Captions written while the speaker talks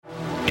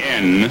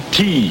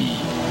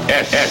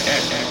NTS.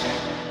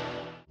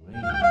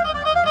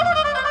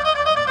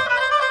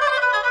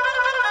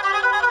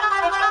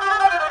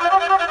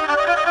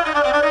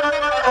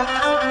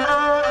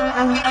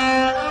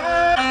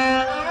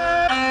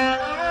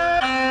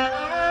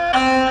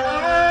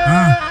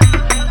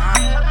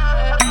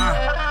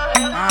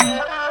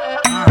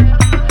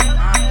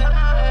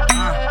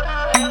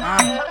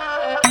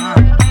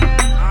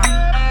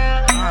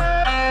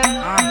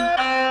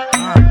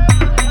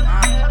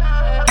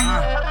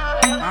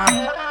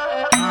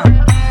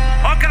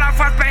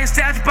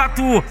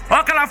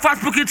 Ó que ela faz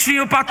pro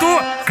quitinho pra tu.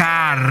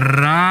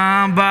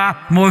 Caramba,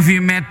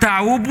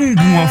 movimenta o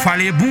bumbum. Eu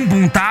falei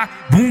bumbum, tá?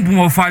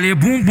 Bumbum, eu falei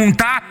bumbum,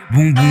 tá?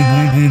 Bumbum,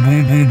 bumbum,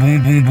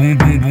 bumbum, bumbum,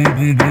 bumbum,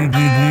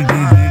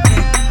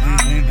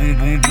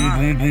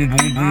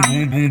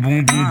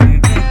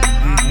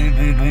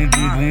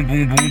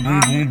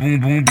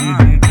 bumbum,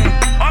 bumbum.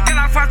 Ó que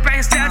ela faz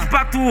PR7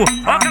 pra tu.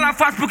 Ó que ela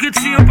faz pro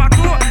quitinho pra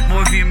tu.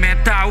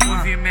 Movimenta o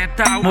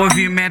bumbum.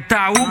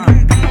 Movimenta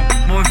o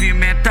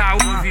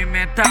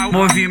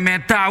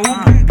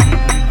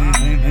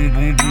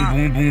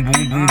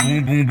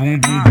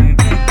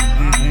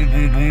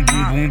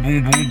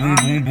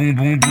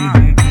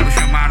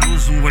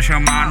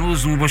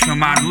Vou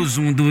chamar no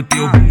zoom do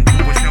teu bumbum.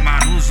 Vou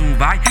chamar no zoom,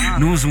 vai,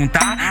 no zoom,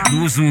 tá?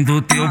 No zoom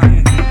do teu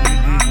bumbum.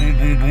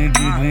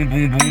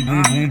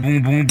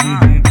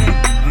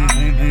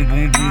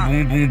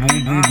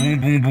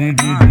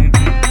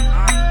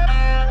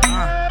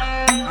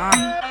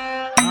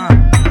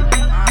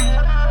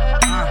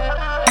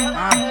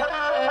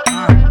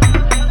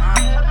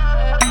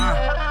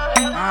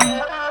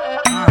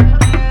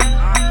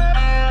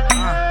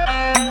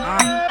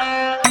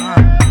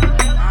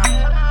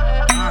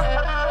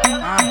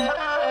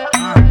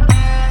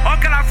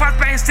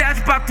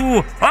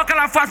 Ó que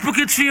ela faz pro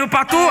quitinho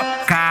pra tu.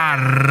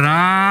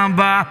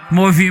 Caramba,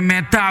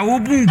 movimenta o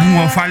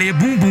bumbum. Eu falei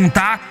bumbum,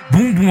 tá?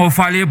 Bumbum, eu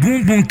falei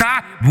bumbum,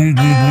 tá? Bumbum,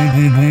 bumbum,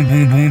 bumbum,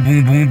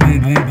 bumbum,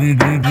 bumbum,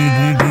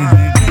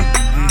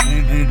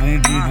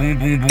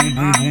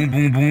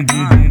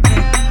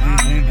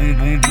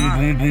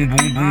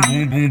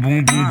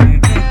 bumbum,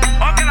 bumbum.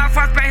 Ó que ela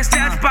faz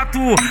PR7 pra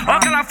tu. Ó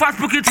que ela faz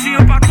pro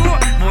quitinho pra tu.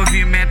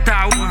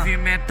 Movimenta o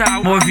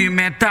bumbum.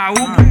 Movimenta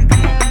o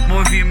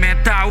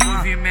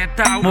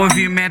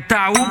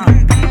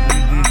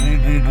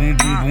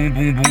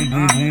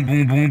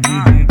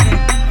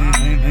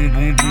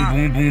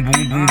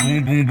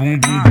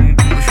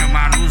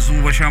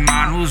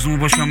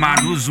Vou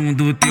chamar no zoom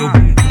do teu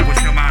bumbum. Vou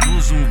chamar no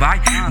zoom, vai,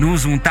 no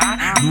zoom,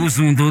 tá? No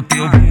zoom do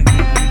teu bumbum.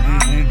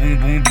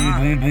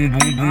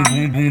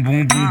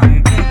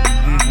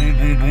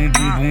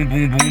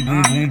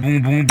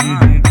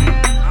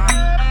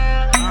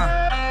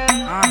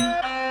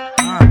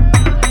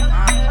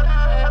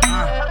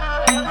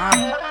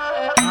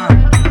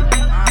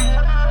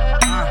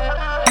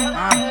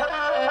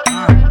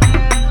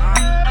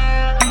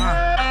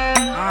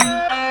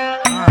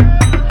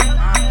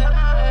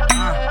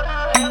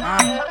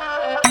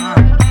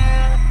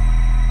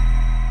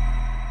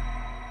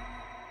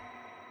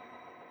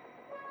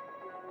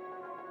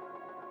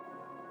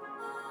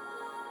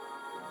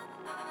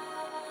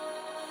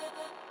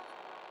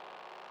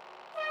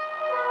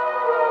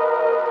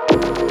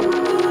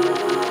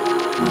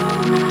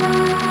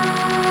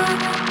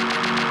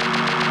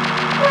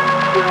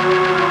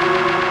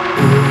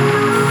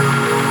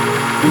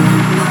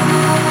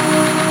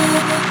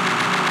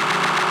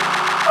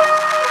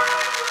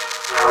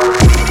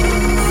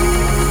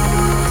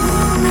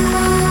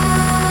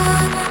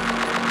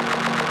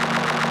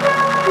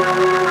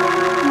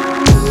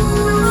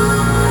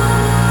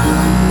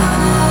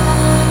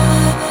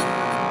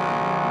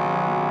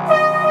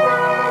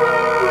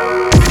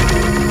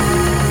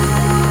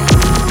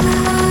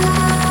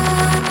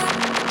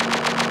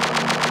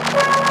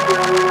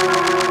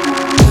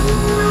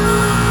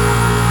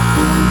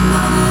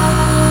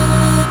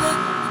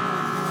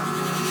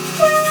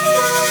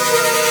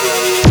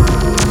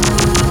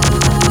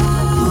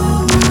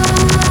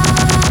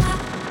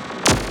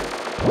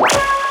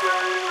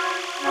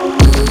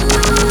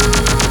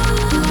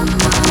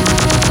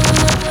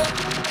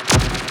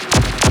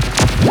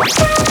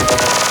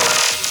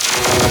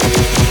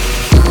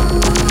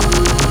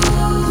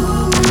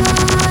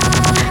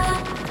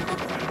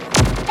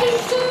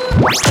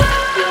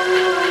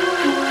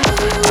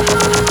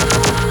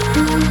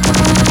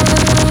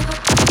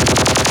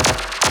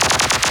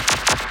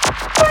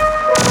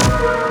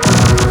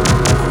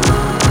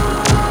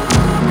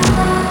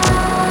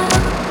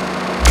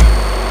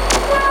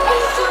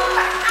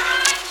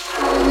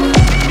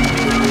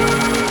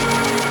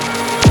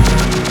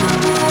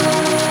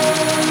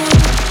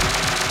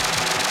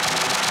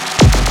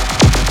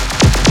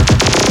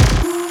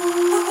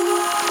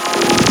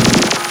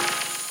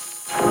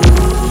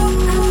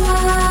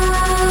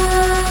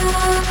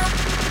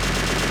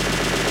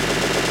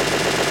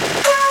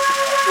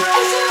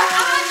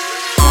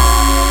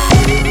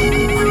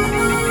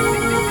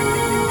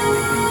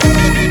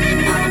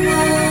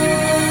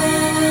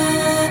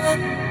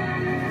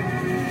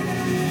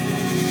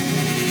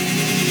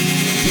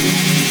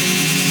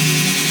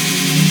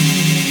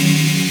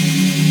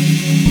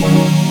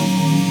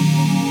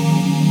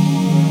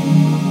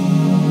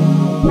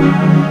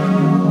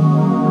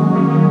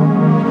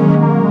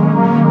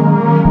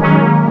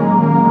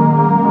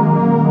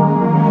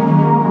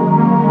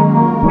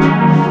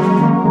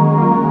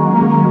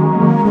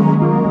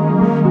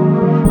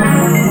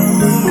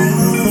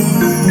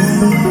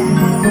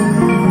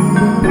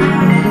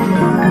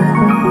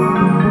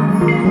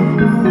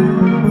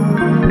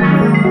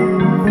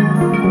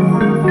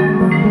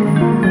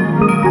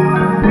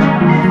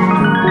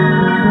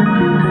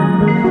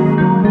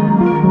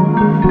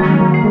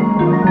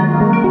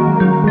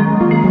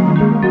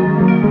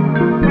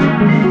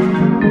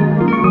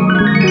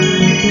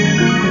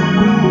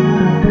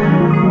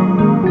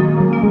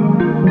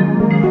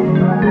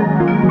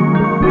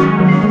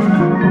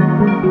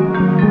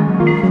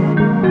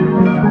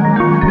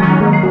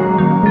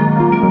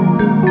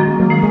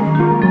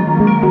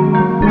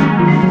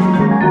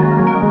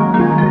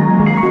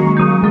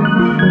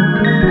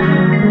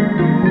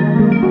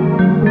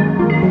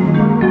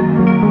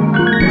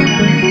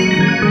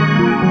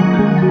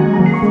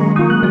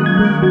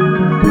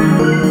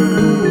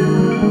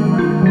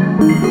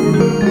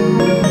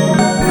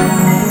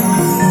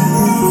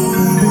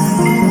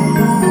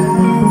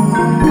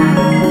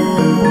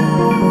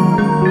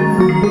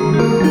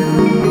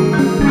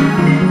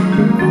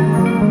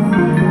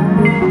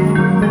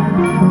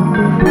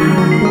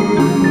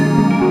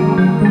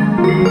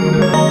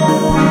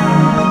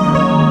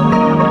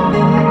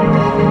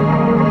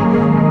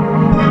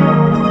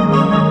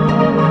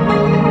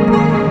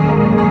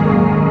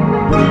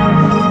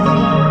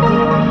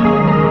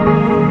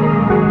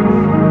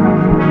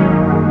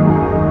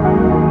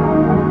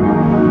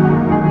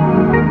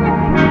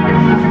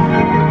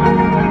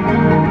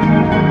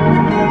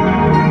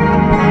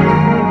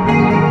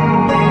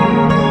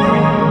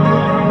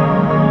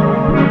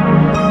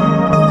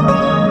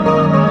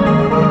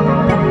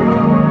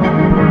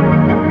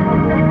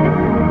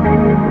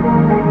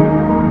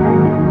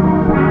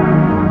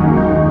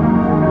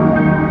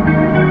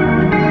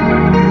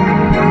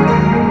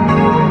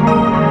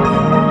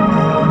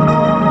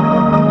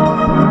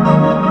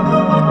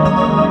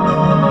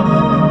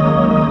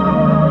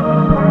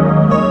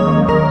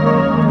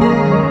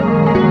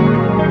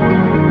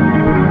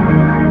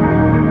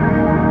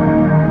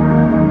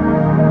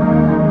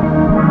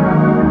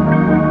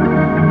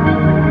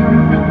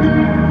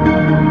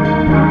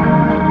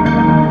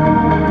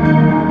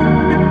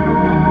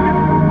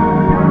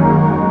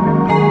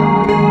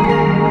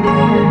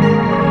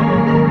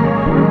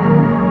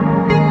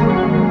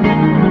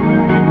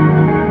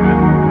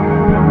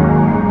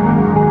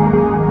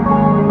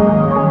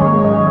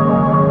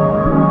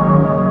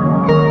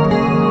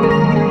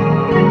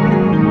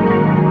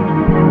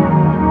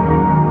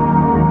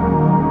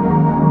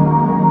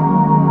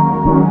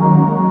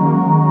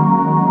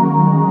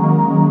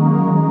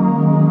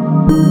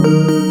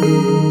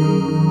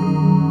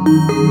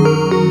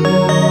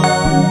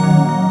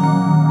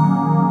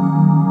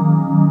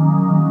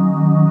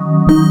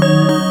 Hello,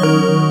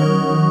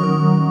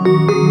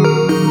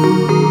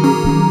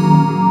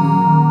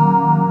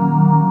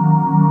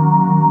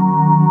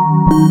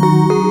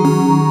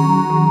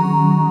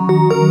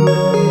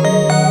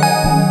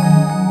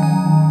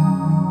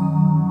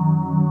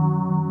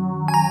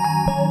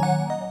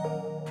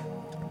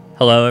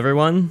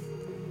 everyone.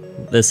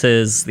 This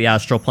is the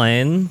Astral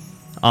Plane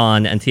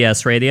on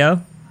NTS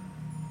Radio.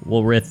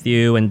 We're with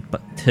you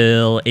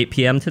until 8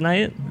 p.m.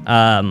 tonight.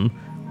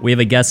 We have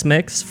a guest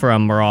mix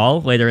from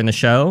Maral later in the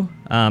show.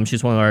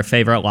 She's one of our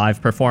favorite live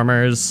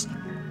performers.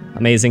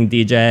 Amazing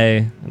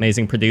DJ,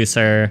 amazing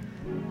producer.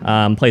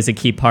 Plays a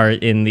key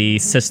part in the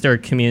sister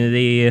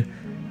community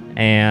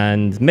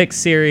and mix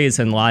series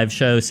and live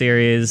show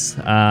series.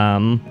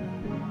 And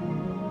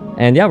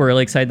yeah, we're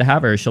really excited to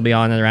have her. She'll be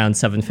on at around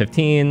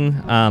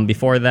 7:15.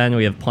 Before then,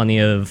 we have plenty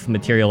of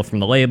material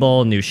from the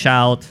label, new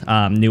Shout,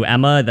 new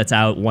Emma that's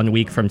out 1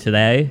 week from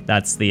today.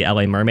 That's the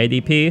LA Mermaid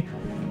EP.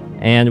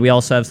 And we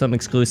also have some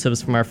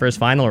exclusives from our first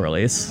vinyl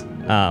release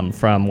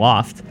from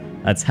Loft.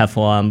 That's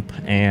Heffalump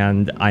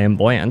and I Am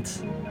Buoyant.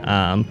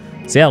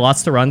 So yeah,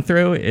 lots to run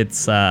through.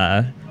 It's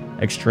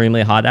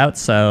extremely hot out,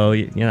 so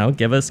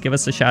give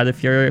us a shout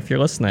if you're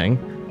listening.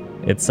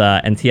 It's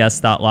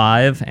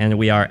nts.live, and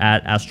we are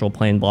at Astral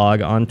Plane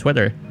Blog on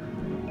Twitter.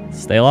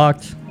 Stay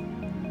locked.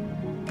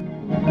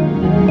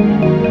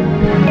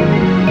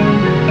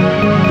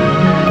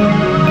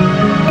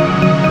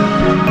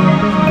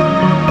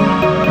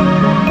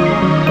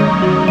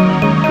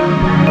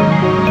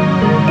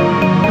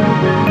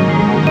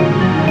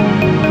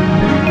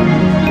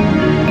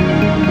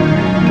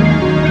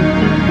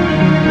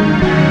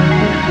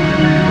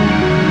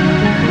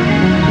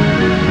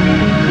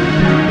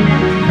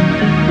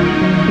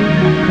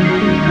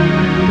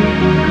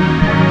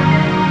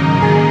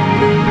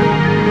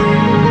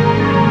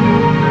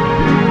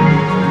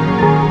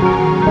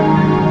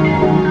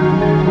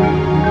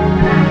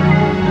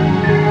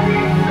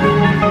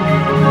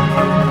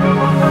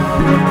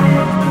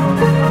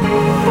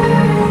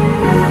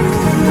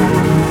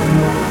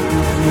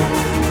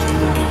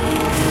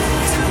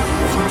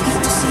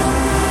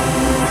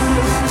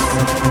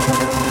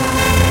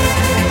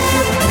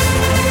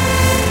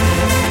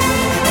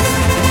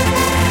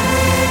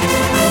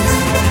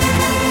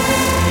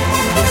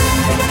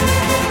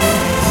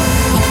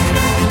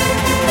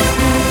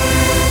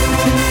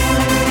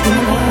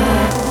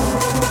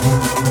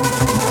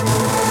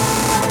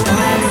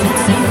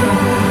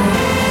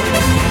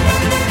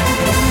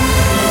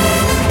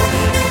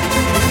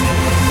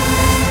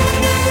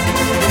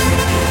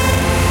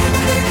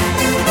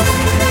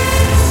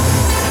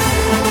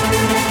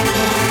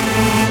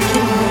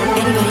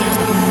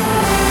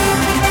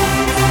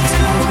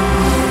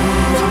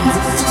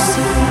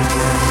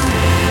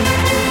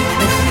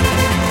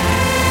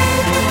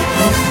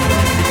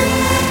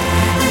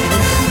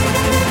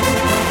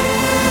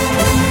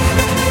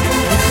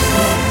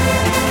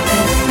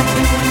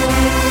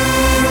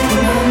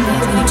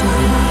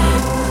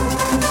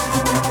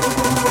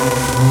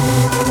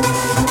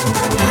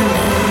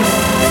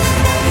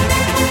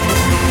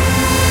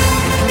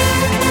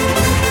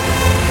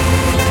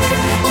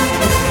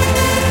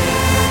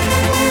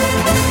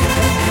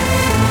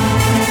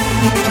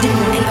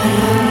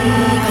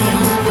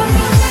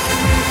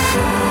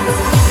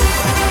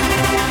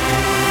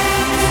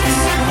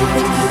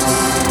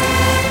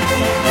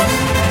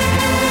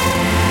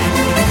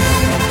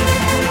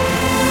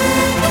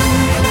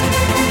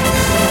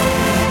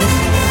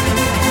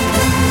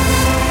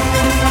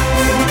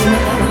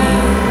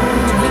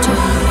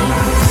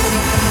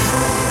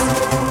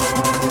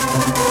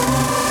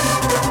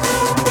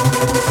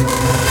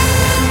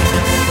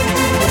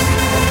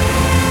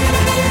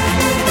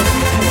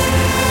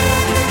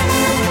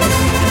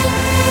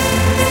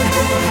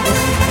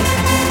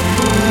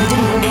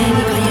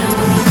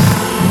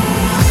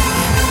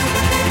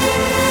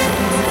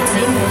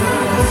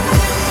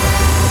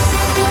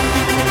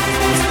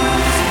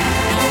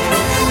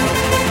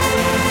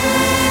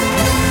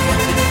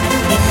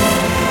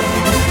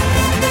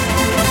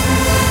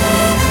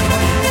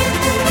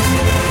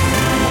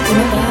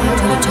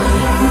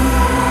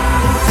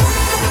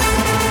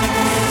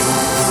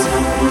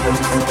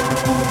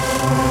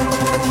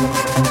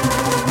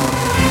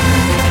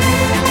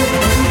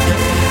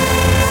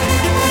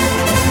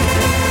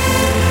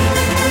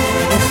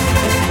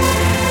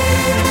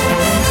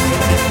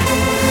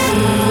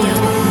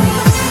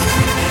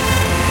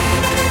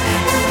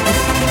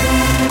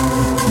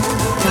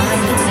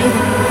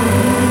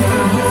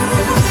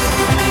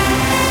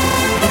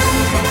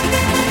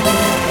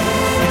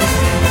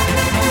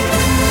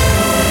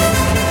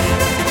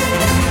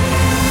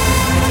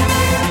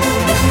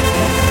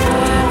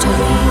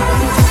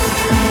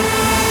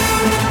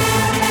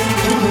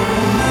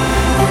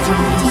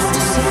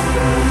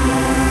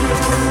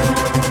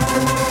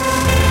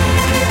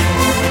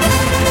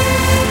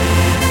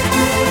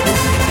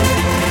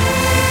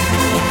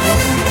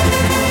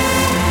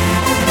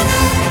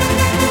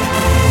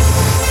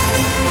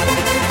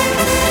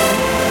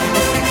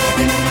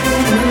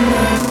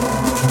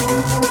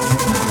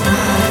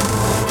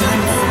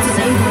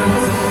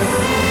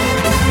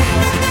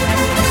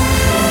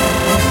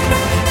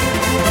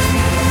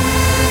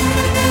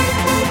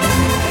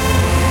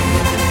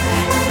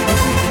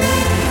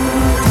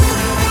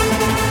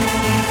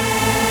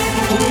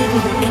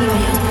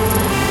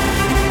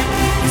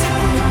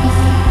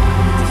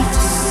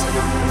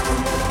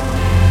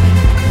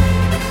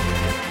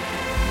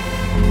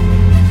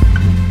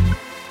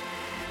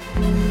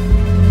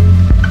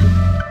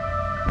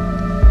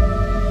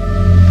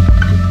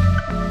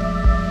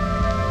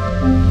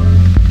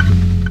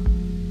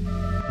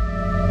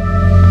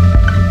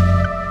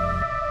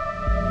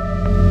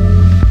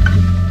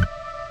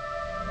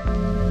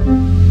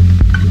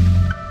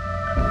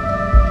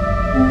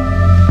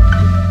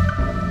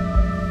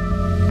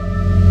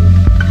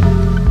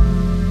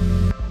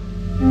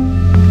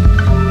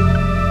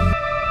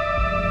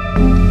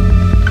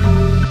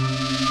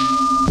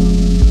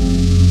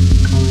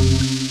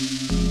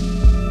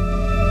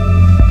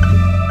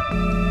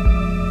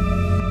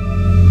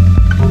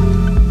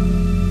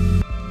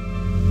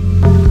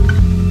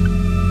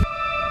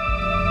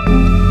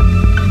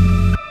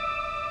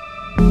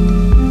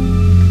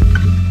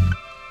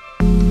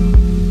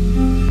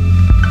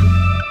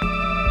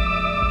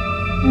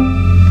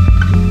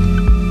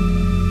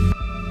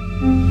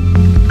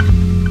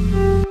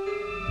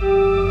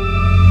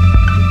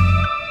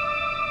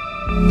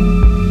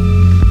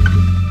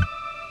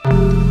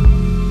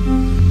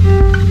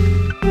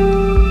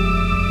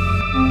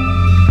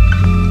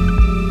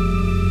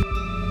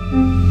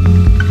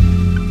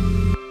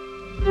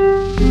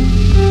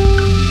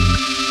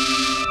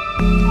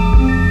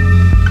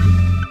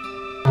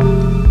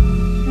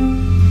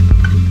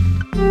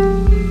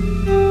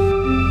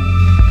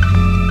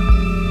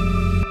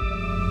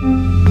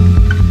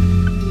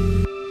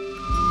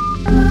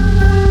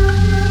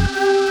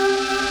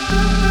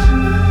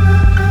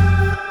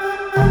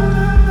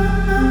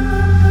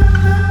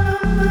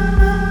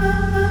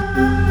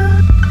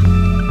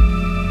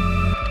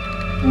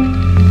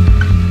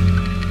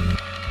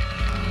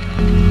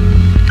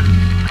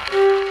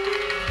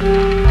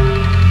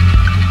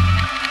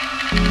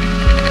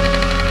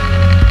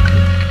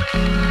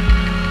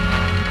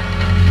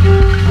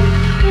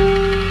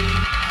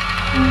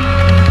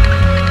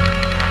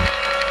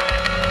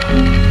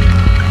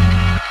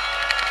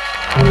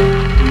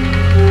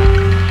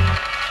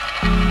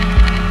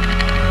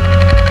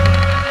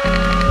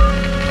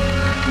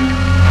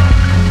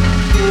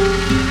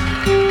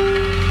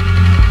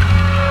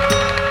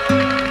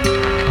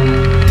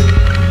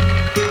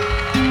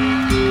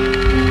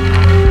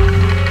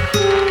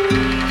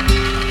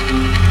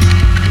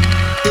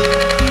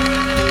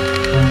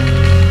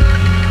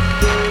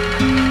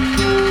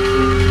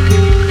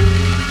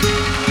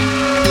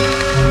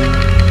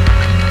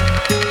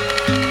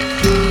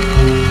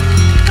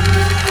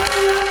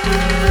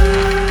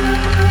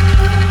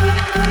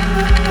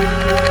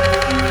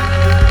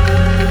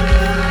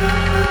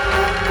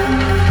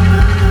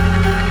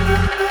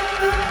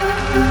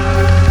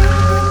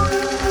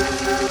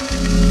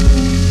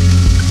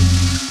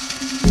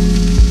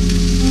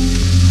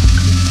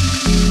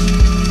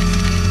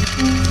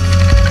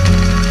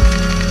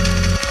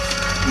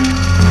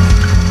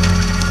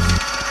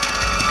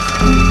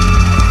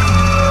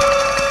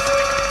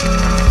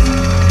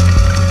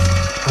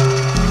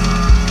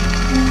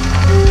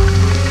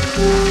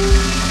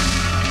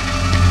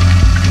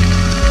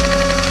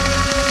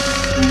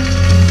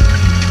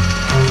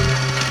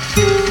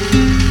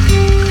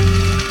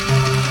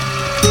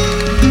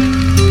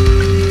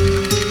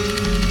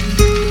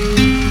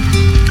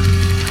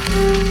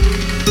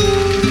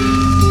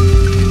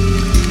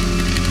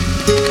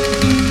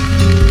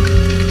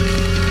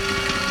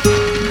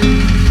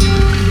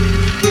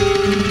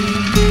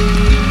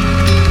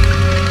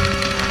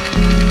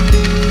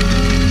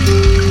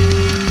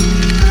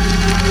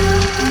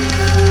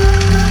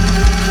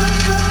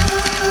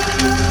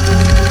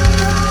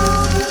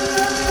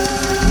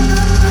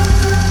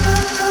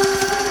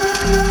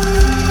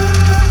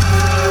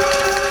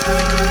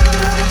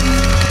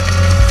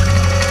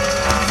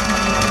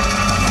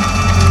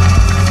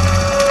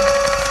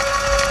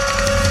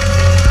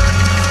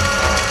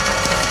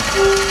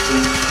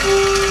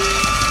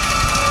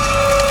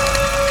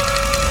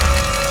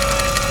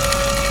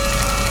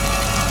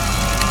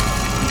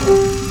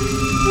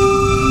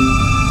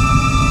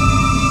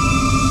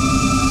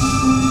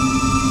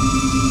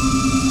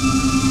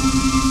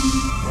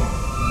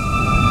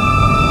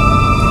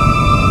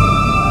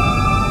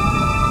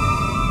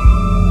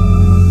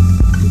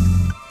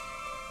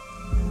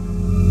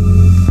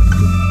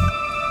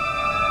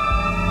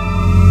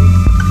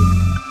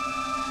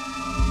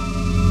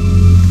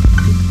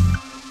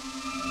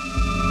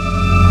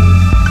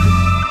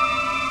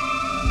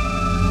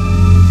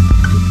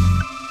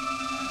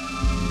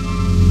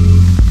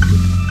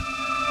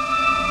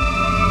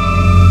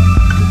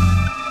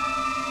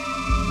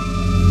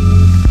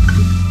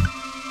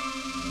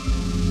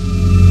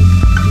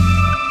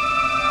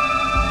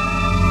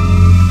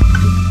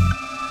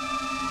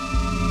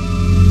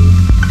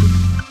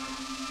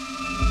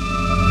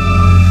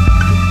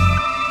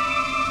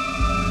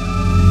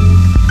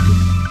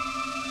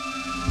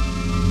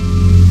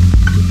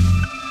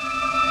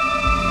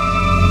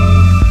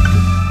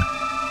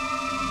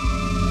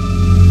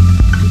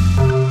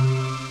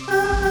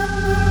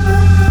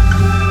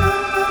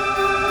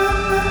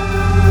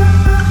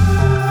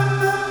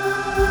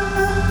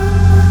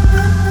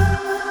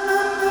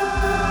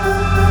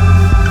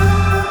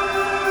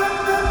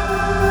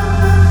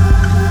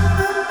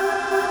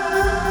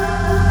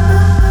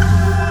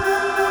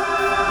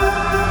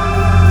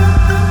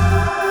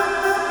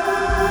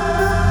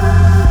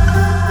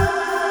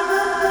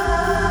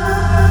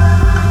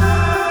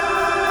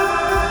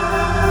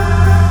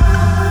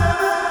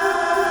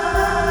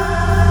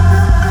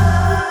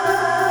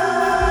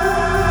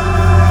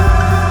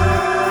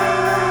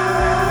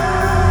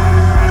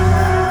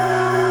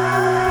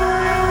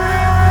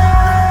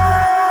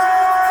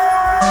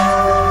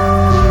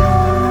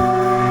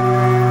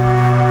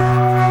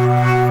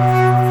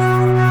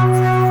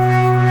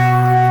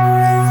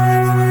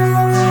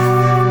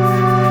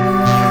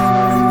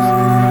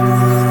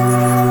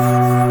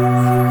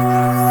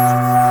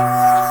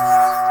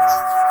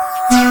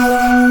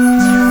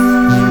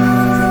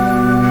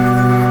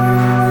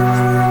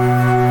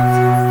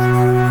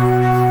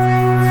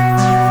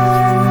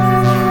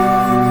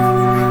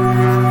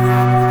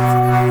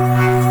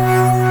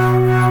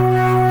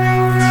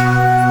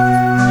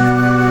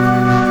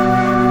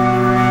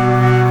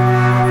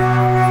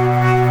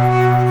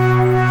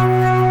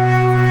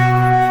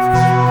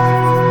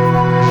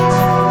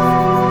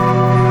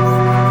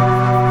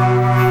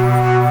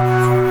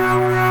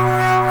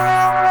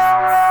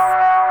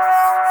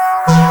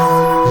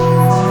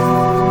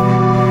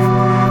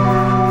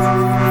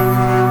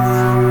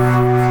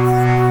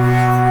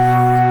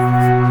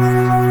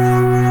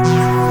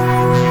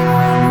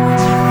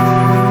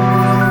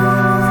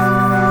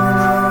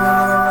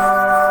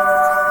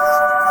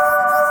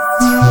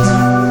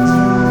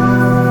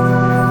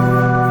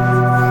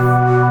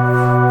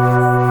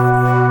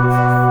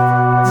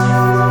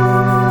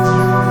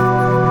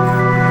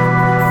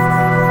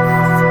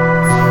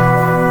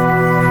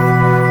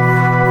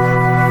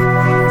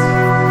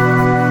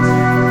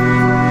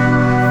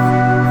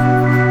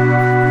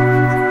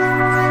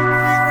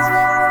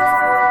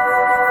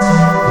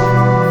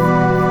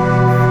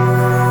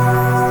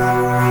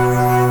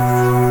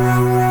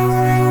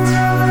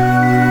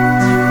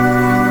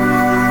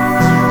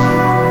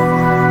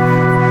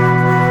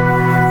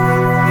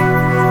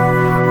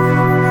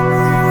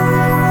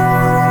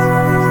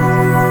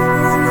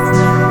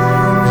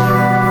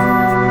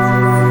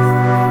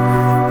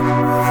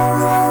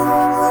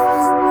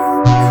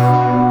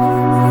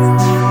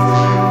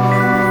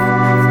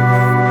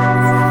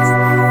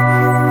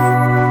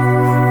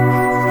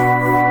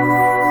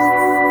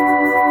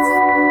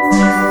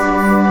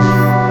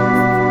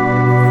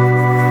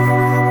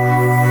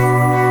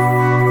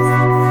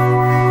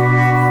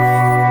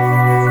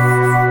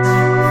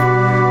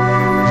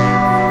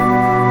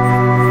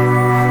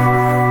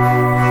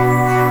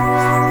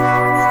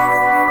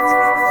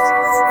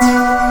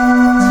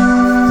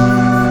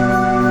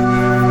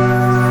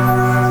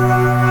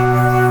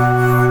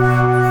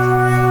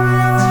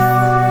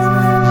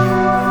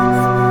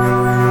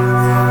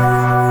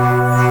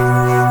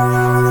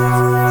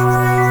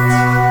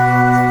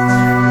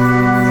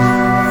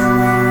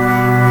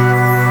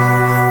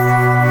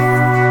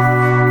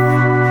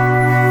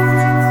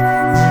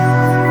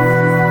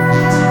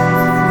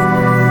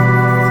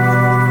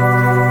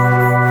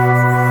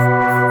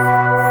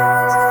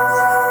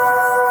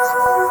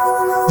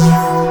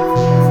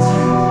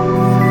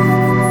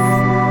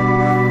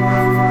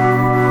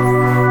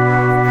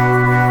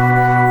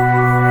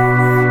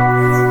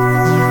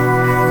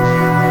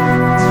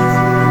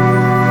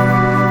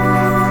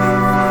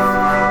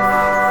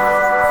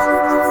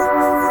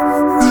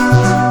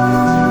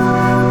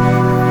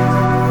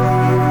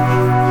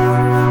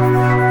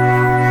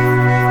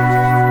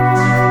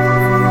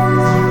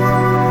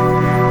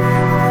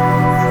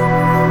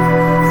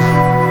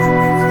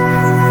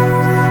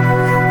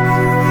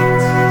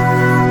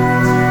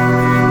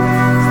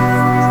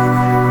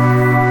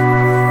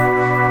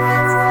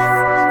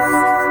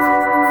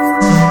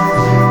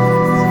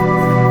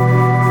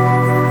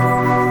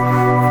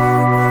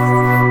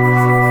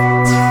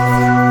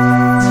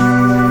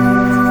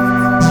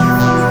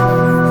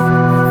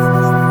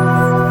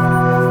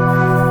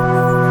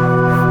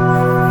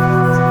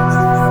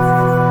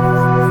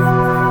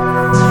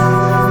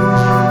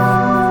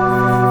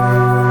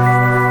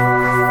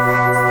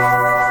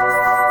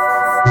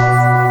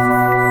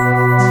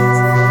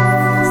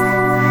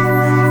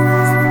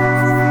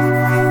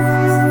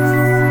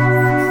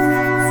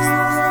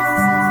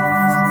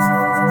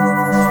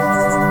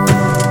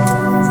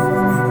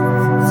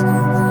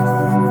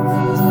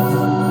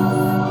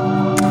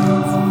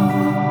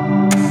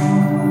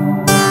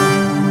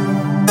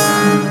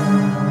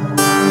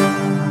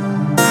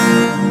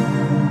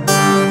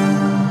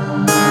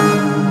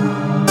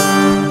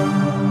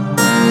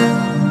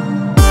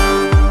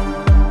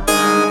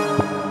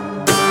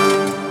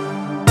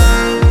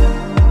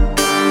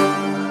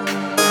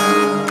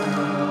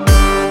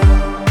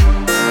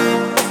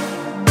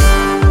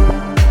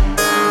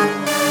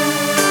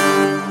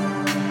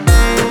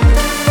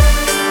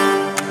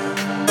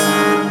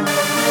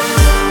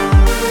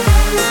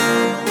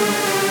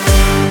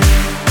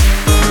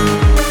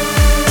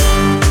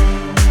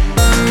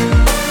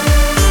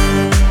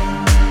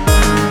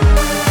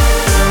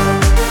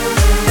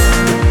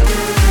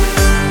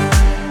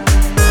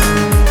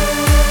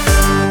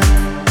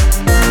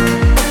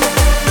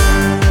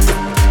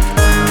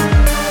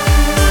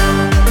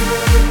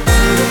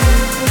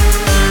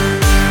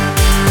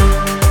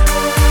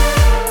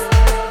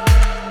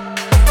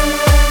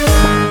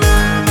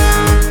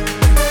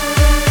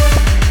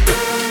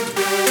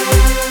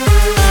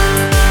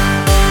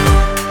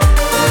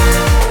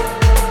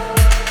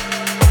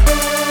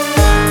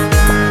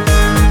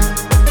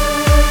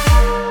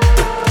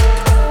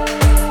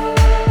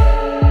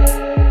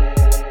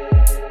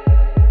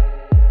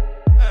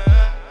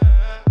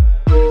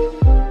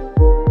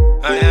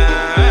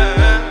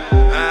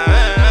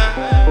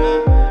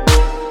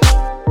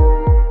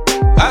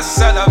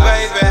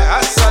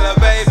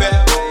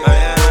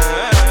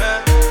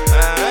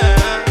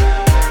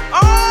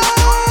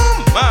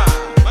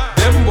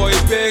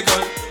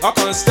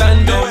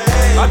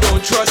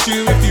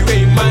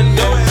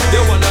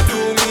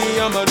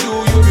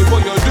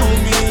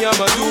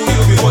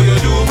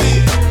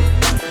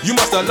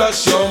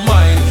 lost your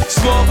mind.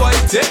 Small boy,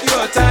 take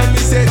your time. Me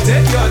say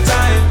take your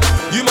time.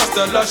 You must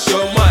have lost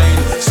your mind.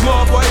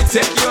 Small boy,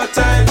 take your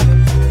time.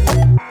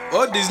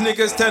 All these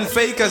niggas turn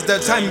fake as the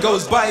time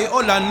goes by.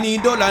 All I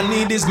need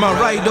is my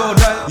ride or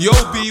die. Yo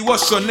B,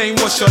 what's your name,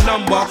 what's your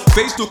number?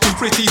 Face looking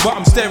pretty but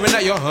I'm staring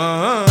at your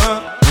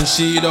And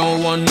she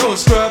don't want no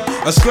scrub.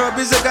 A scrub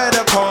is a guy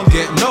that can't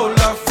get no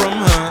love from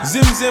her.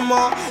 Zim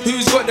Zimmer,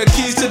 who's got the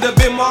keys to the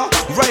bimmer?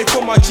 Right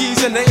for my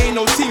G's and there ain't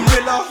no team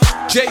riller.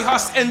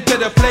 J-Hus enter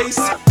the place.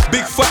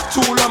 Big fat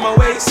tool on my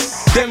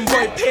waist. Them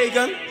boy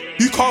pagan,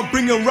 you can't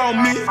bring him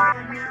round me.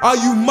 Are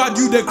you mad,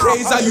 you the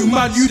craze? Are you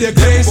mad, you the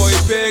craze? Them boy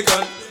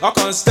pagan, I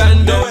can't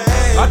stand them.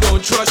 I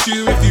don't trust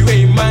you if you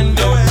ain't man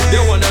them.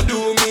 They wanna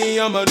do me,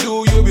 I'ma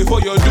do you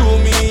before you do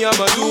me.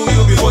 I'ma do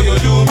you before you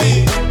do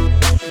me.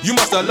 You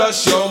must have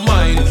lost your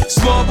mind.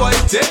 Small boy,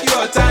 take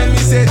your time.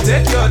 He said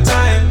take your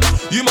time.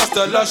 You must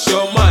have lost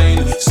your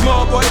mind.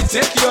 Small boy,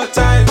 take your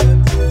time.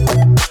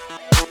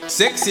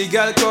 Sexy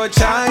girl called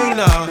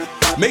China,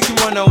 make you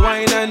wanna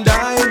wine and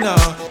dine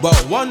her. But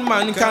one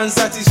man can't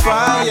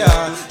satisfy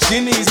her.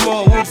 She needs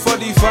more wood for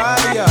the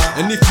fire.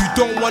 And if you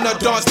don't wanna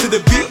dance to the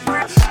beat,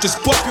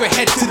 just bop your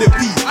head to the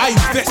beat. I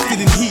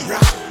invested in heat,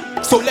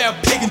 so let a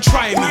pagan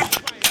try me.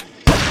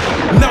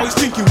 Now he's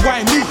thinking why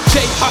me?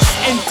 J-Hus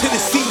enter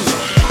the scene.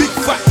 Big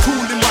fat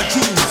tool in my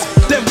jeans.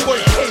 Them boy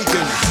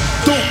pagan,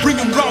 don't bring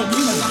him round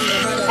me.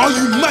 Are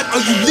you mad? Are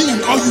you lean?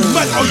 Are you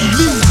mad? Are you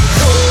lean?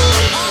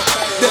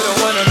 They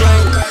don't wanna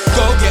grind,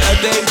 go get a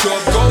day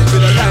job, go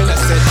with a line that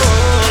said,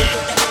 oh.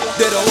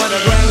 They don't wanna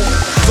grind,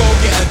 go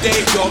get a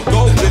day job,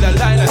 go with a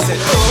line that said,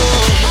 oh.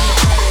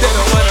 They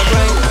don't wanna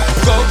grind,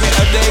 go get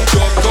a day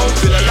job, go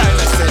with a line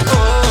that said,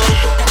 oh.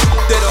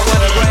 They don't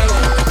wanna grind,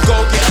 go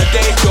get a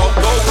day job,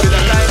 go with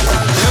a line.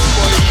 Them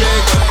boy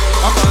pagan,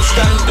 I can't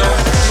stand them.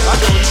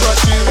 I don't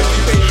trust you if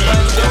you ain't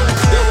man them.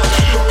 They wanna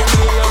do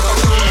me, I'ma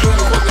do you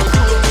before you do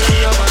me.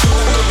 I'ma do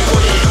you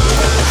before you do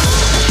me.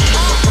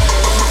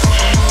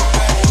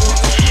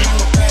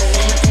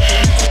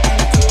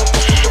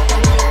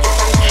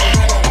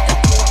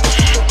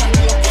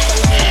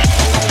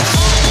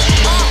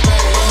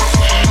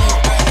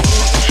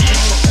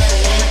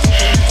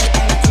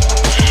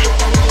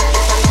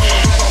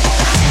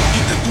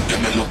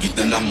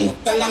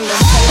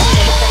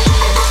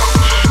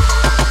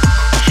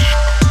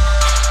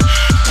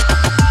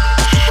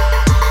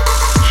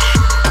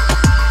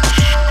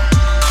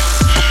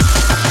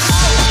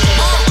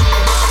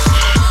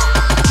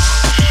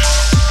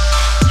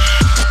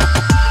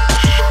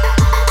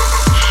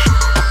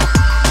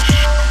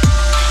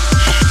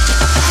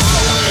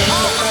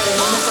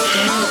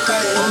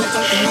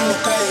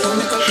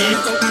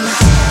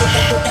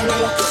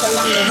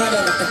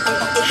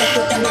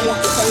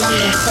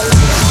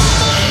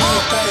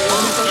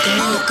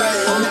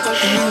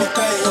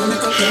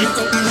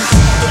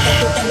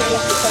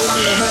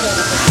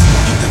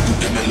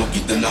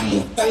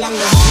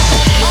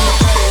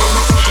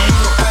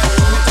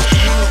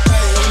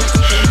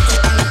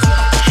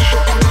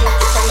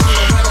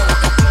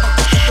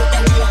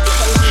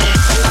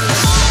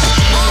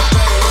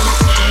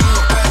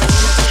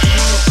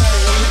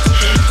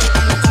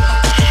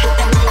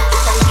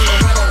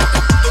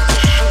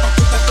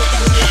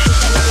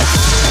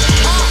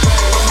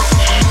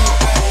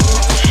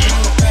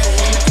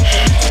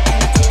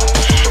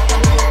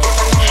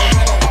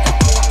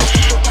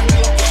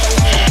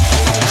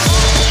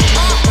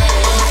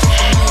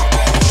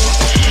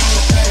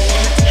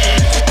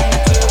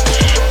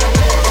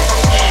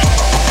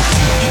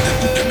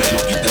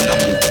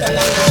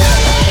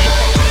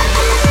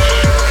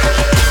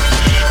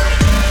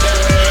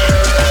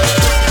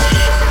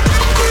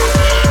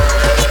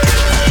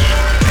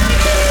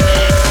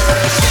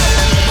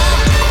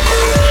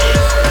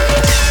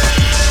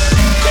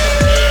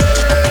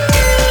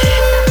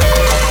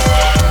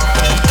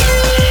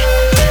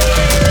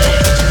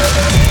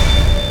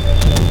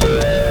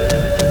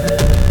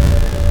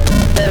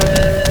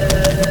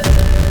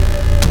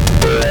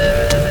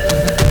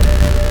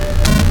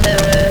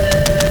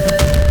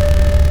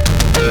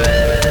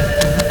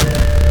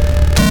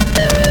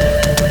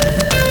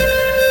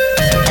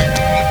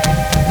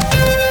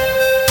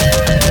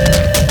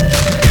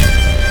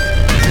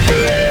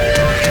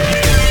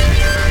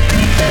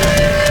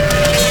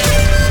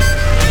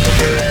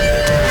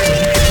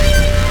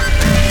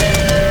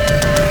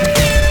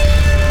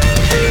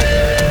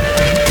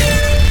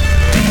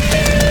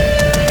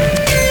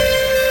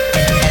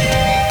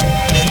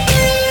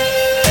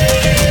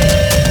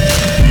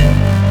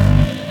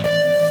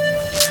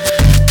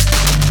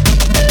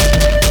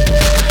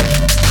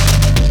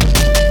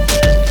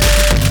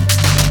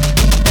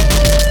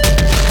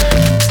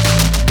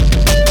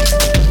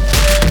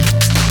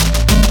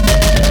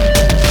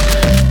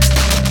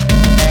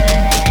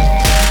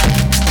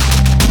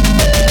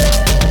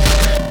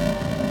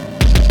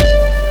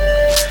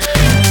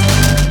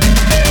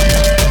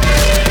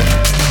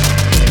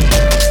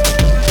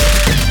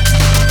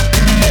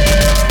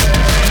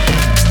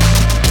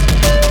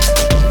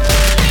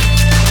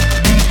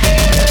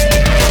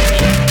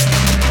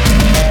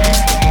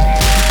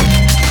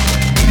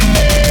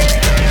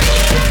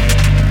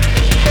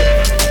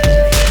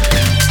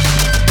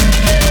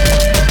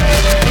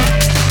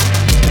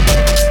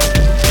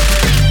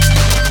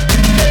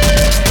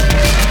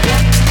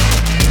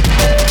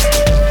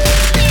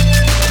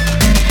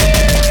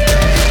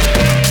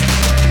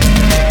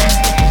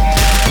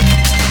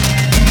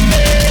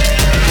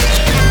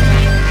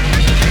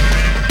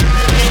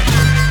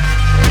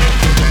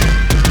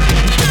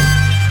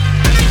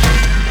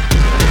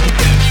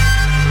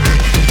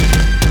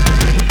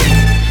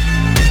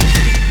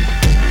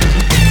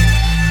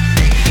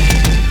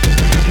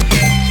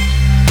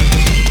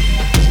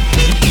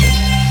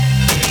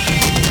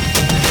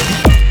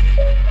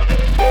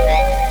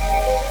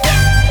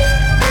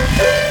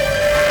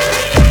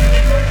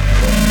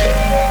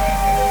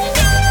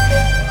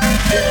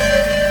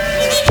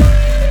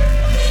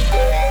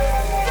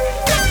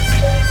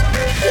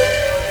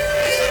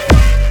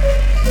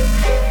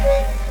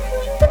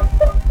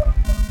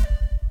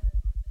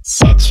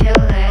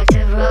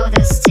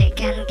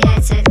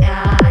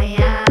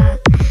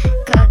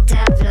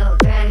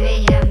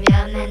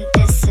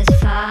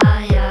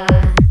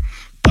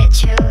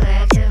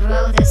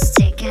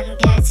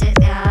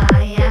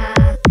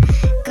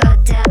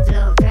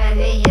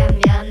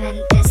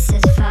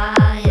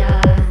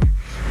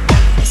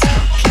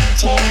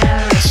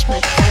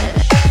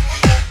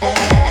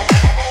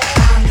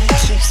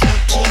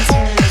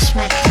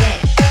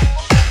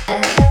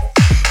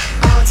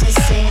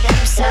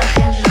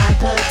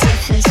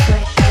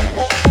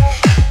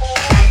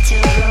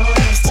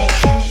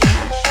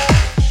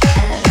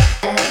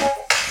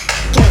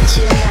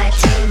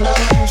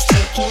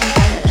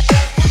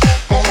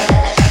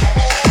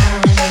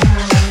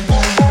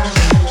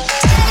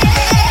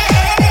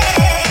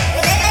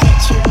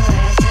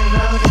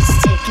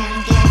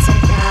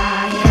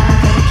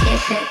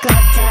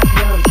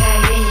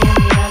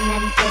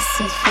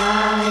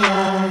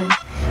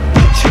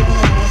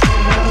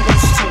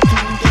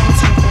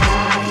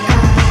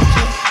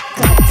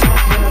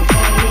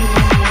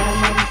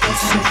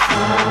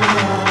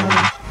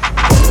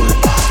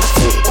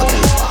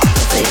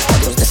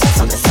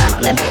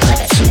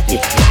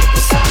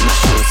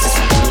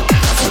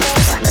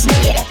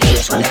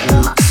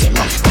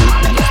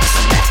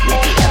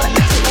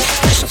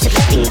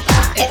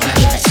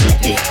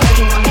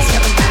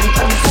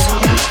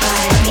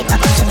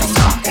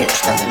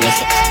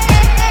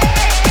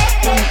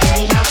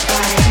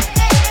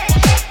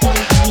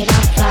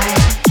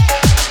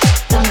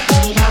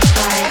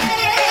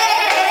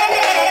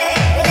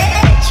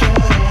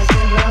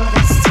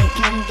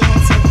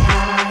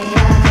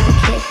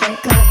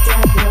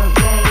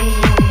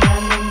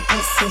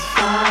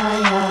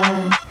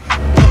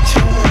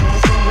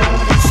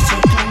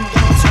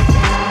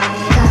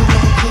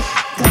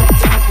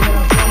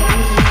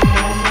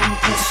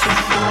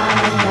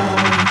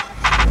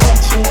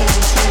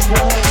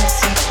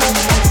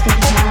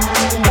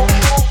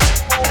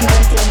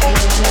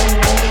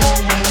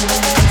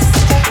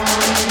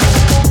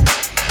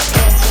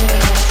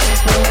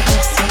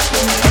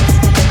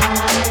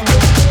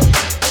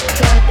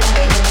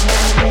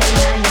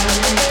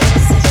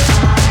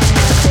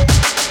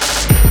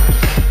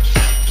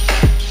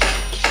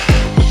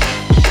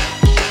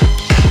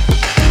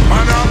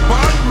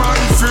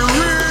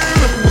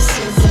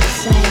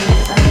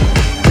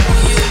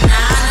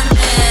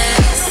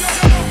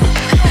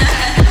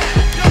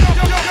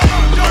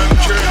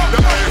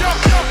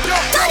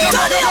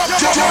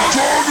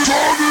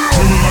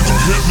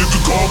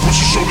 push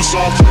your shoulders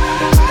off.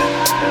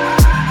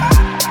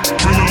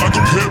 Feeling like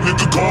I'm hip,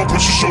 nigga, go on,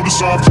 push your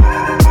shoulders off.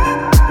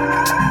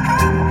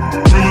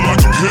 Feeling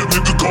like I'm hip,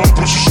 nigga, go on,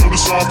 push your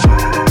shoulders off.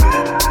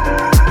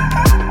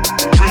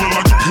 Feeling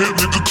like I'm hip,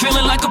 nigga.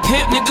 Feeling like a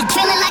pimp, nigga.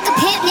 Feeling like a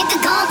pimp, nigga.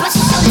 Go on, brush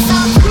your shoulders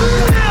off.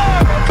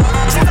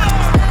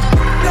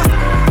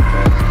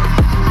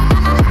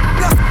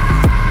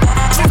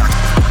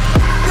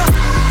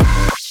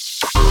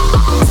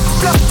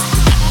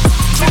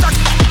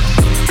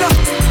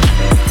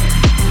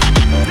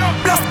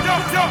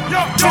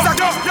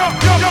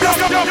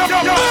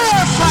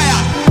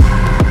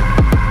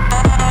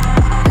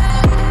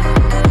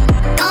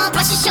 Go on,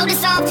 brush your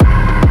shoulders off.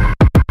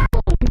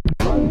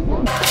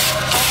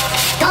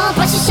 Go on,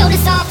 brush your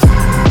shoulders off.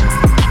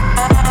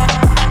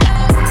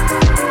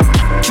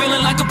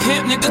 Feeling like a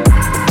pimp, nigga.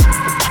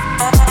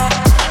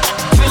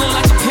 Feeling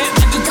like a pimp,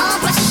 nigga. Go on,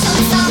 brush your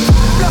shoulders off.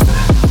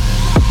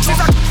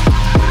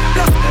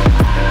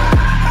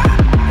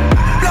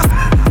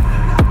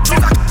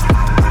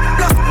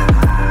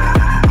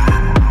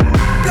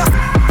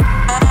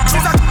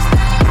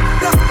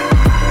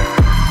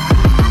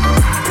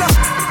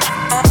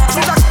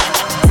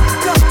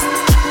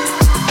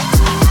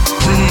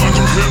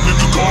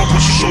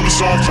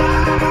 Shoulders off.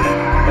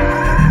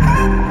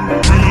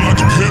 Feeling like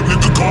I'm hip,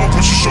 nigga, go on,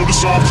 push your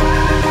shoulders off. Feeling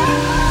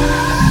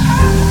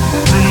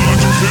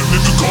like I'm hip,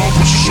 nigga, go on,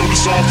 push your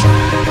shoulders off.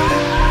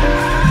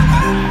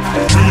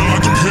 Feeling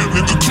like I'm hip,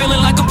 nigga.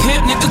 Feeling like a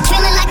pimp, nigga.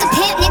 Feeling like a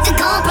pimp, nigga.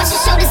 Go on, brush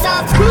your shoulders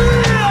off.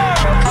 Music.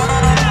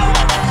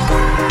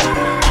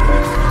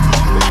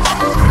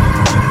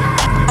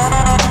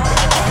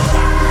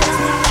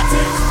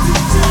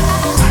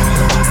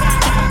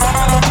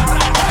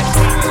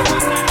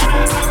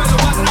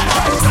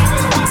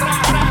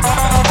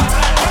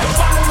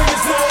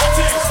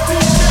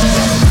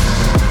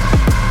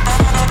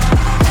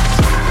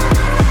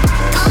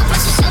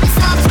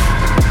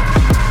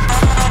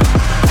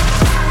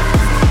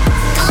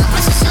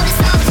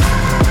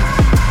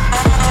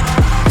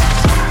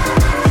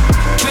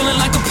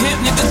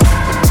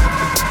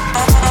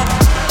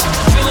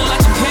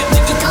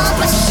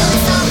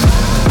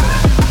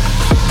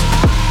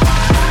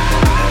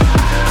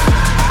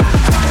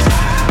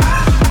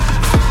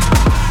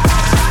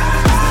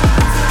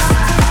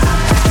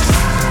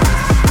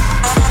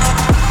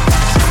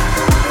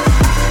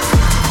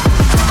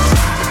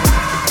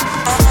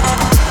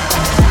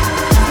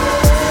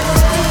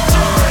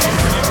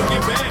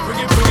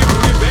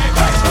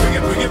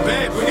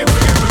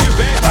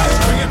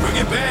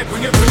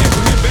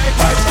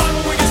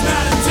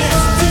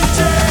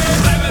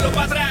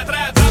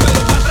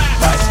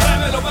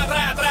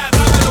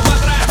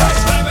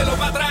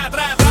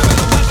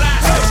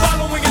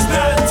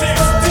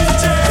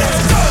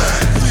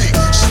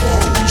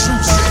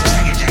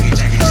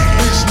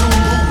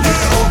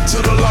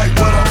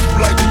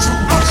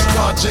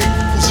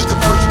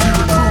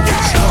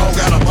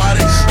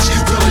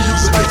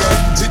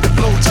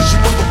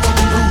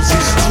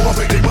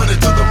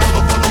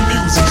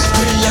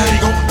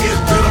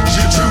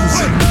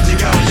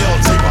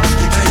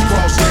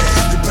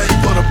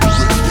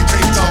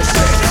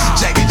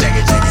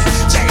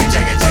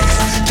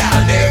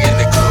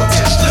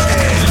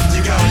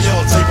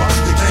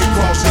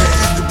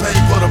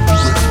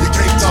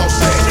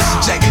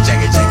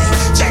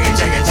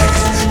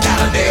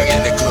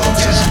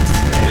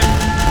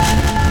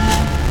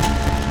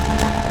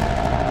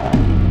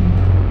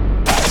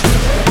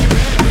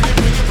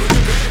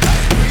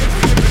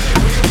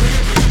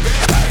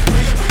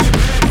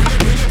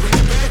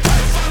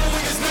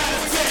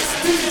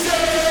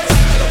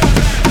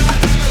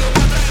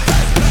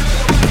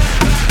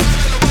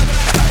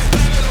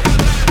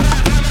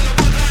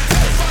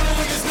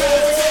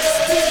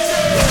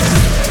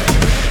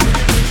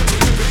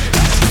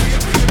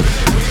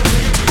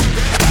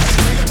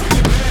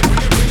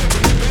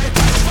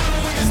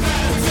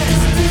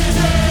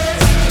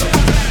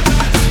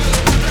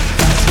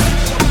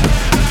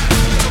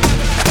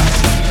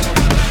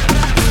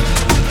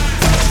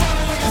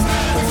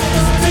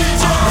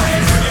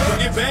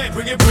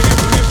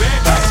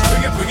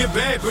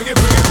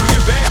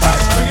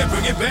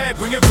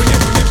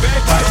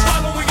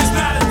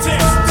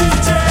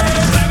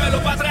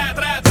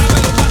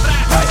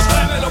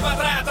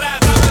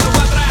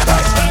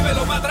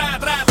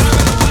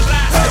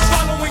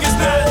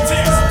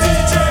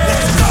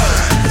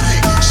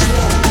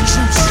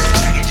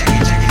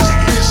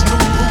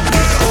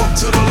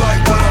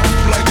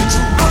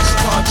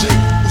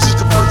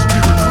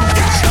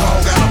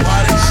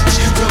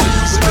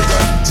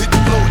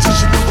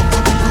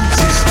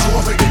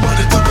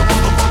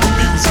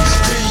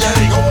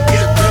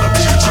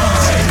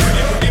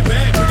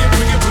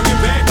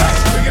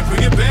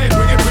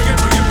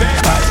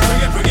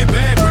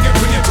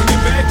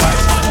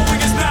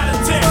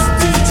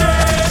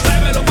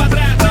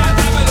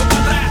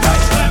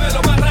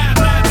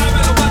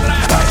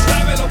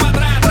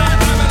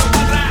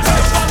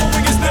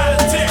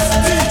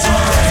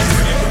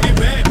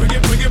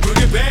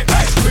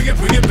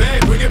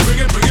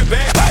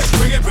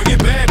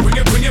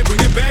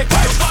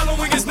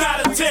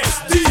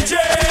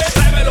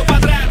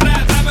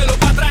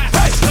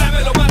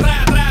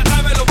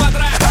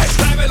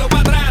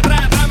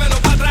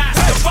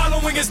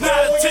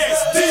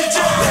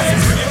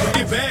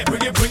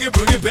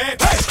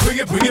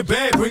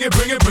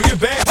 bring it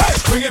back.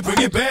 Bring it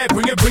back,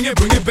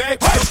 bring it back.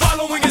 The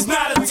following is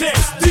not a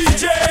test.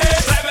 DJ,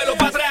 tráemelo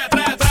pa' atrás,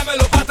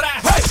 tráemelo pa'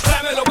 atrás.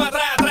 Tráemelo pa'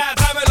 atrás,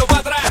 tráemelo pa'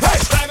 atrás.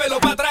 Tráemelo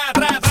pa' atrás,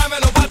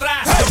 tráemelo pa'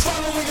 atrás. The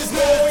following is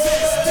not a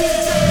test.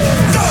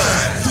 DJ.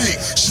 Thick,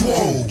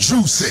 swole,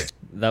 juicy.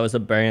 That was a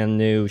brand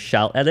new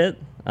shout edit.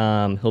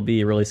 He'll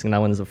be releasing that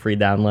one as a free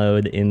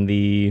download in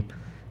the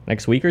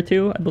next week or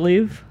two, I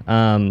believe.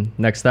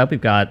 Next up,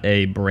 we've got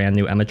a brand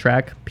new Emma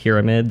track,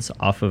 Pyramids,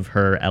 off of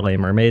her LA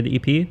Mermaid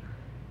EP.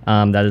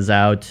 That is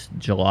out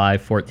July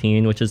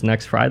 14, which is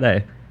next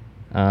Friday.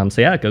 So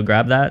yeah, go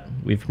grab that.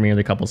 We've premiered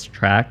a couple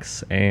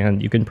tracks,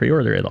 and you can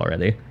pre-order it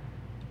already.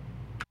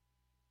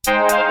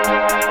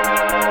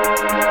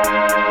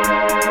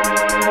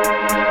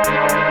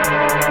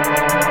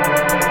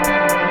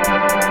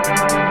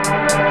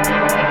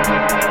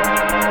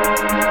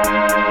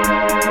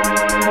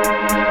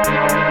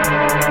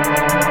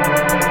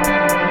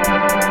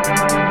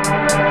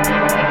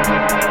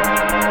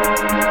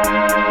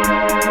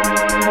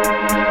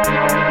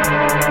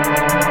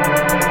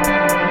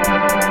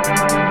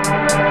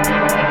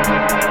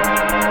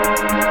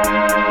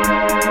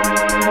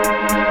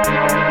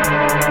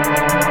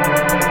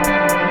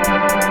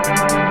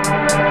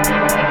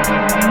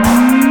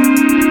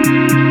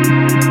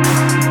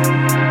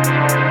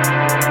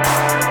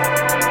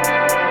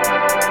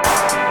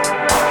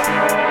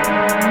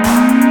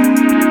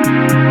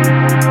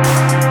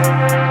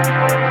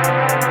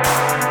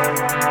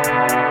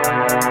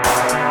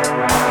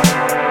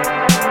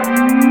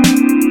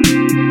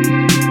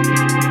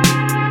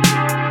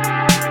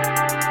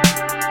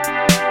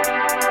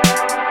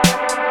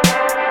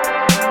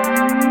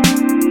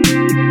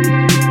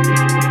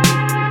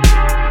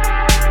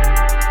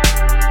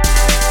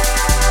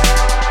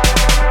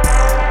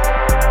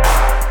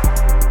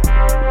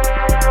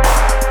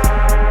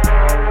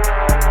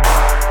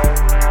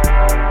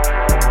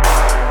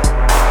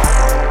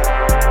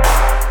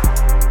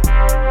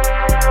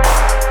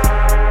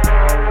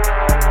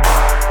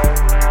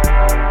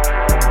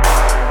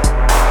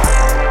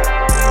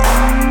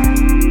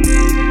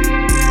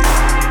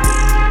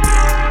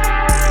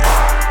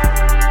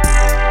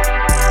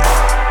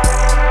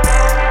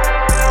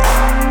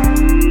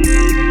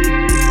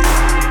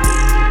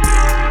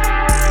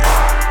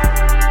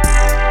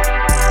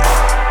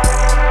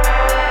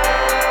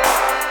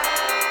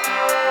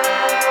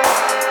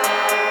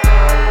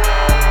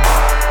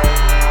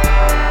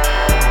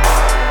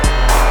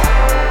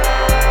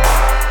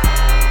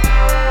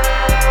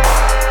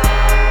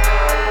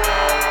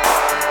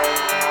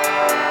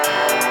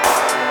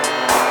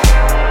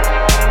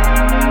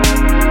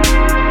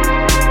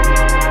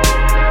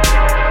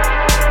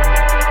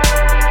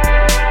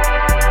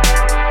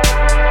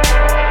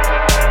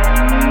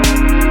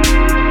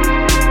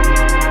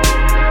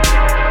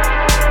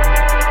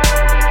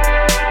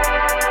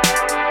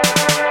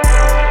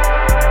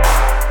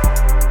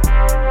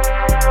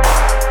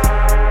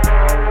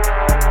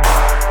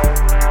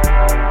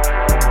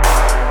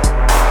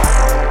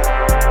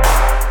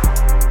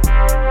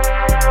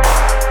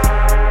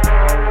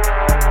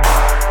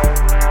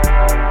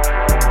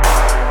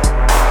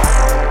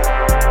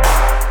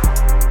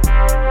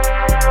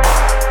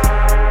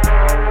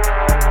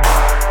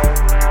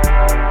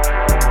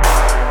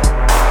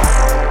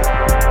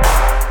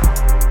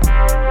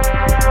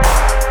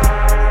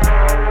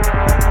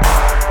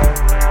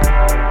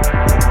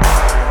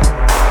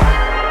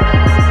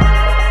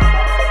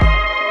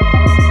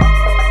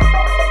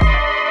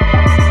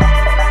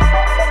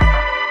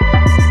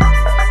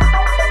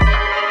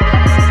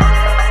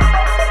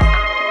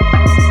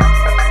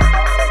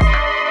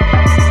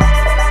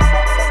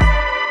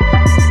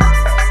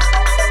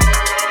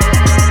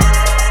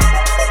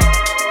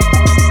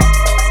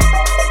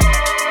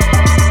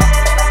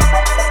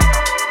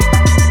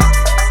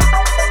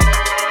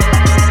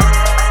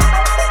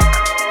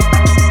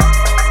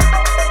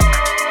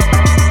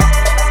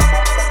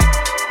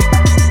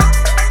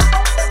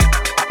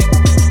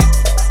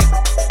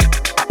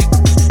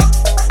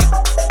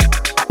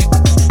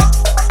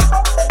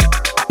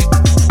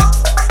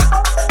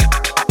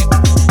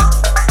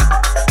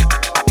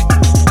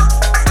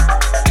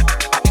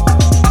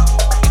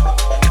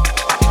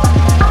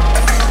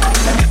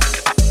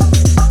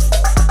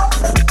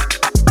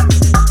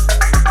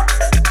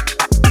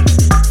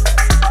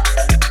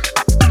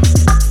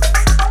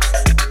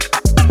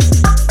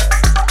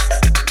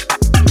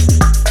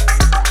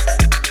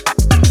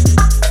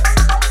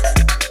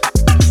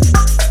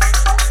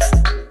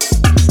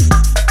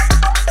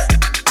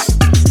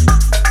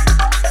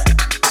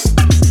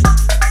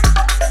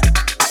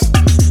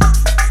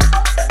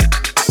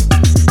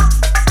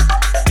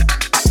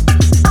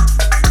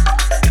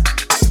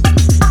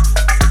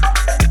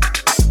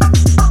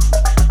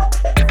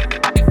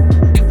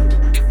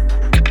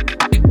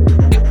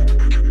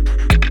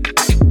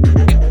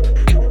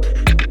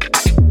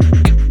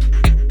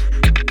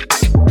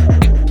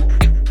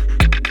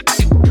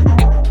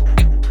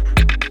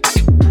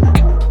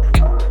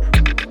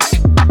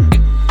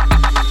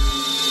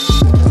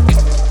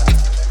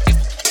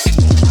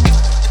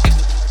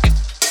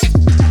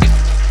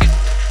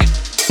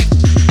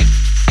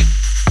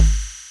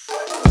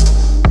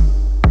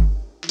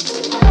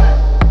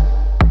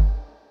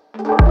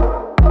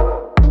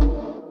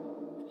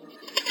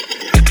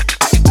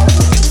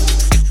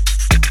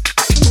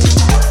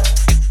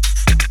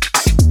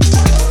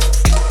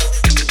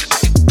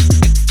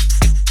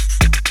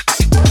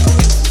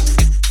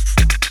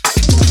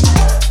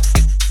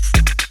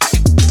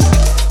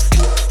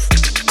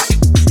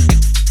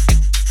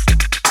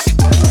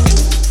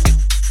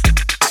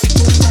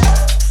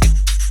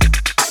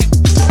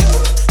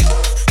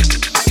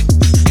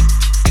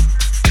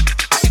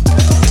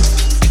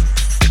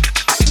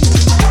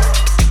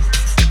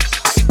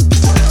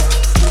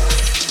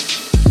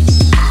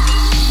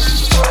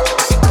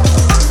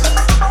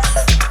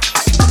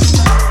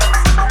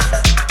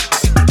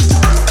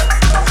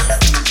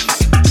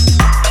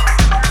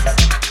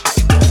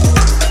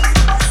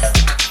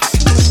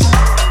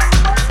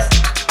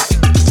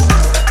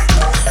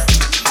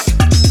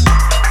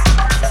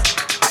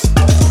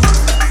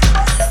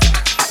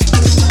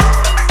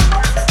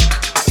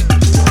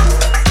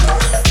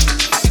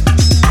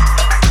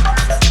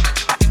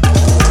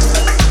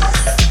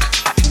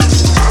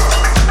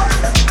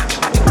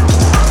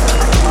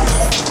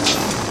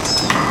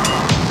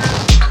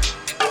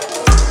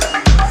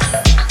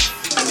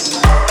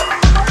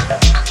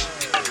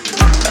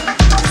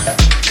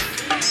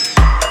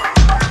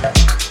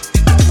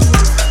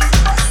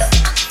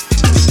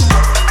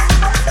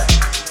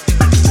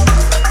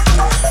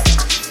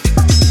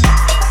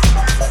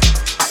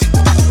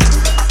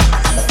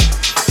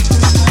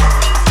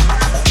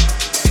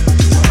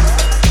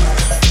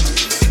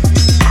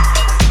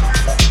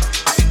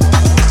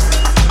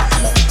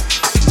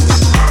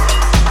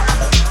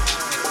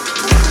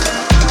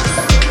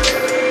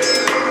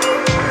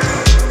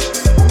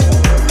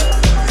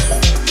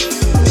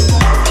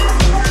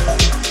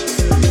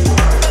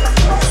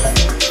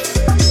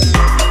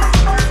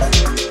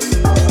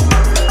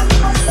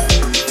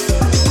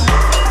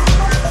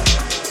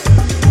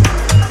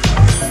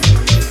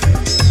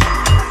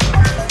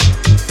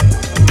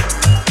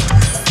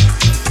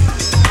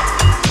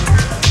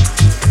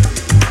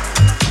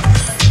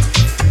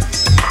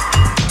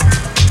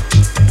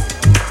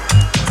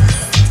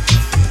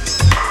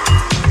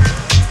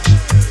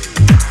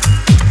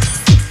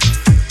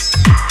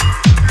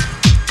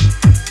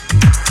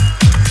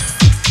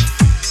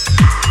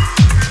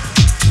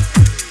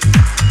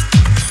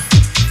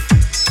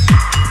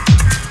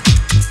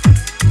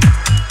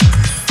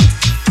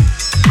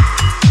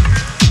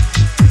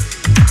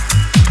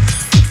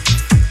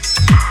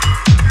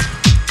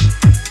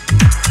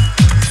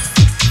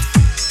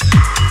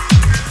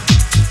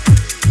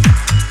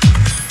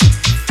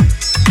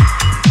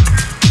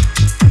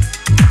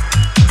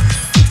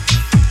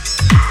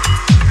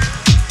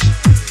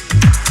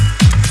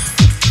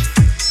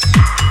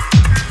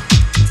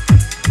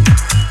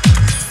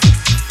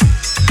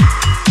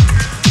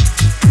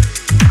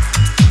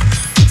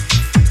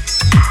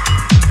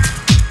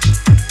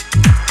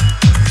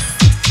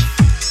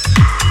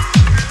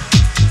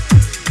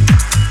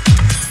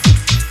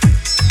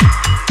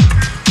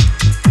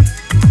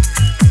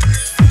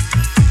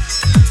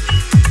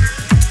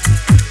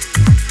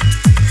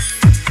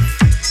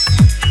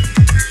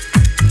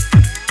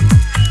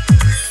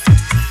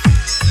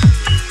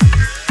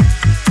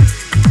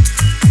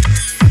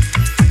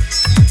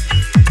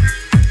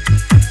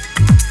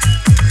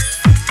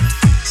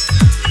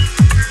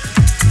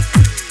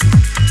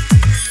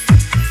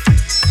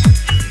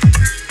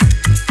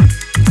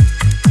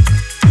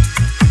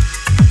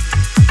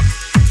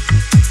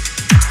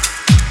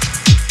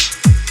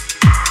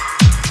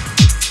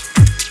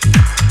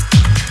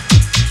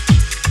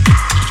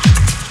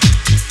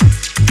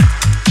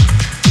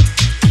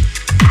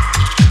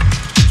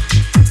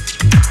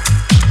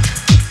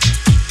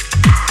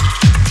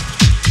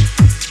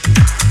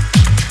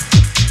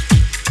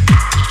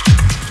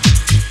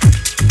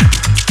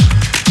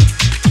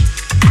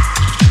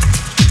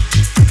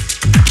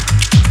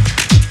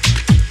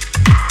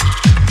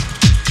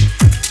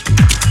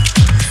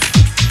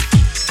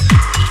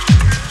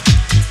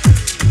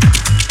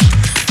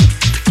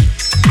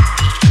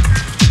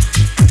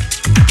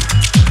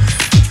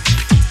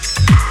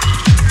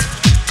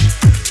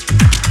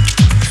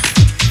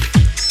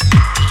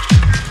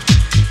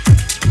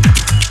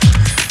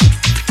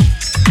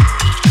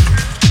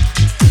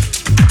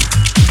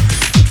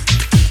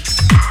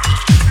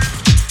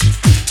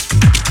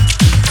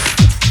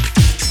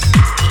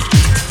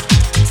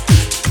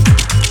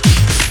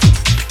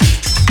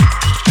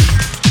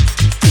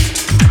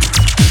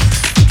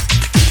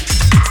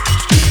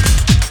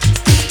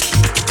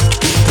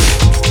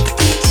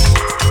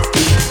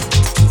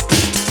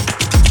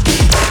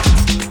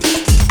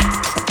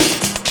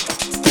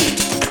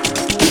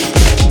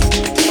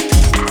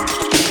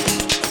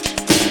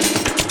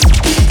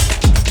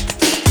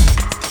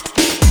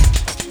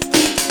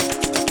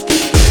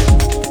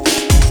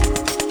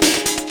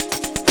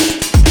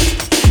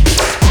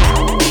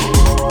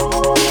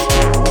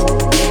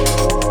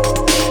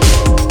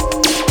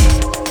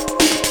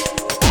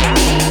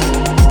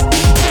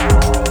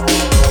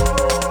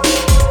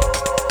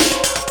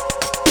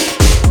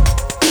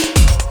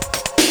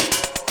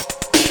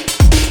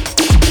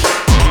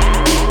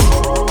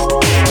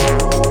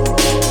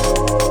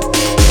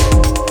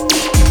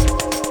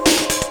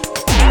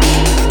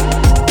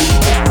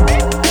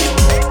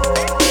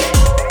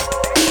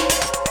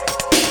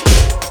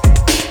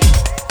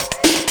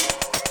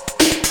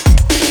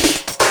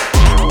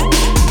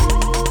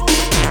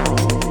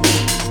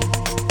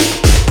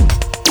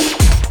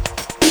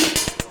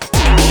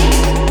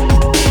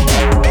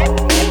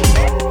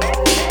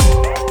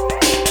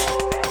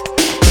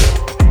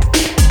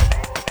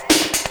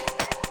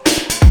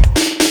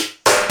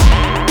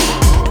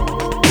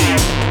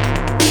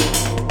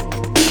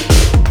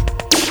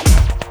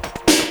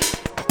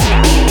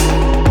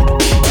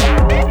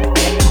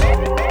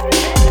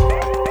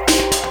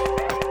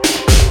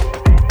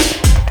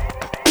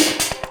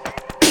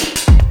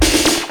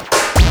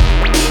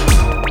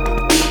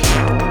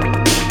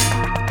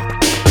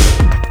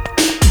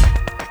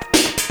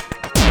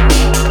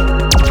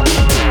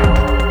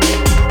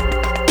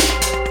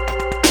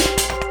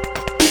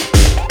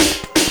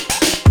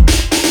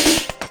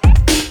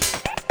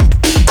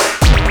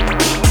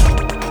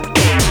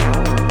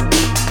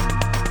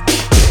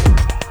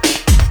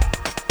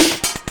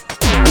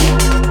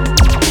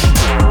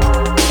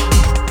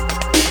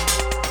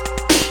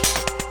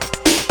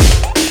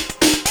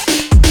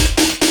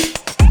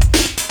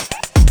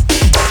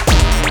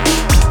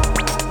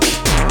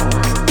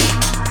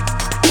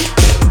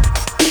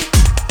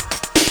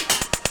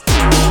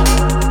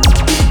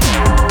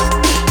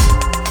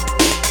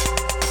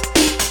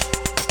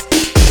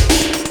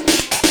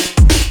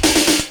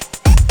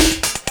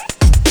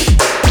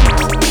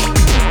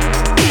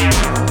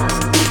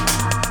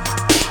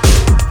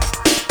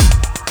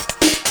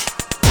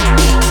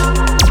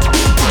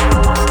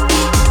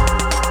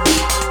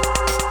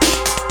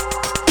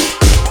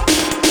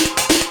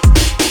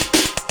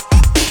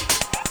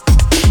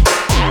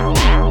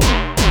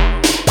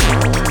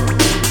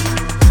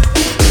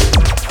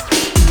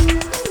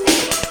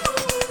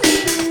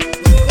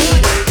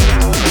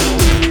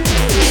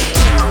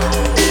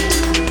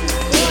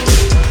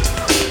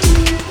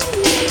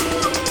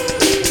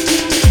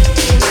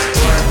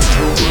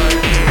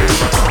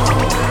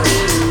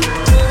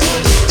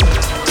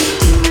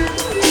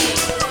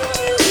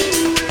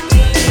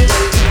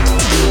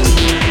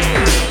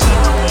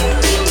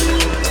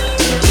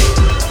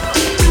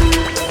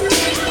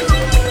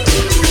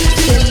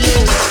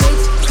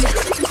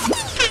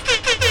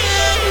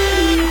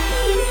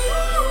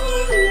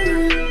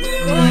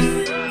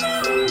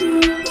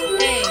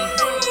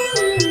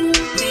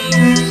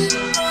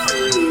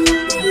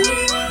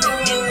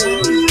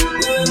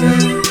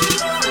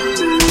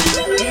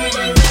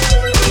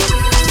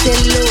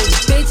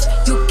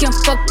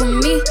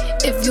 me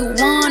if you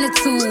wanted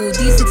to.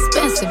 These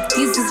expensive,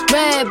 these is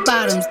red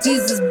bottoms,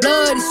 these is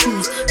bloody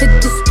shoes. Hit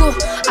the school,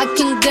 I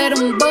can get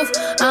them both,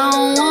 I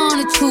don't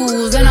wanna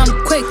choose. And I'm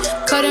quick,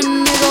 cut a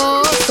nigga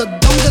off, so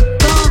don't get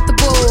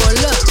comfortable.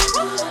 Look,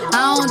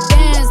 I don't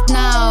dance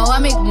now, I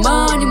make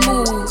money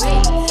move.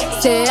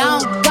 Say I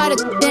don't gotta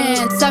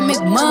dance, I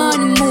make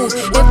money move.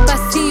 If I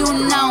see you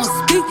now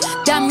speak,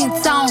 that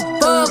means I don't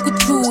fuck with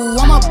you.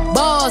 I'm a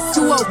boss,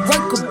 you a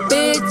worker,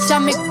 bitch, I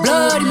make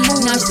bloody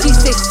moves. Now she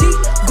say she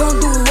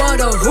gon' do what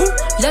or who?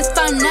 Let's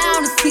find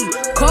out and see.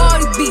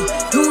 Cardi B,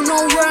 you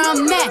know where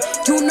I'm at,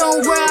 you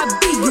know where I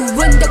be. You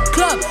in the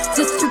club,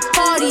 just to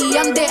party,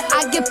 I'm there,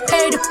 I get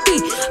paid a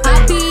fee. I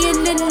be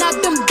in and out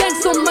them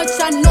banks so much,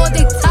 I know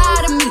they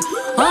tired of me.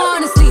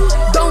 Honestly,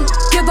 don't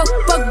give a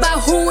fuck about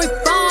who in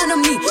front of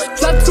me.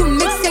 Drop 2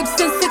 mixtapes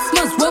in 6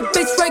 months, what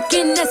bitch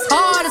working as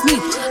hard as me?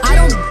 I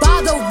don't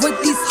bother with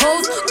these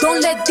hoes,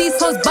 don't let these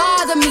hoes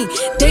bother me.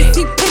 They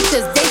see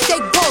pictures, they say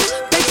goals,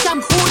 bitch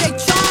I'm who they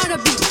tryna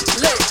be.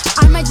 Look,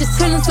 I might just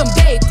chill in some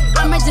babe,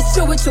 I might just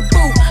chill with your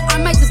boo, I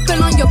might just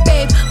spill on your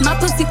babe. My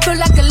pussy feel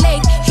like a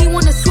lake, he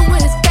wanna swim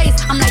with his face.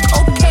 I'm like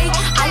okay,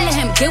 I let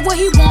him get what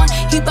he want.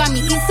 He buy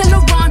me East and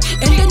Laurent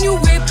and the new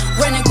whip,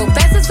 when I go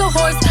fast as a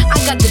horse. I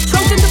got the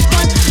trunk in the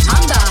front,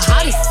 I'm the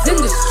hottest in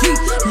the street.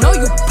 Know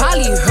you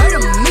probably heard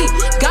of me.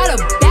 Got a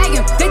bag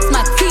and fix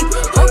my teeth.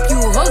 Hope you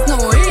hoes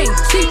know it ain't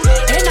cheap.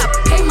 And I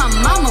pay my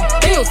mama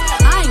bills.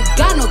 I ain't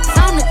got no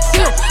time to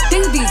chill.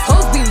 Think these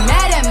hoes be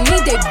mad at me.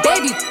 They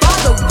baby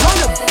father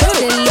wanna build.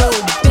 That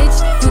little bitch,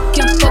 you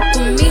can fuck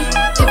with me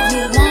if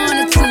you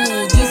wanted to.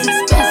 These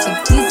expensive,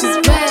 these is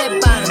red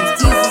bottoms,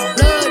 these is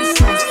bloody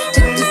shoes.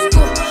 Hit the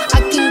school, I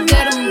can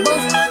get them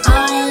both,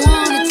 I don't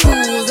wanna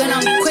choose. And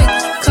I'm quick,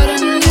 cut a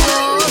nigga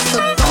off, so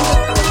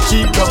don't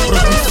Chica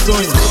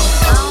Produções.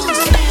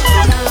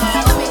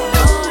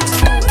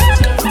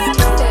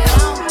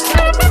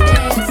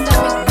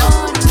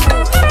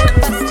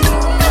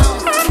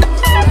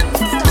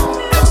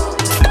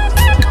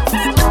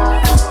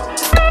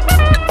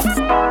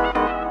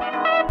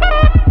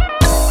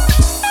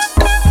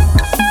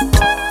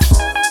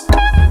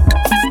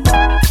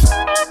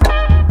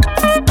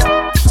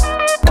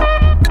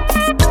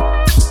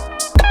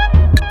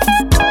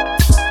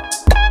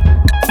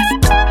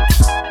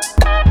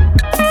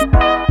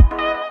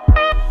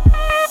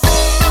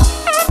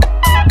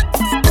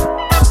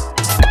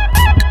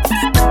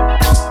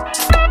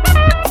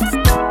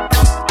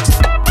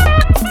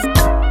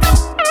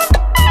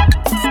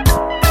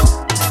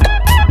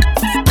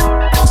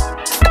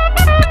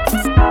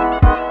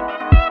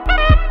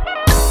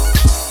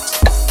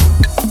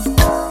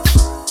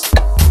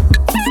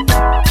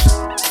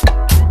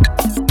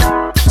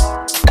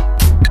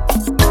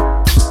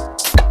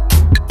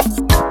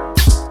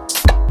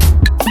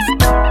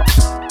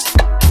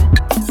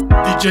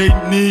 DJ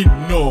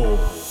Nino.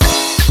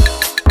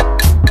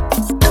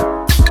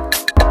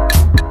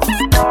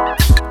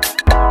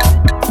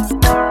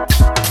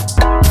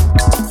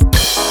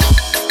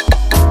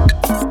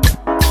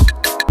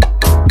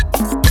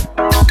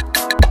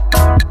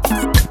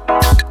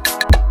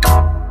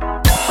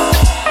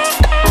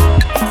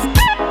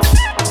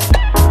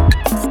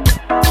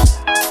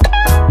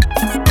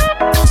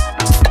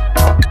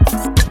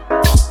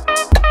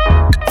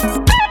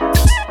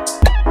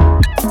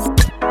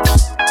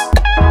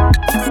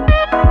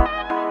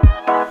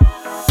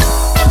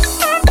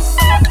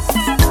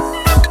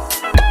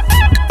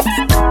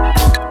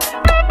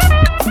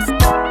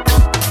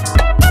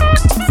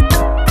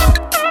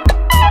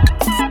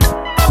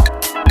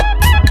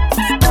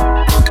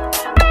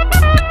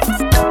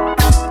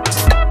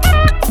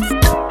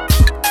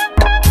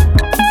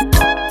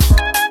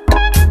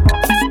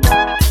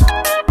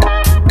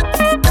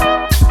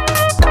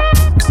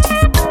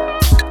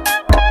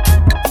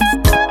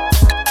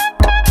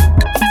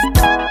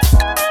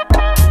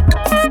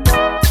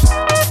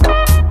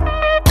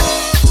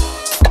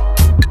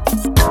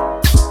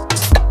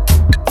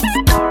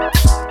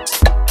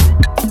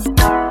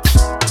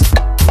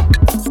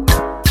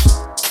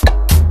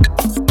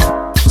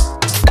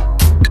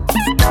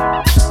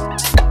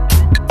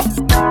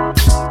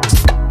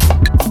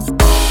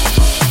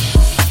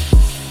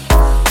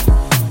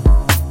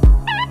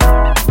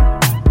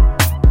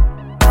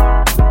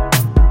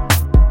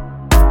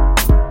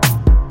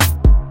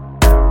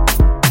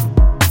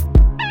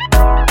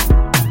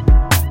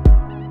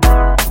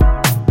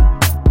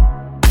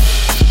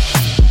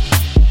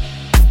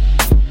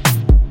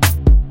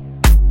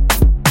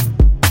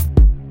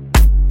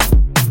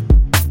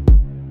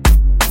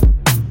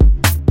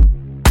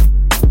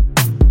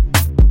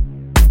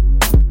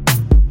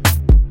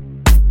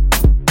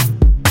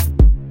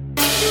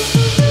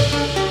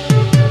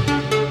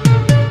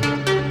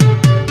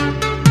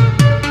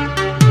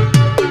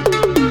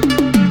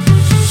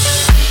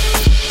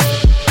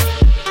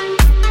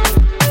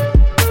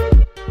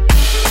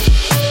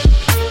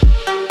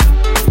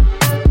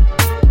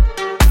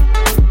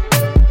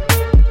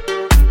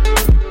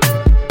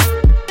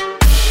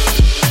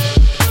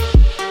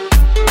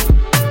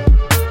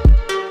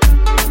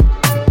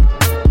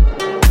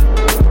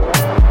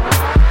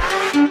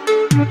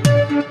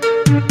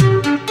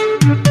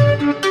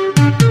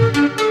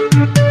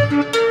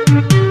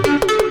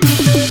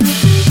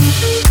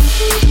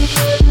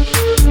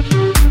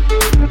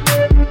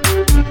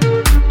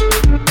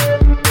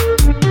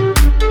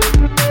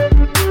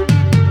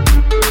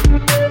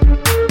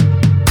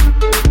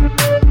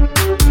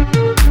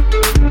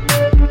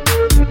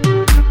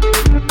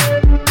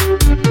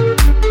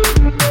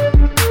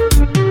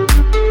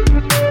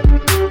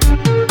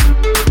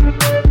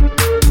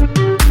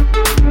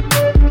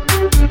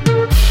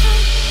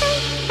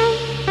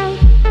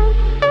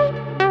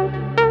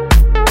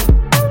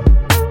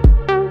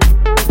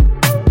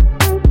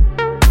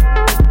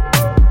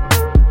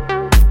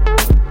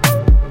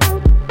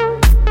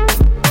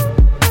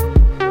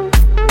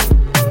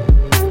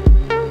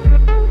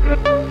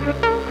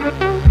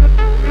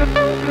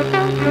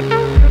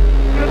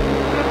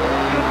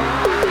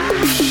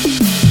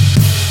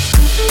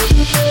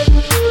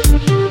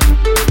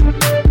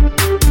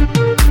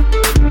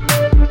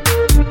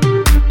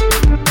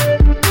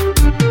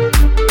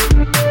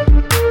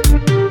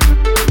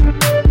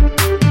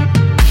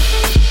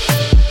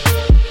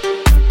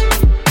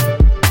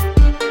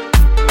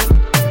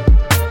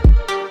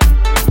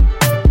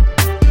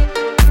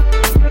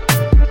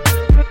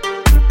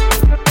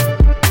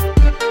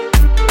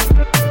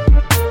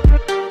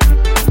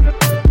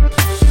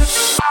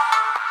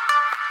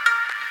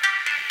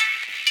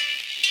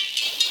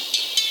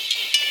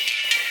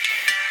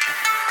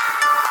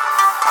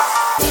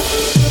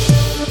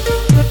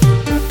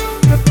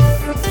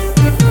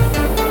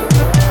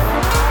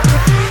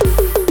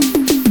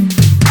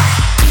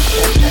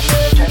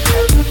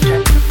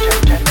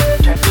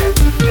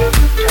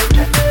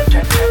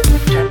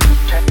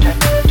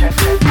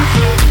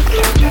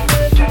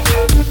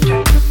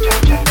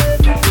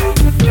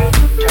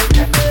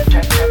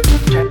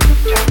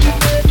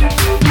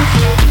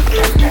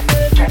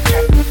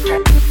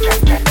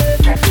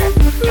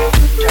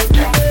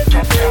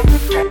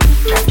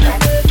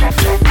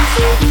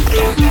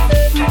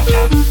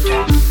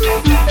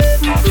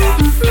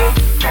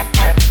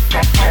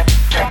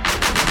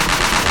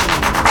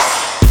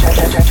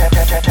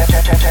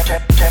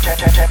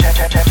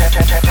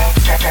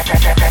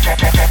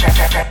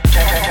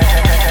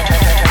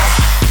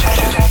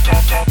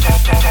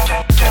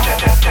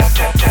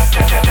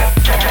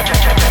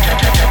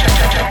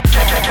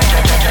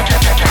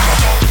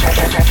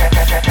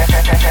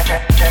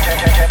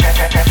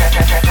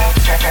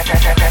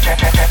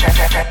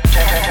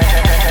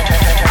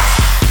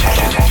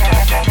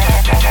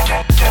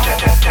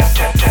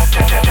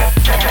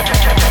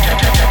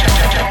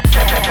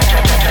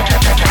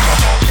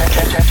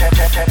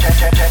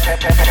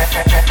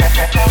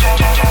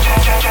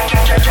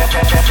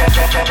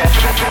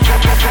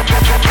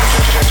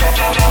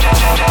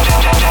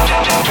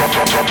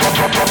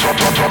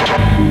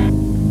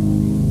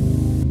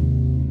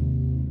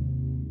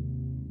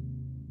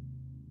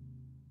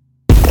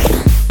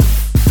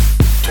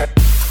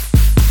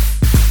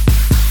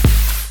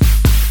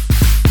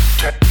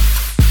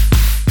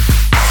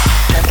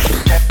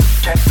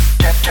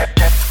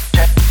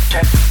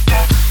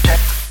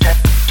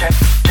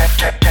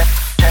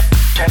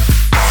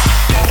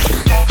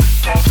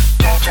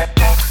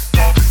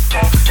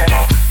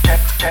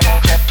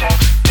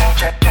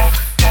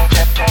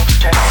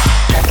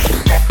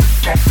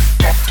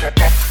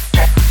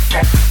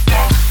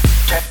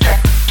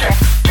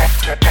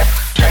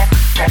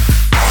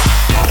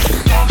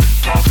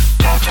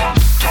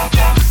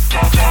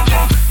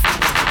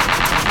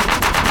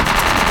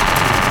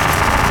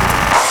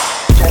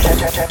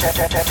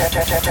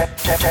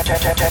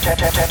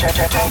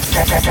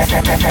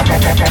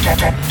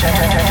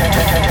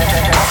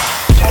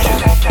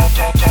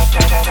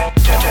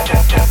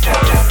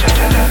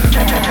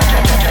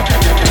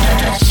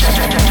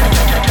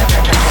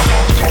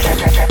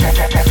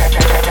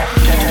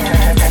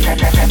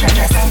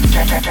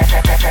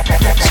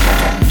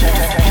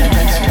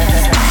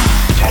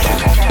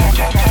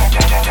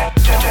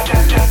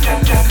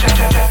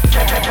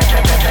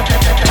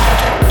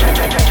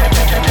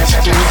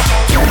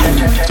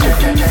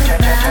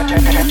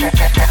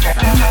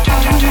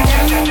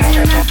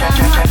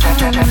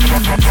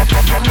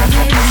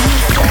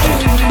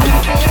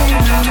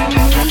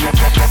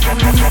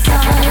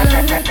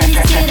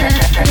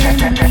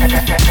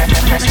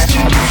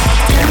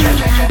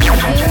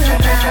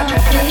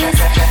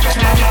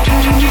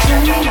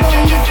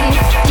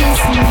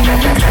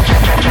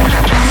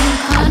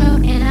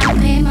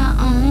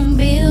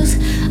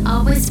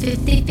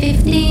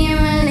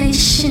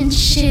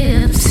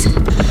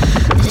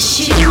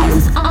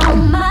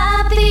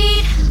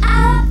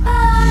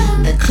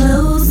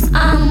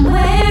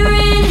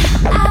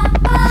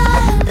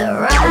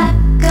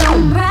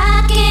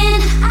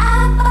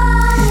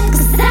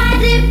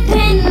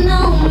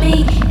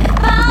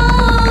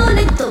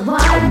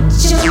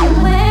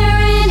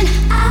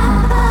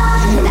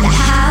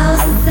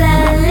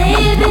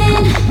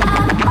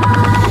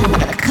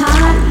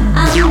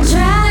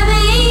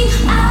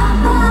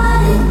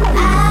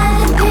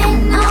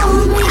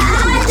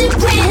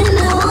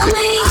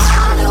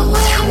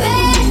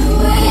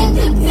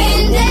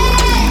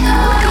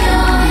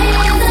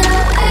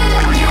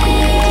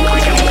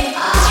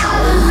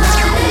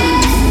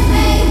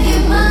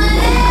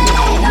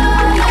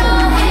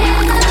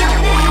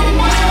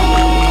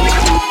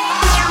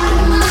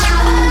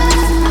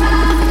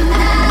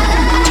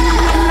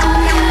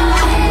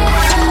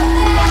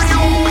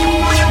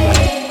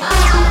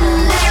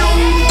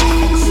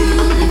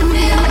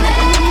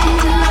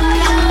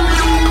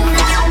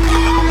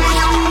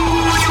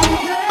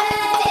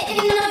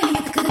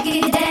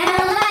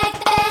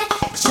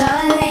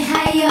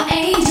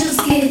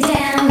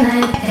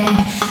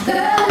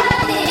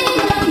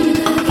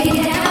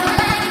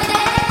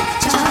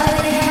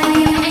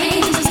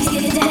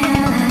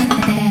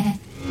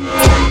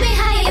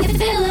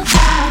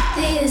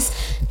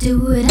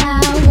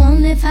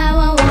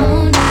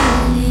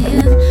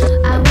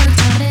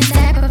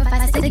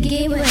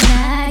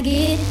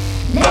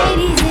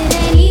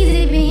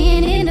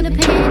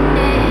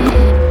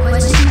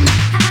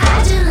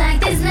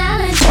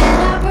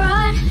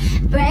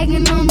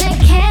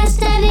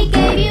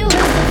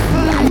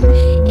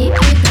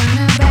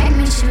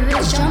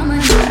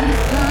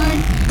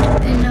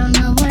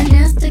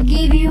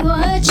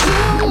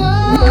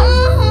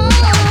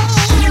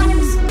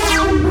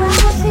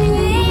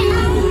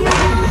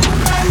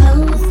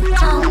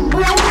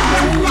 I'm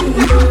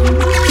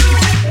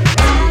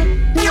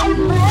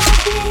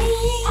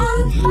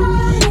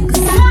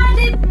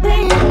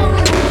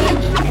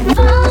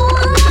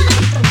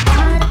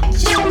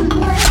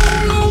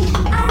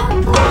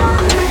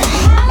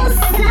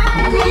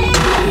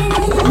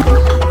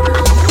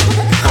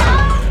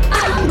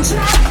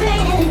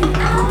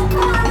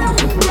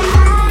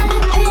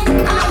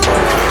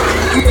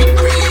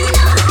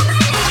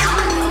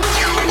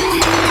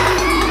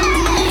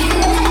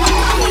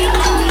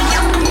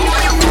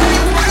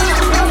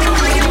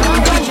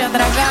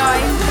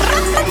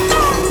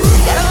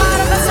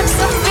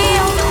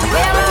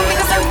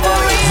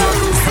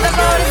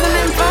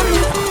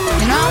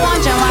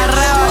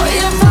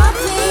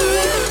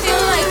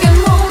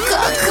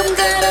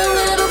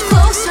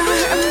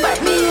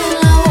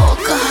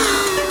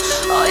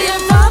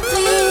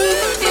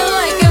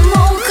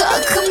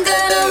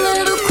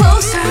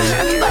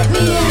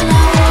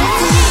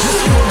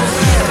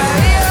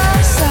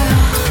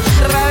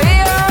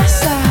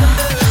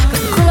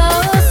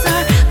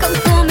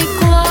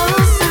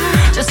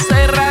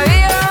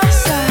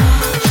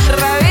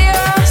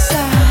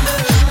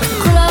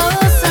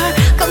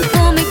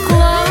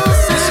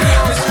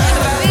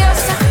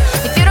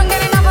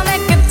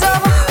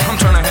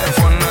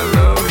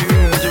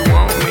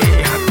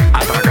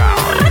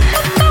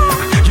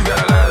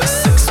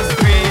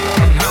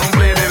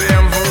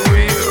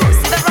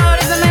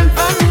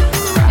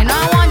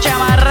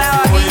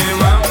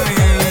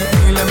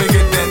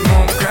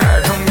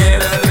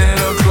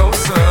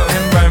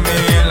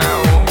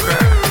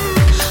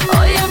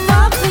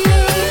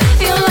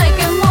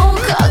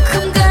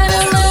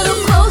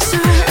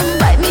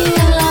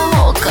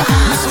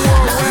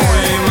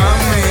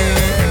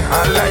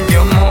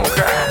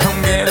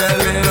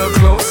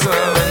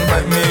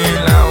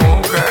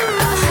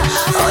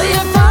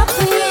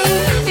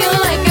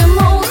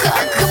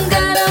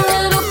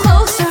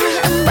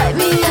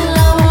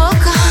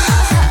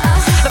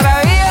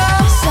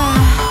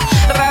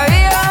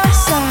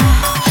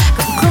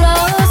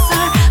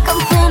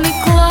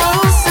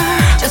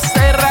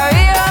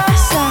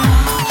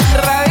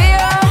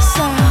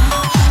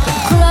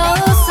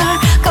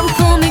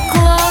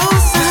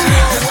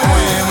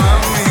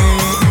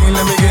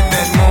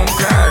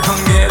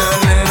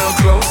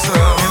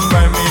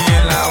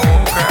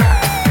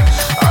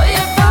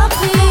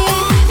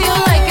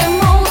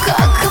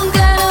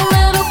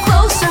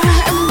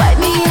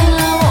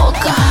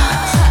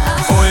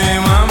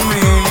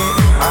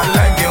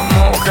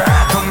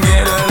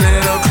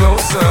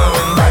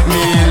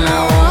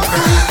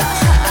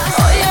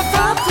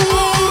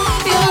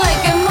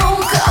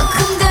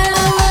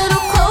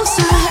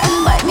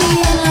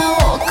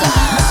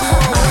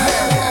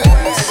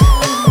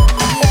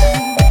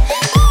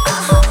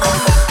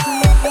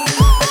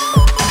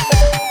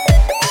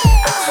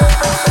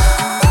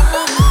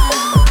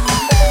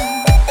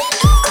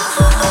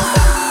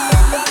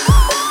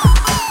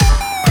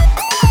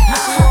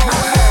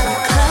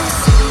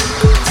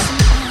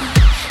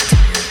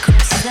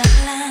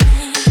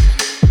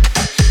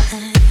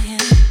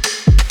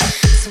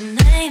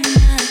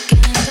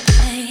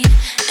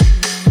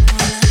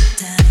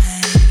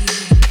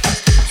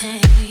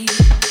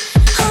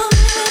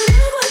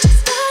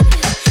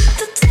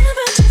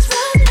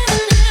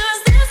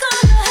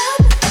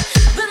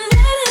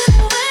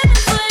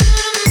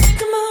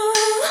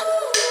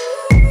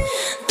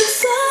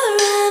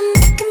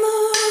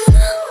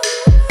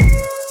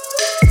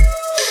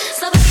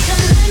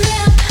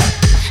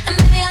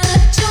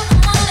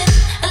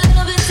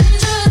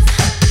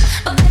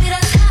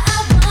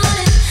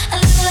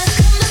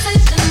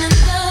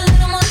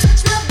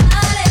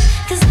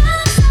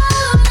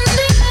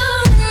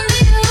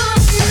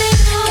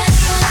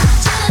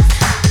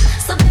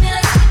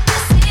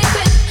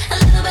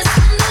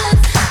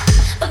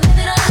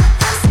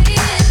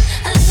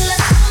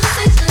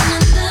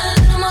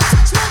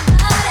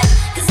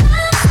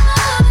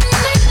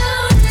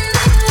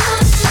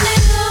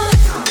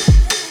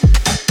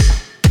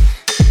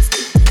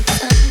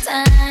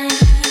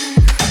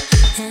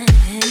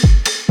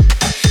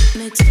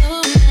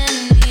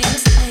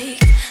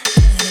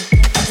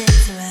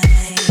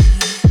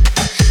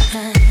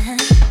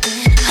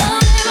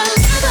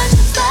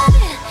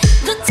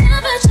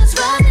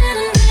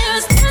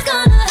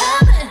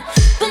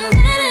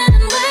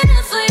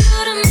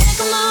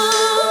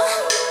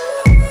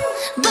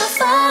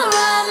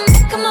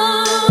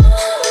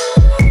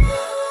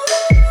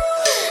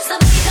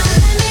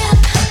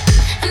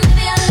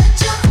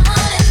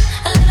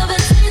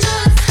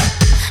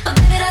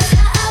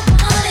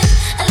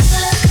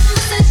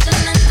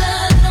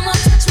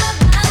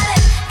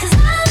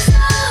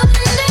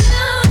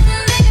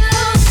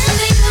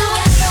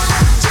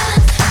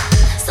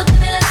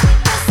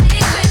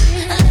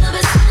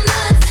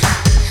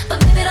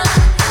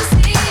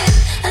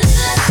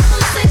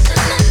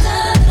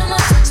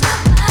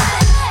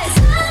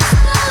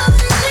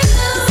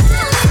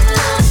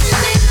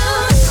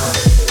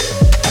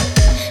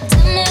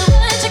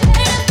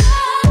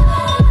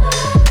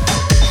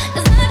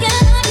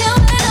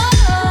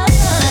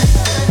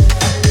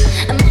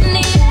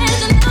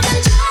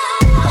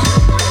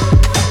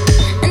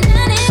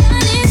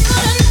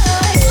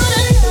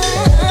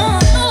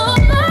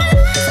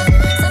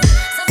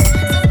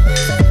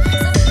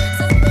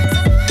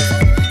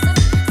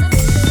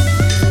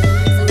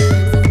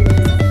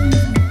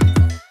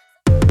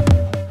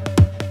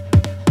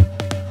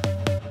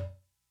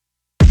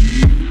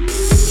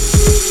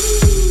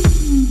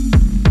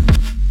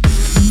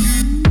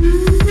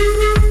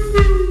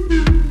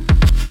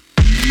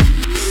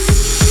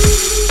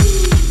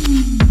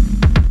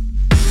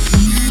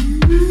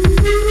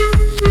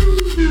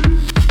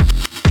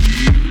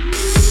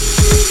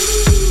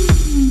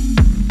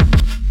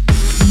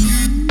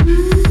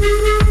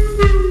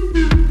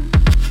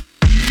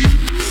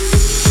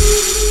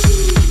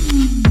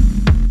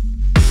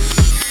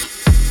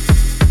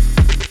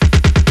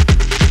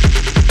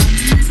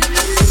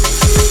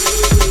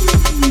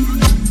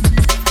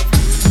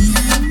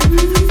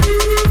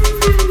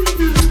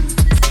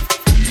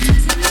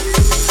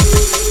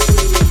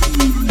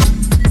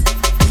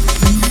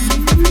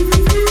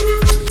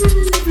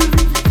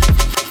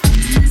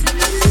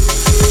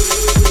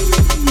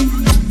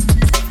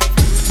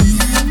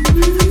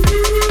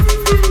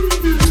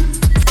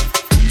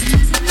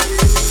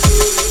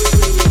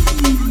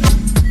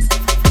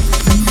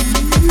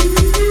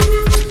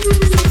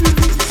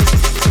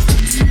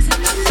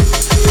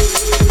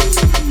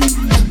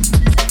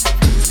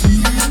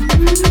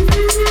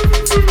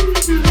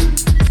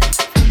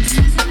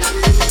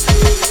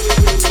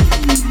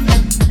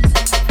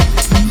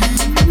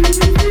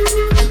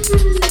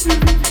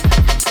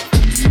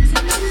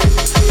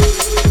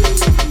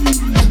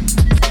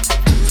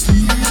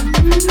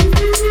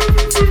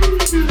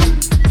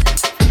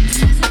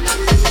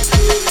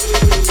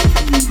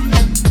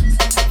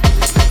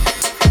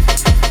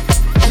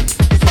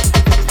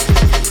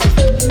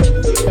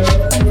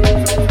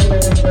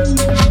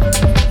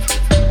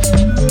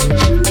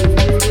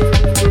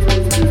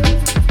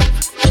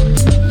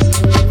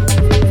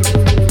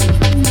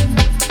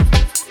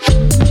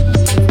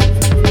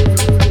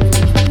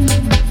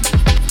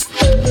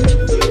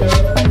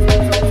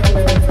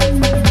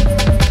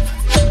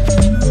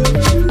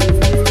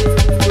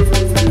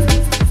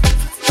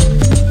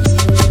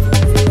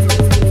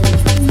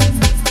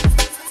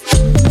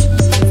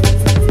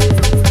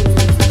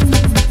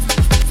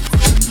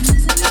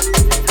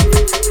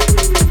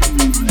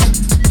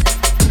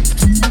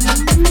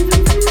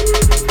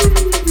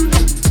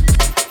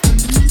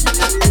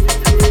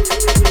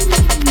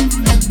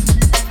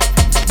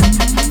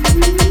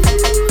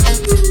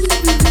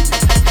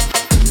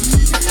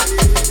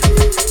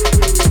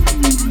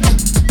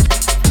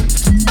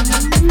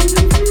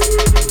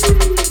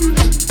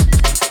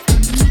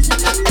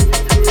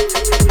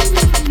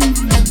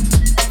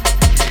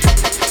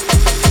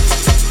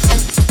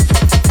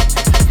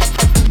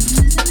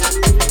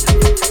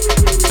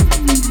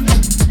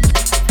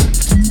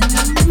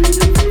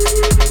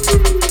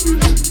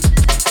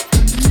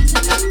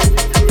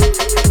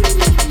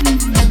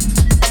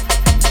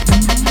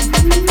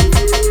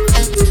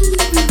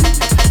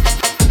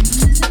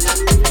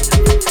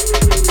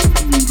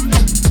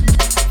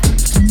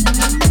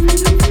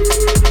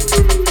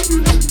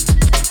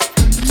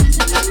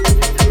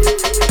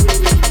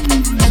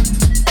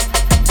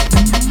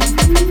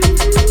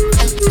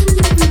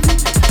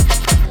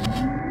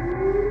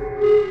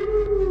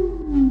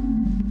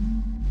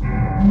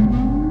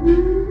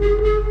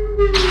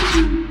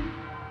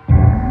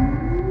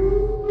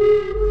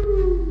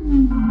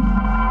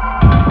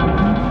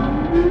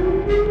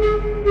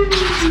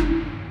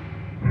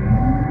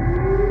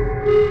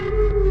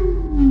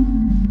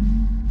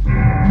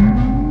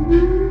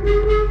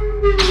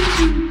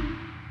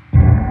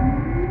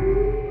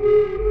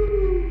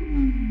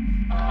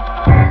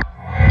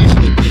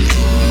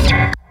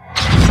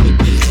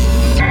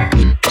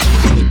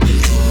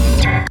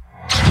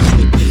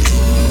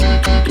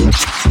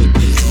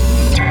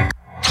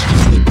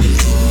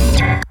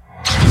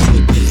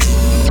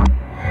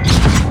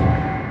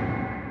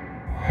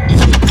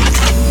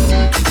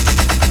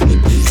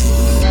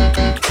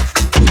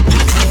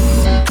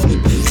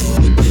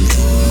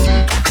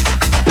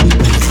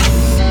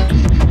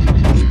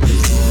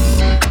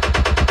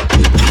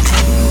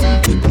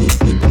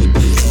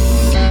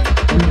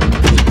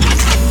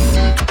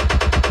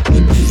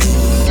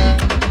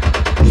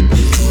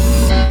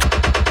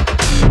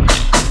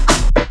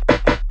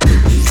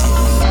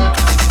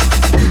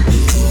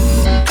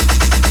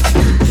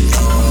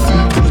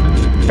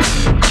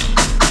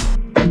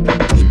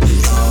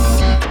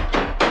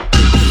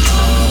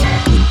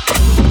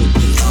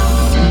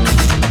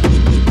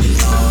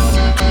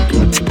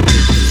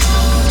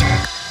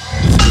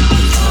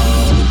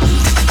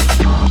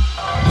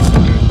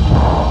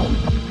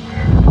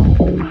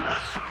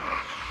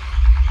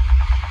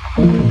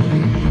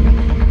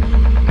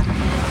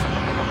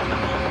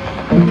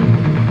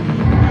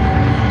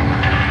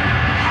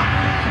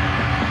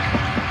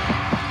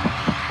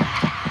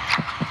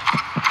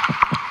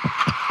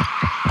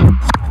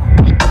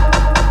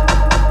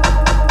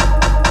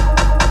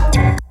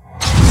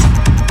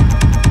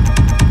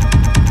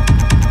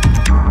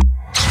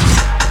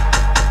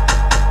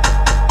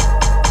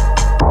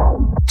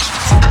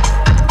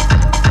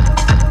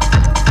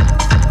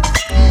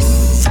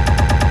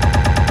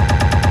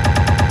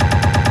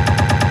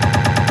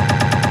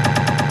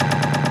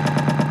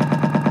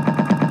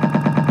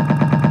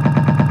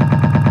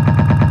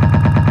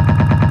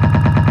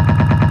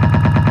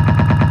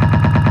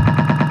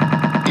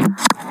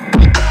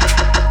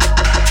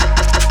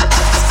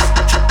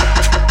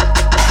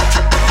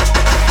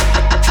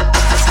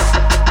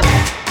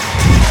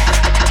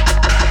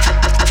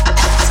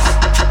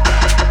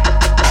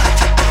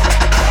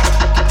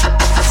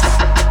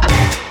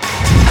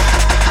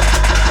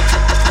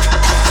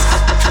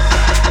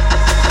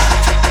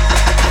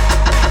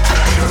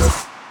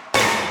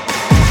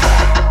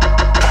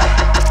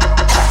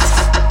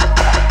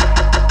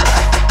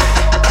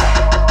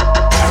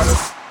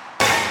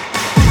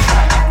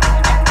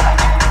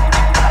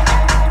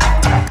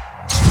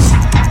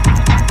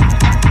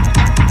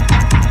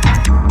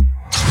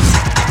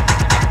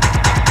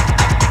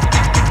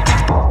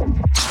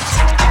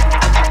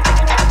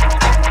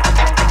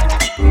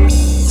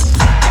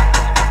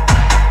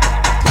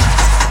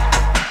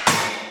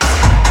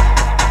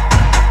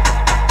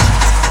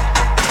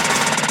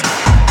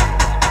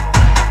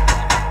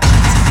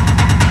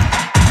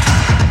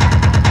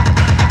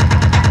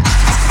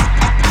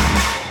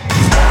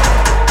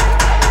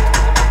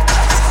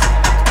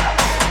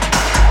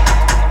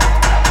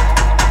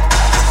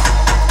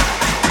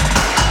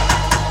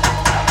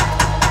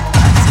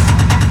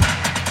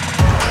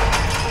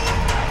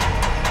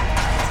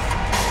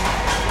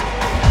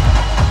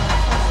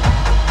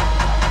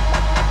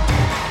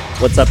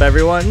What's up,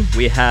 everyone?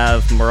 We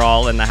have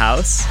Maral in the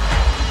house.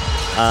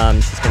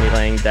 She's going to be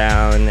laying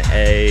down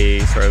a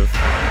sort of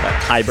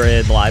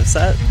hybrid live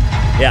set.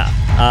 Yeah.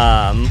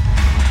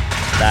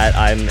 That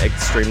I'm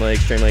extremely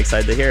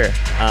excited to hear.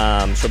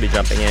 She'll be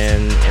jumping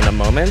in a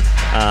moment.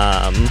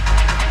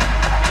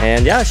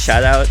 And yeah,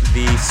 shout out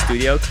the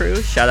studio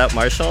crew. Shout out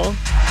Marshall.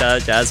 Shout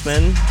out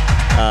Jasmine.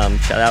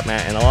 Shout out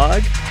Matt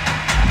Analog.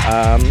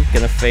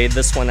 Gonna fade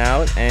this one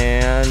out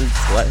and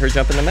let her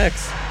jump in the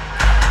mix.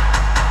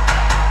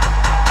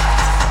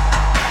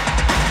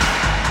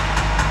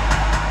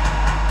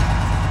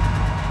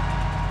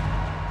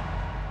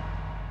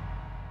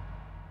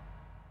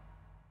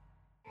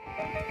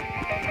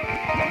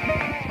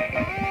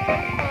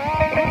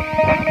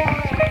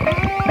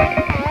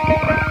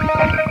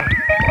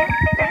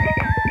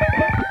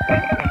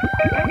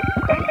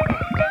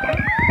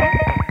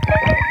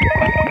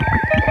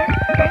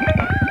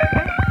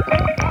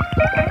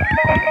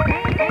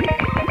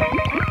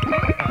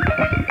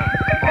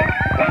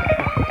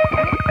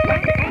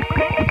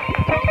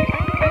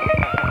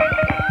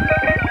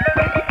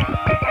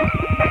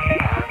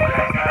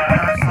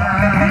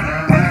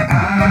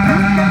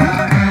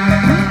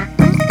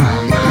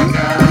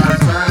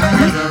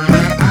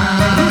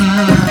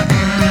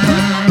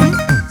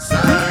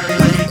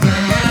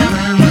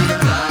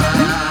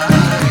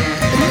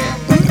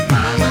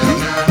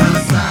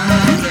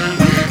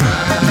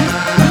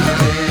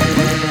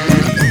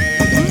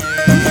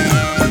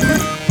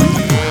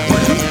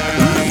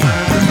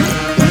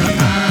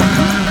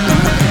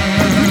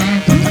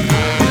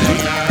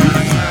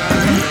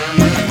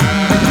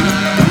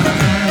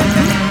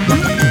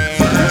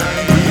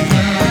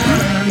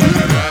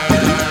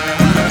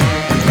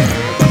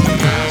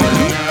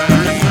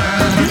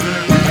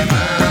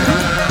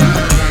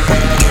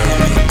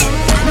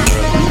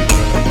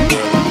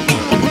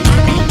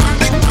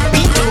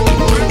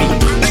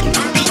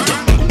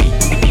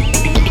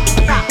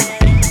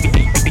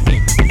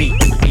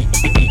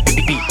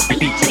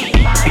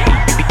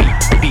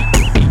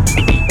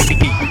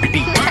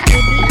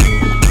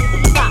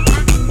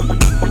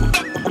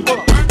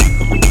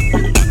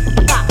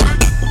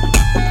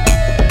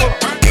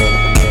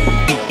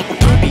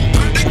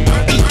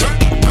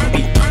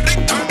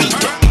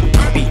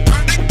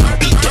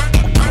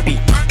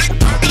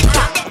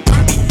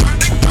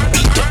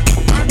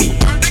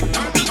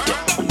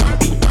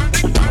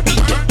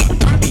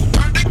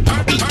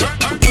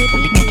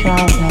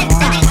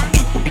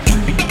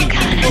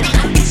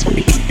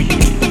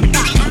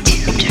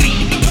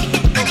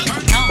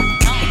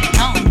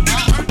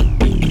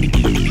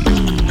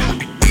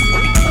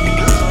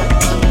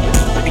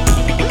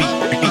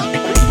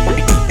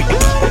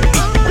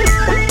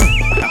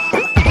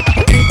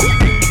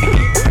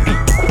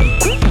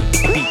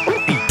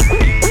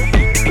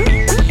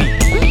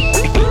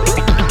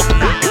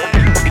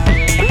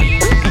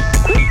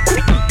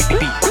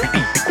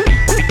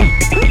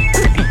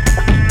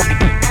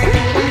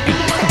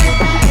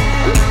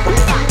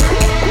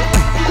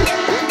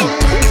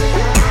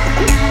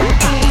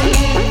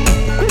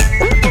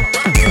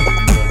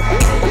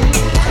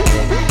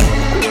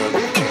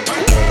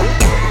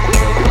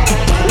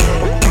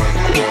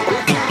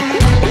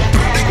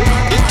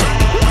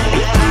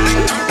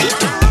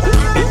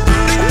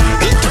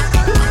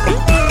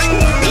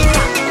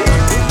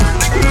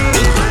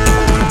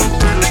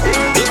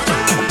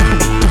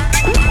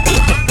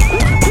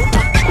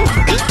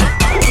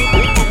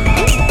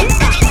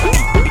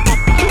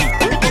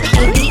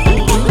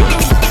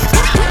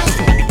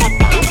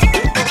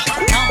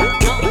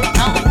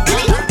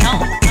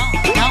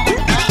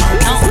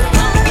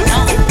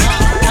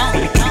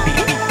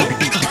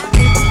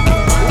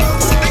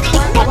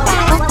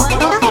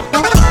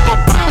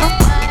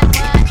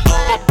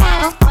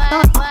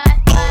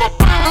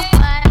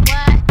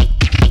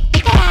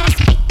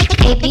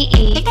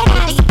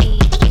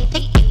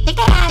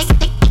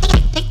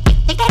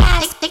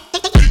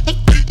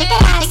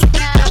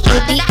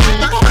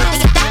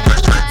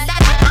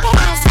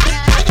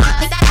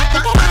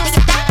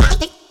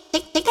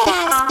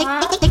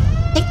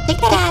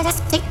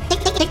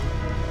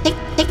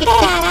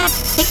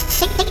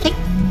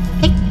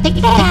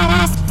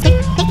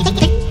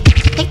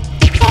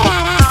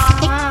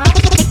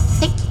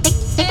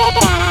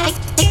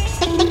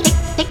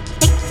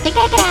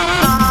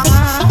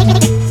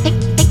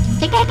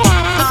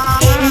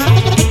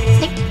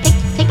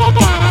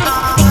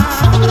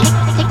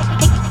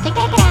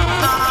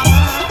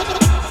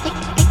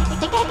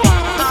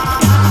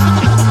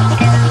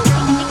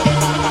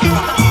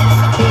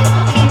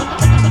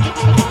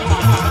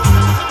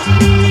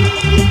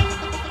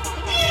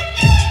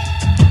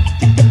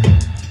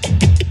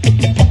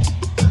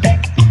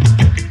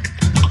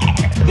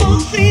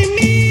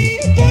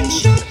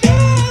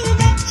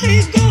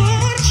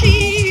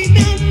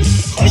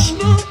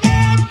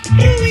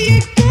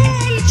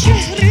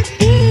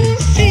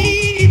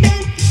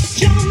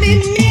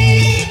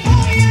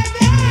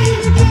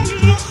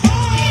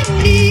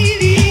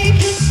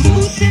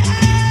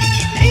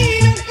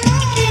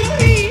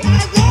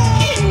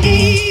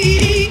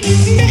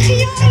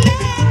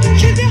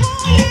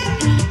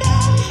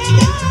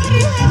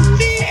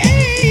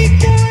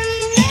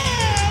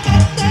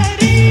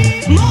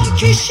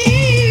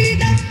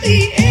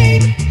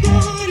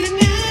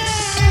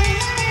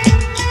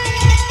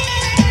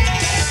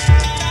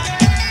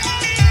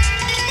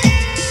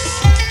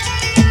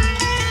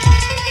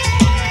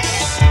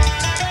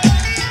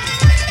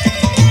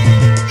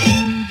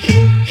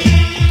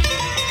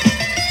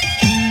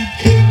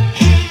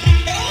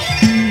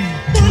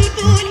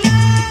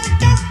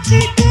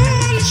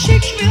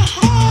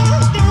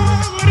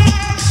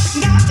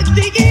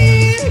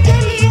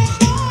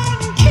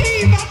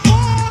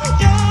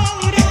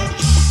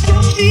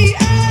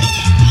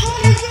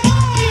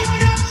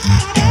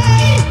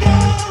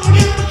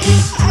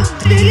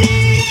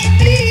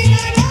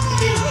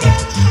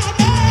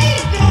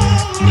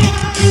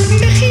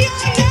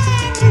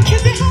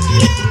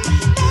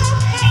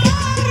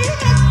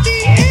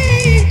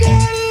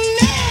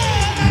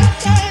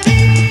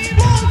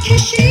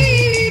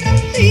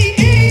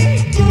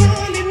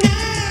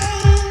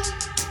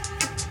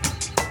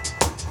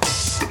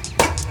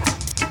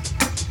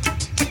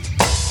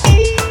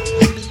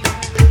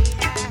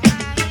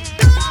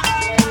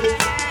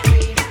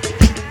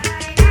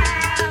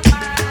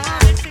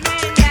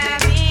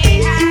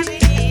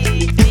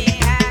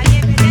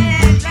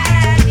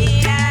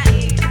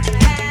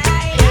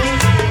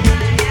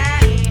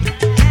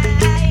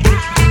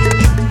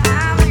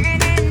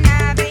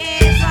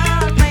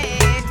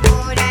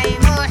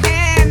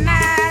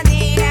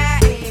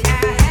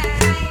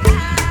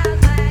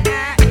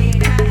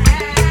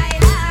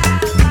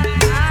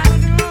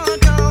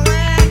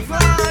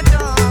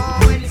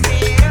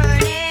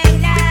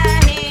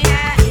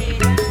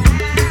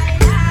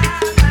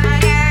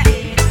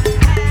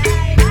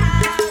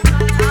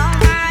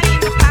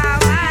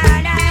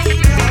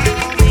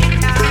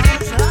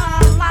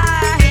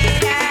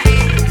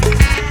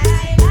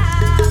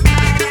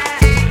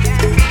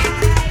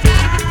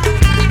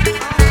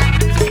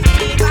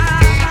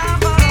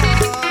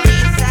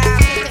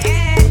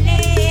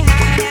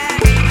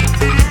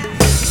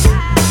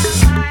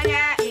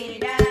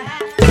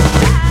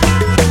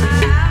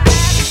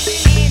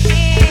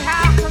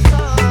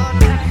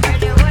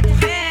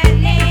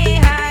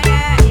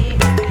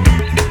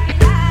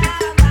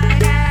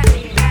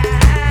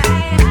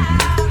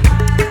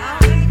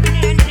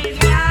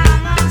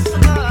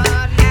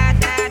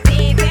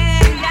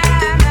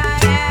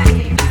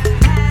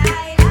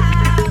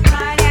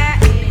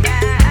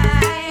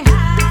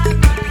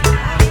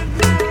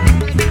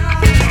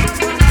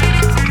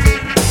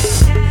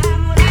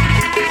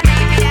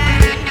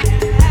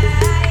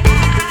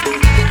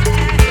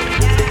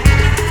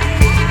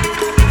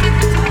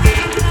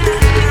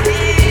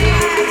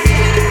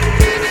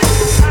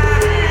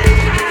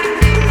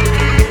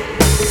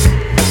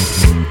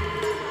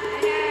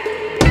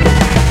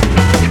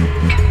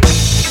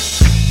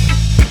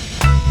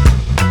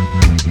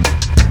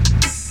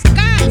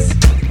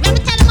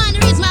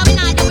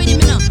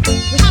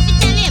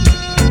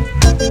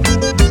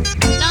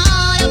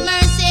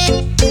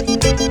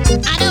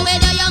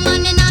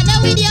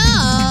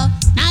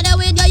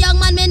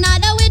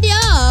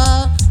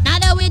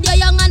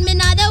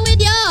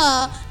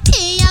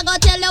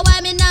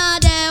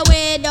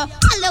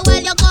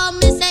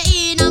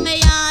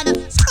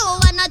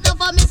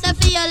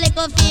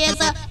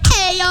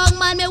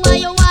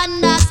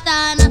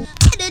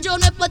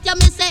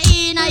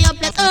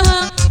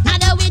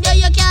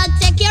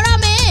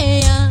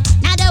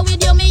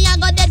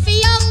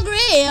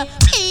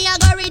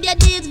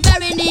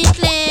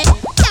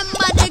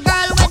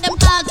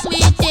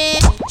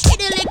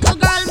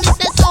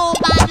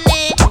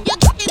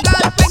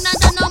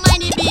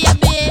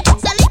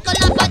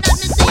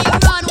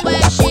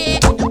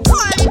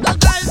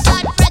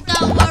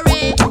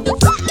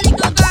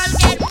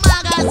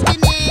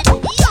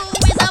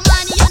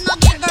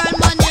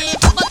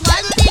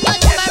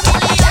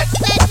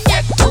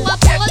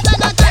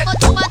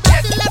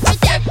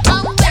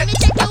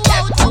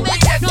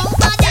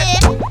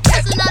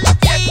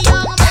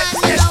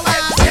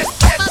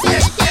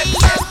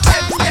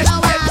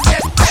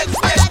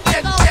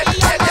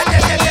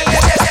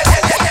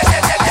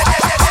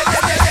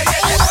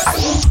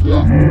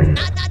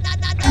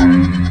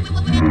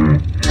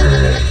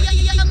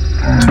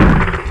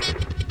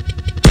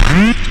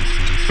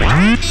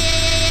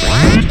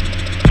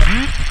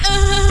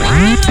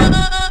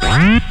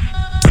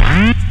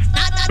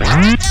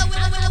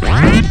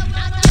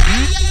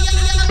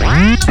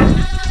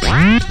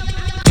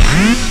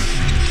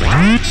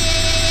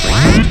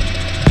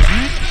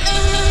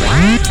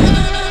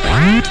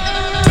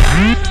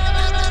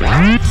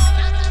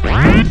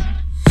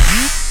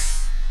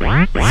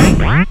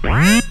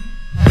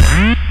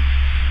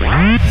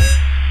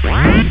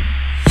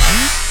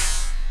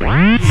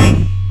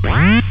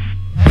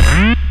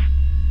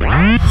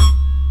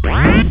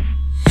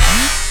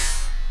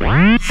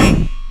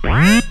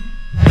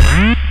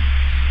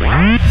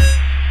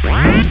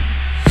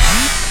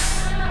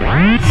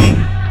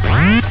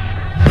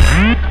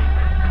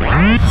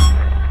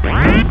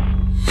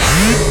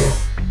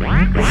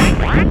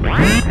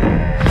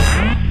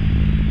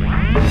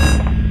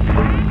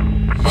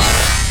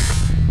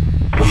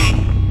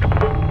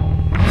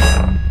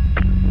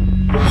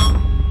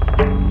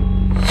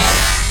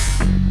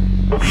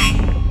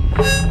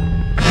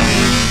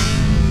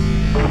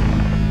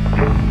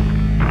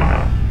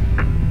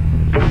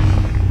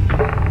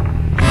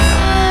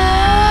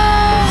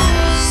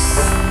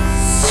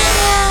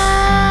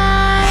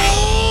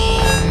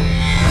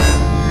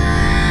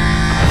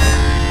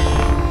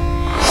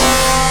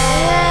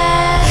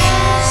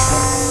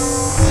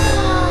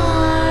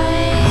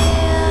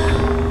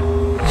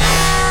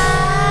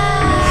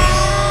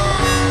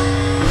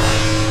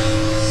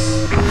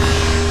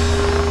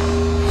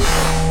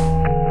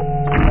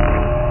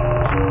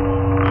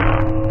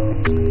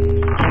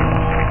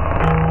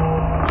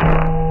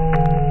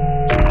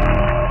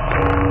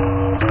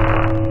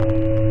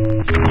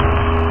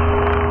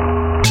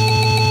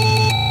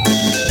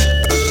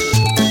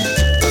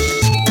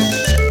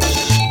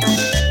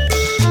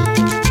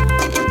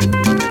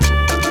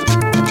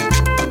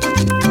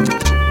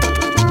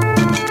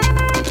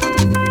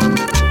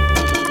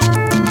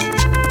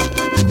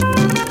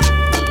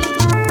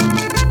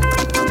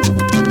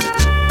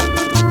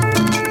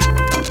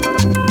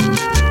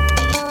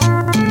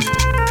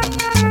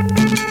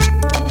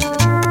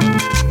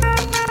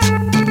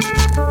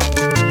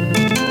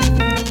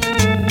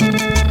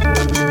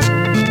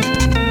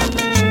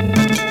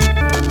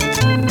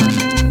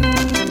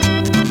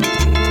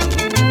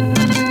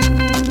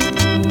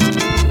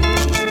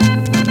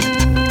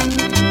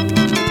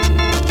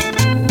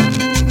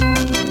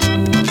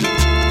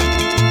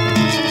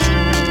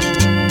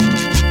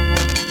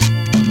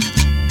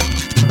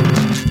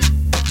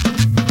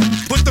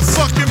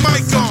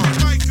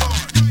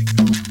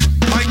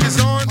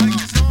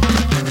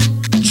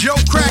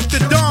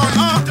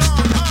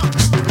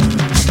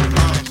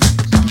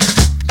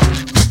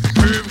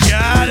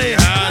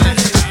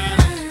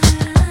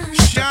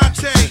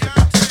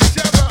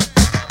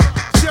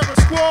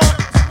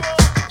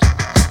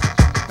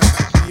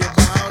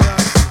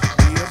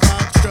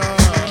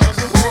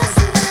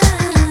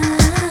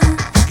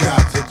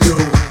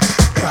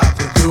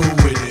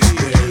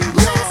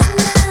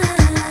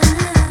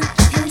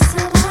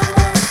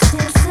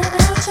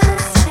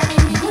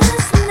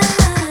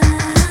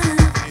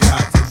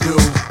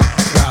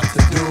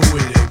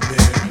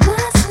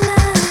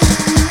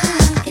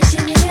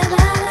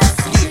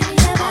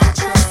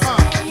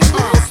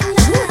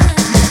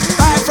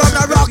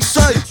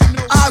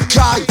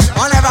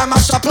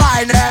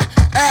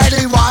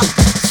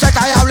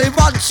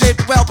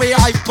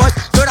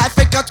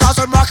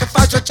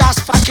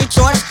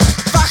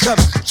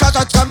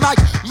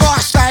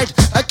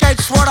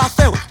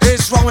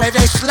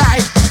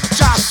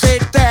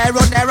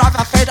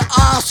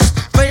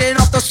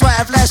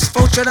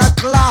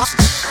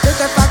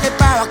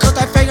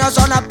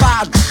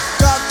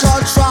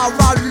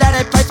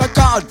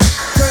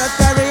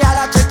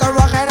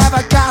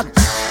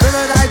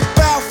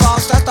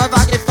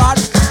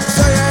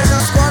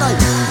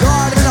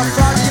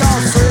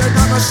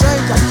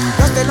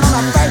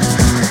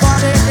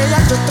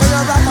 Just throw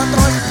your rap and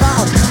throw it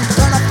down.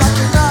 Gonna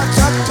fucking dance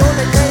up to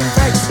the game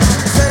face.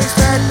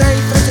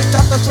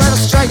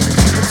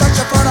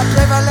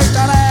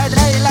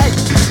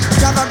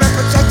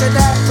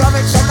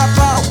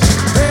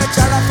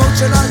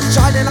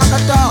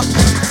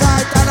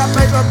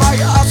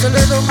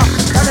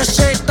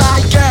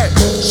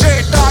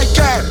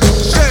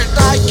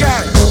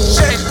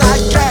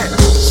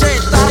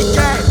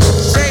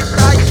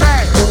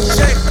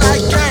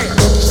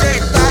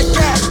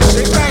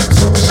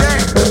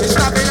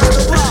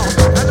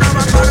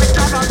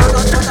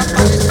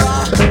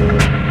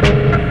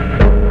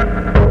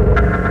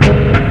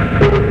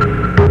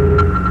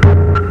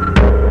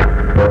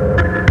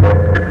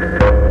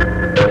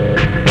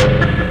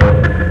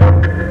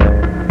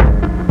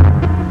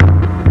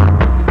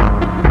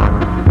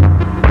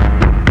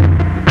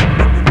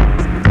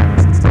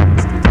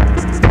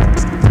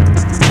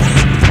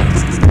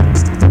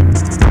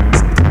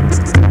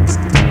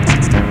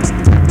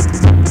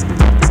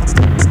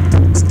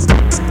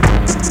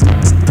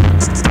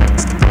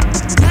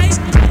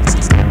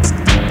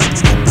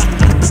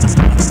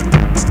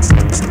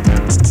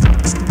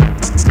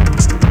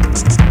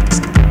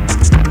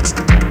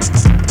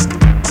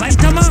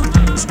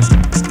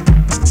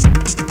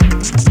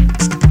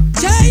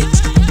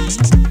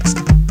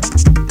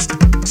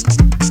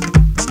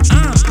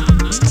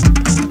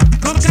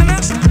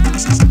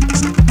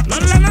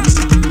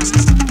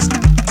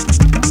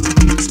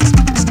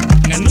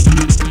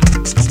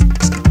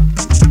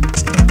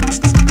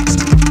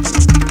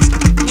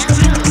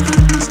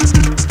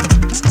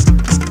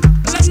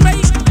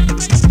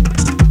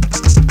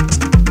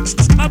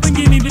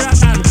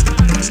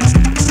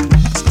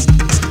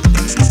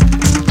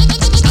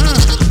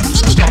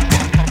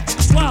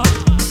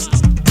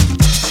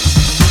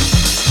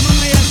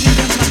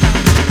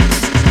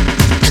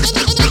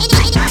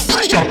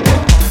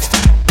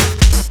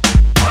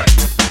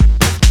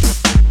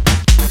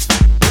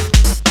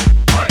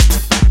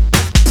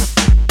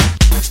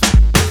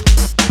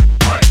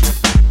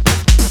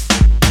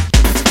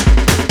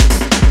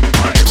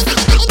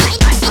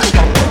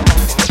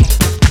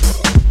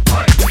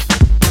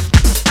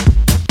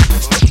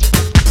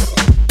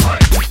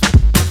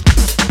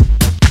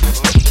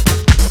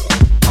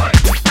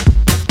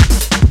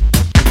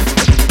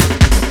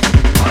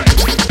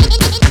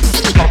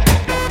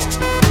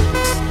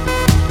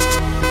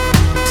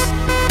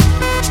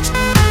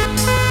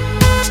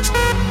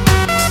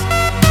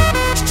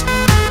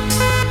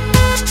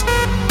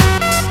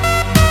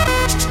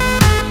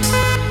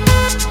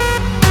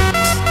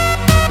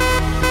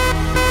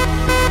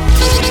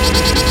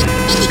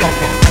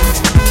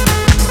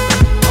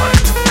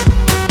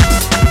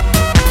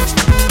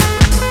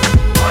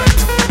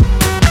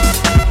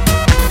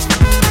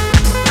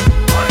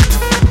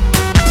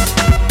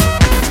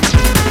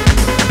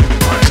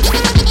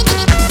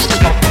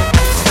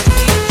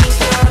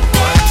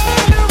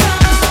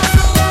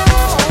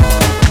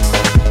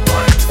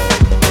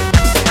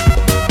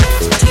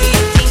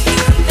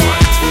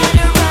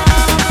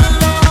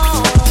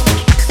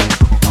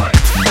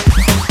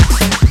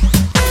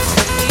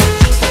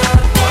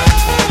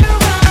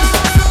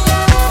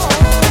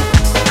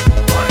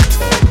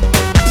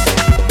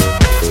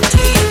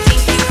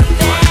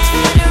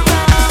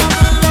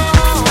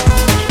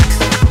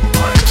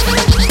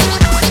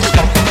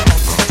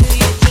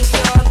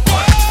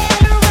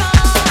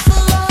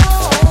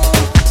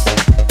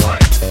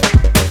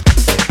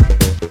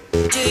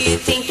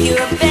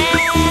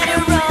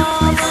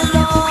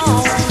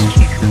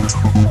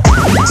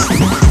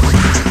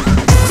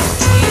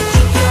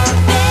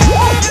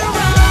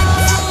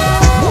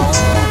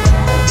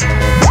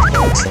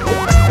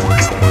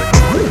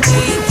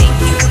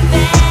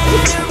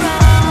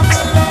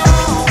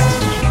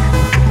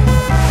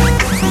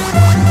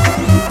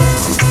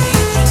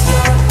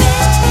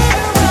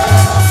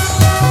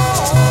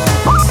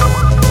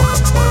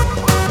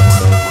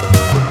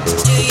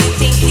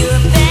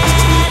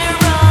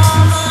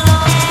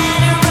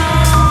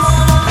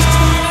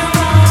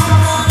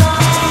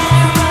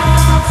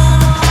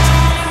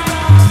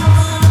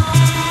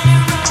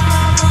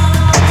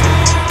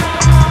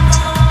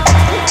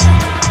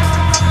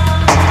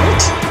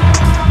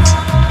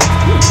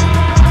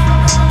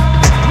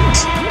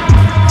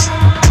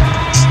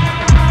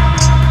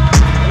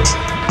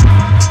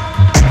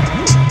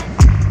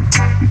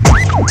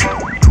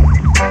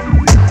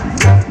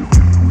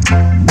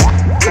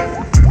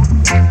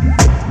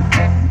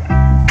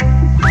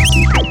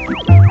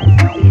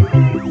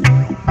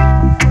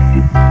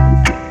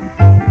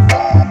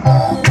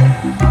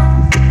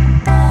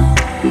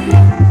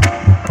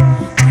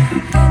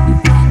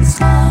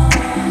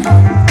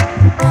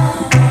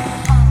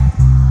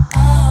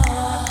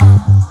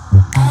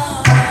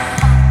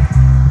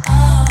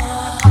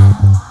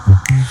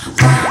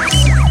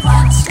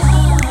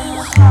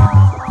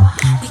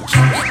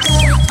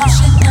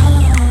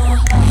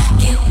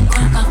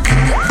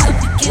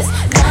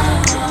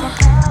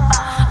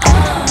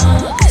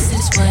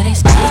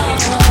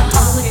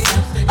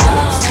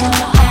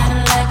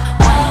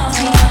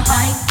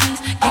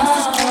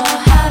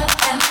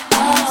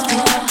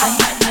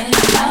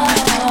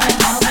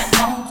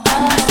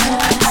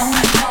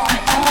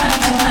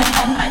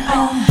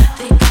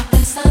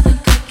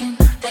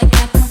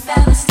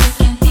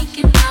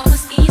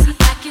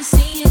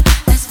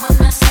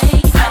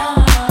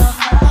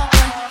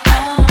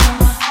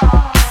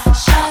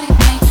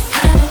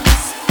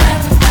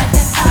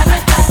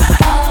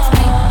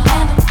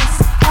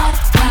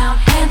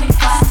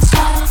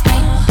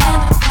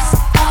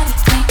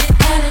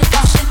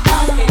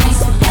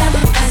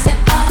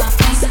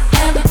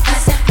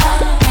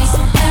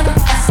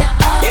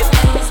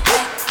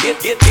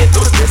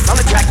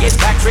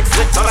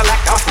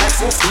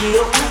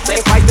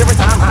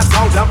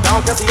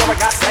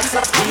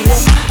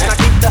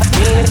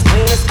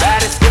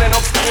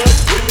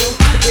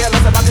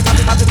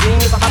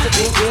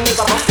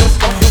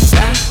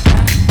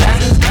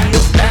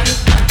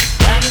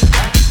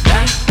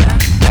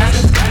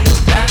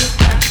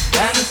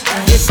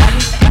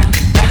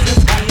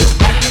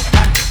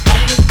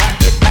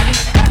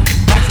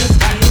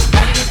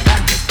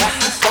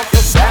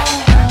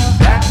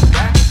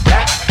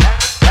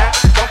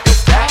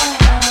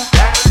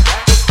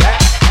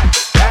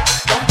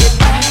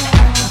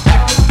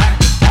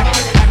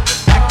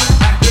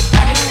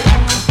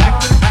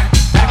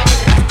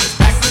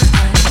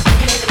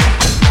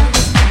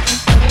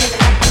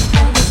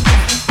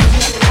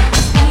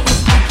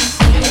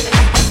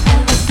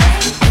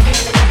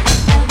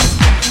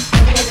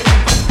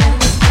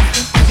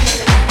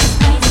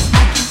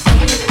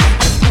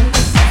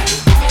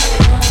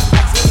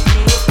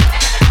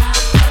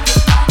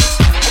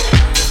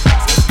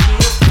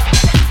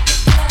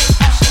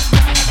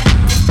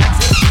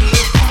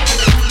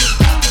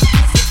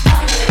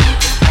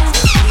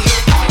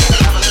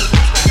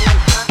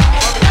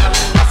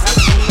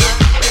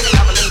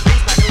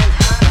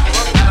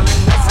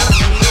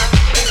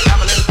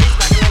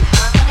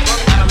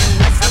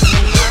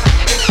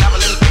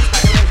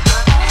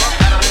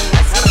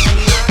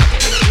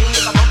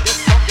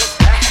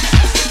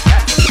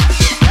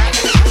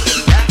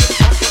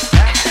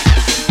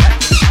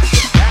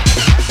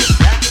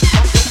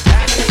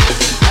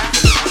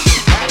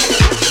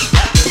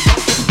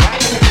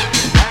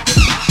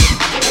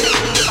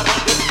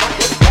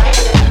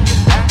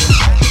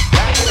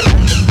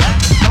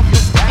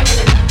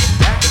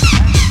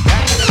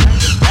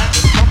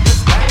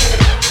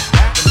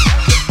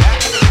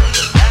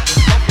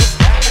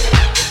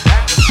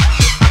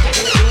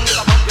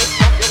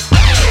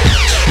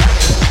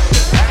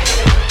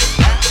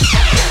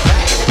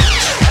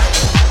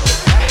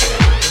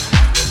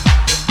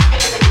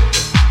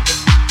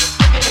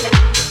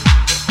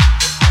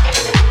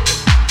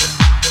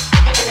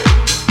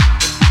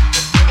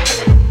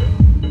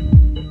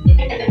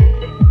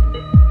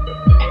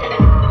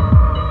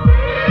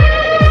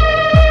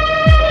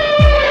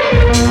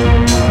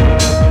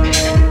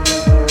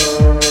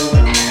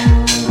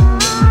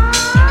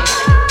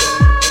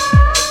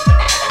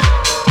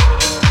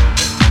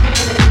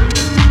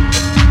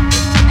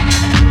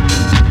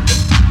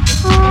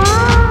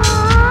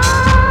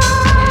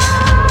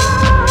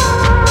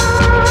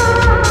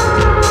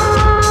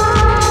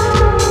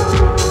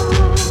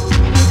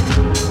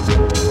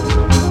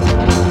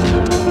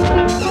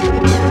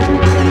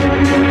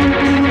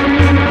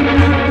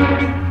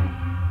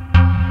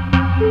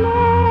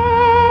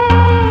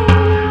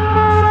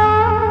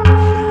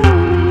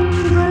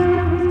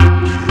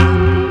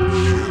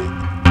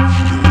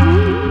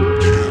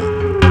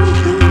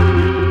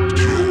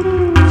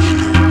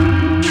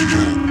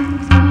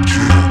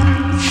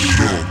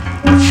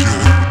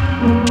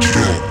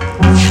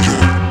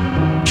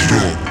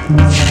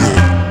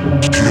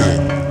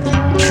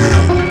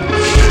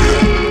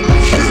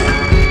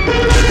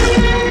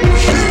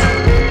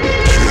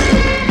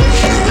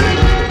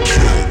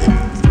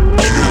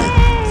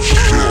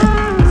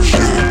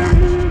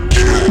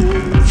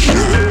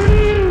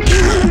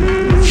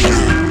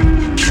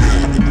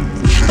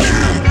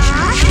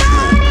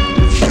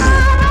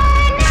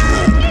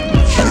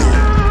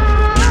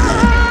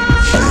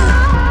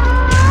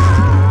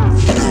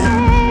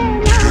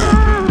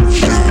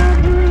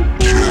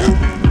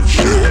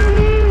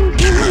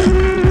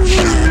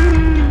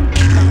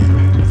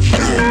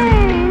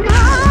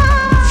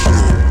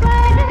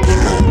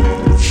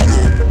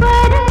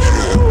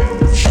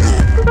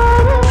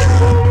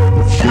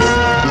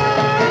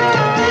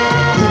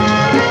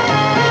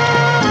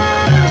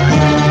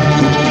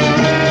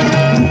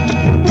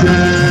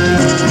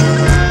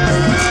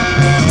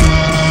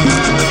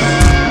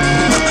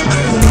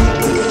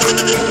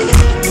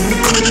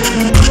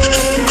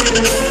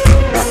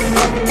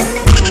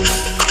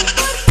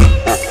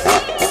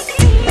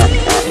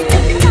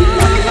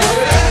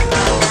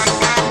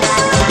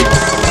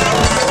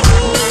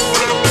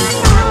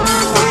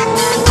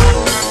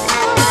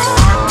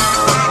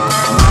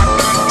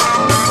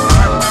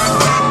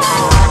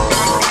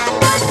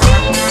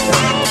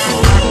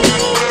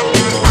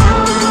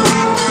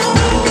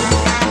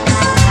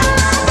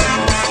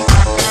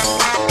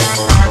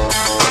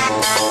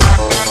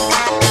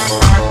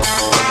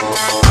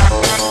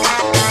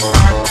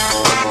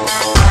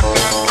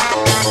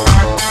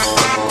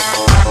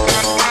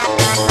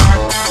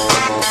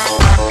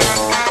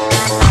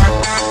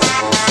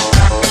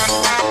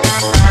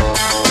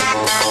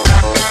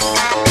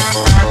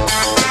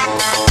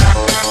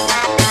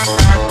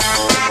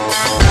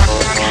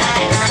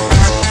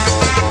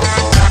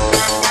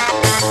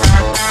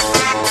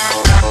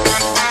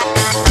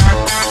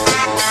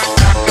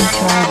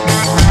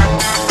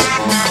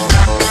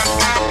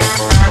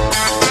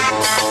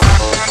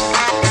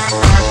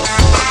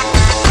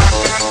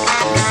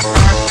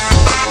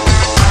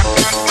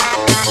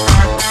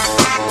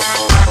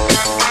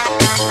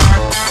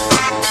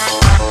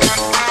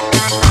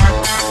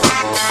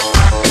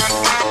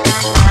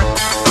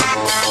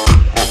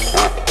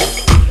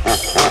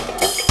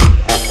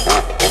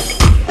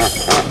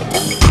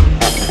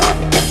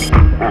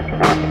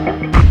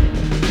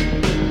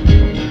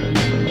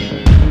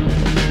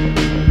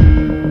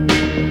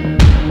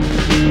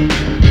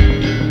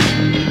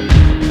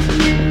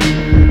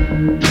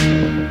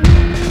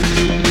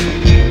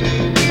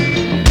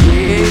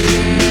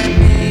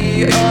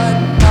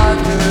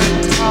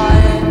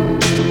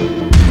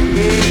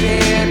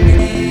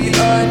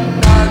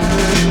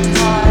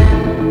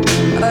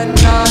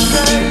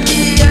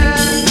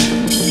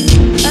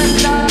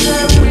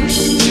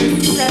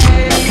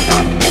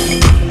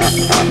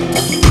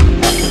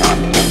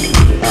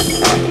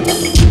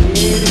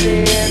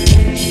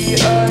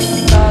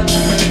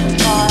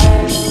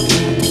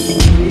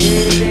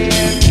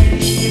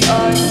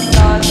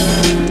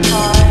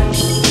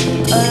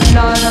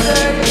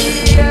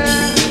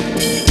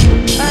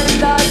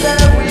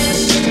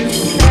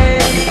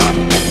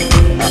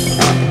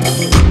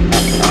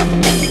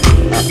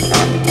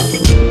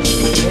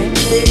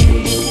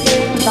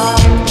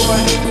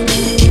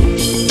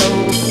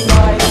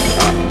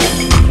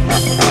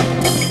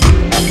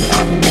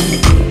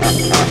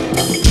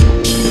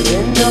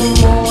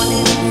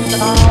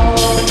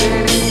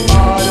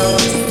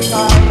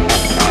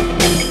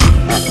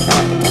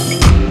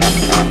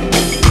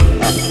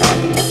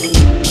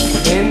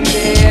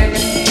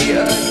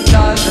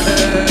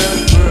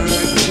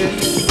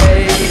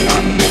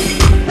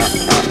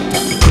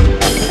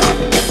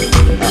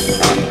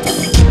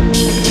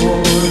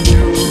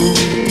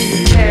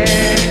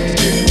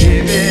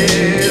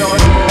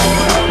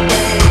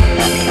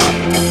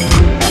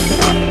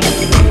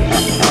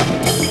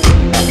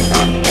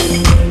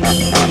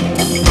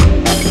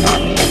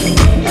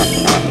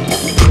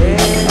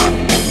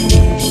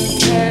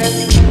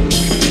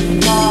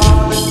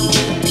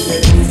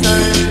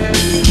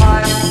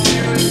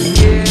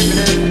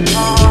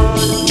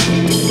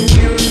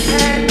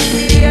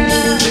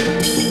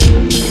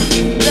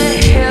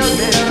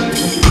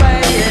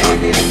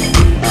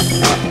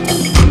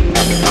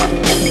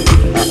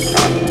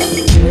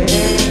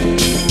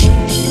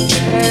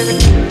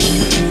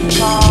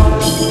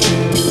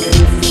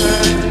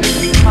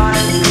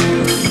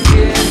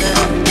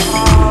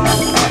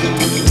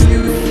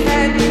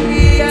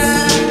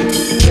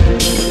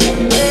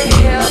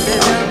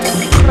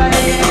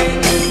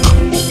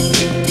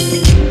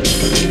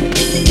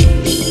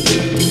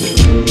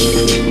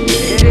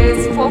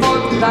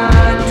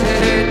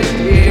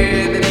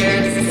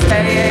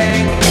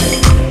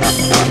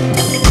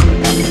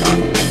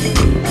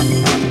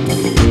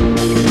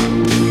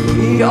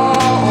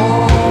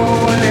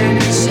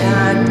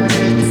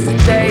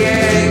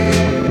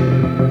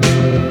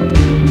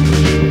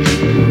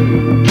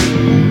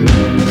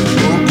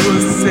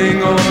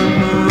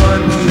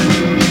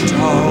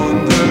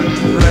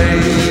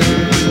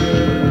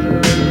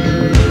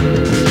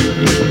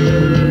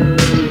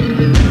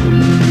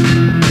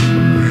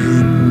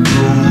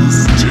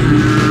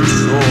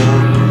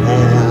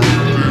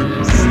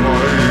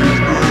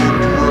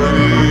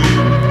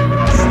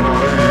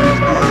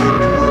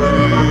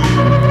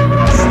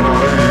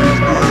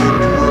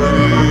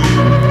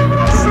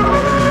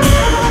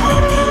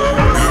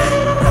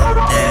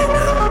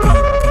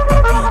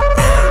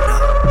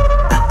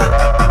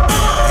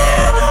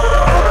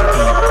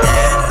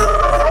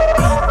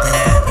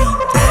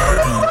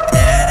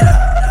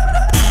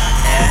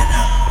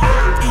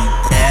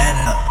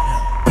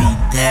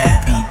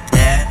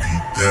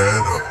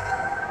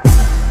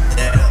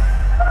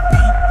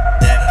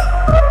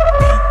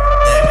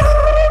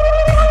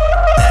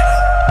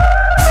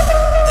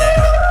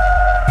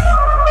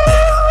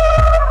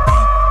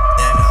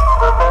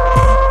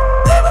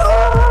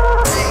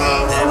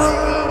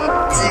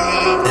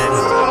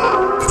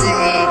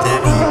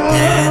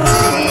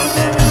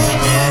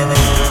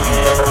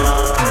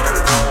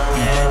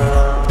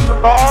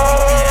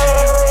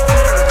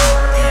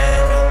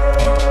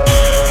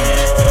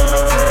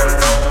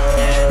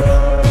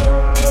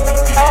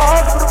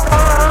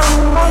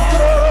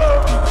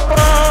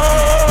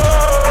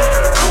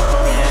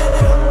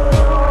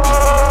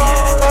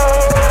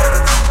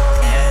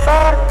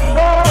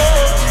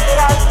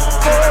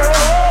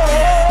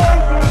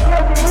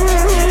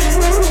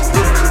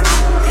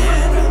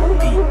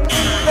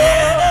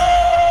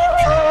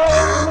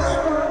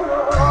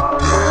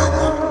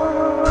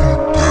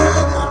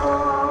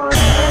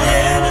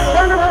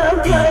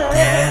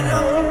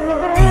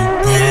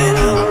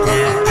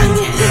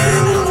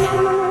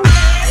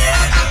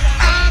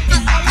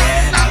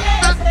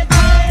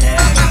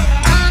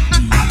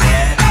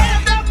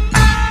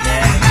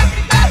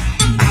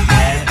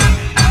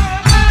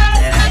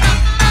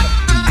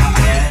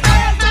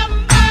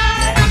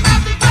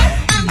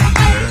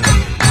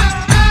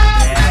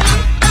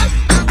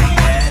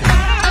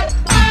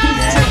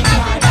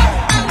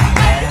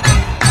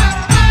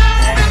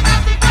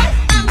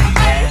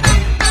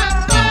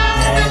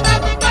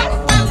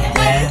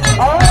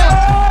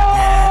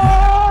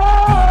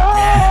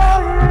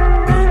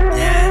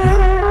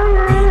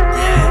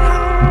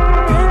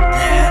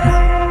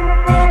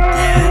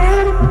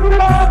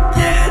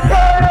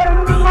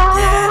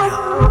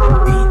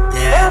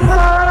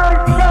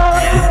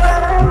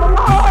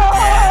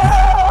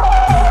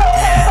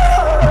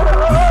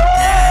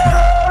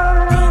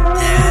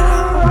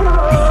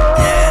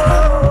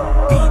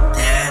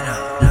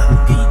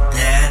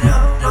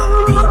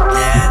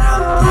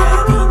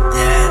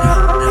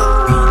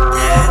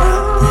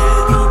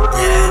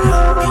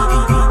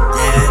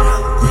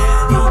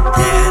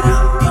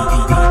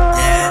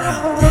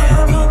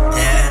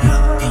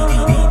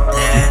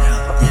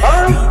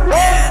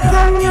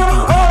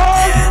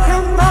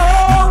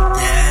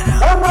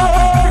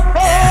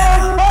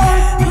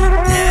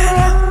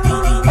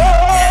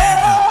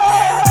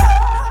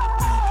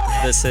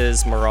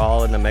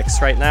 Maral in the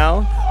mix right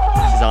now.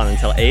 She's on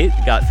until 8.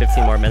 Got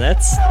 15 more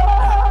minutes.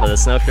 Let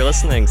us know if you're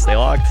listening. Stay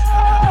logged.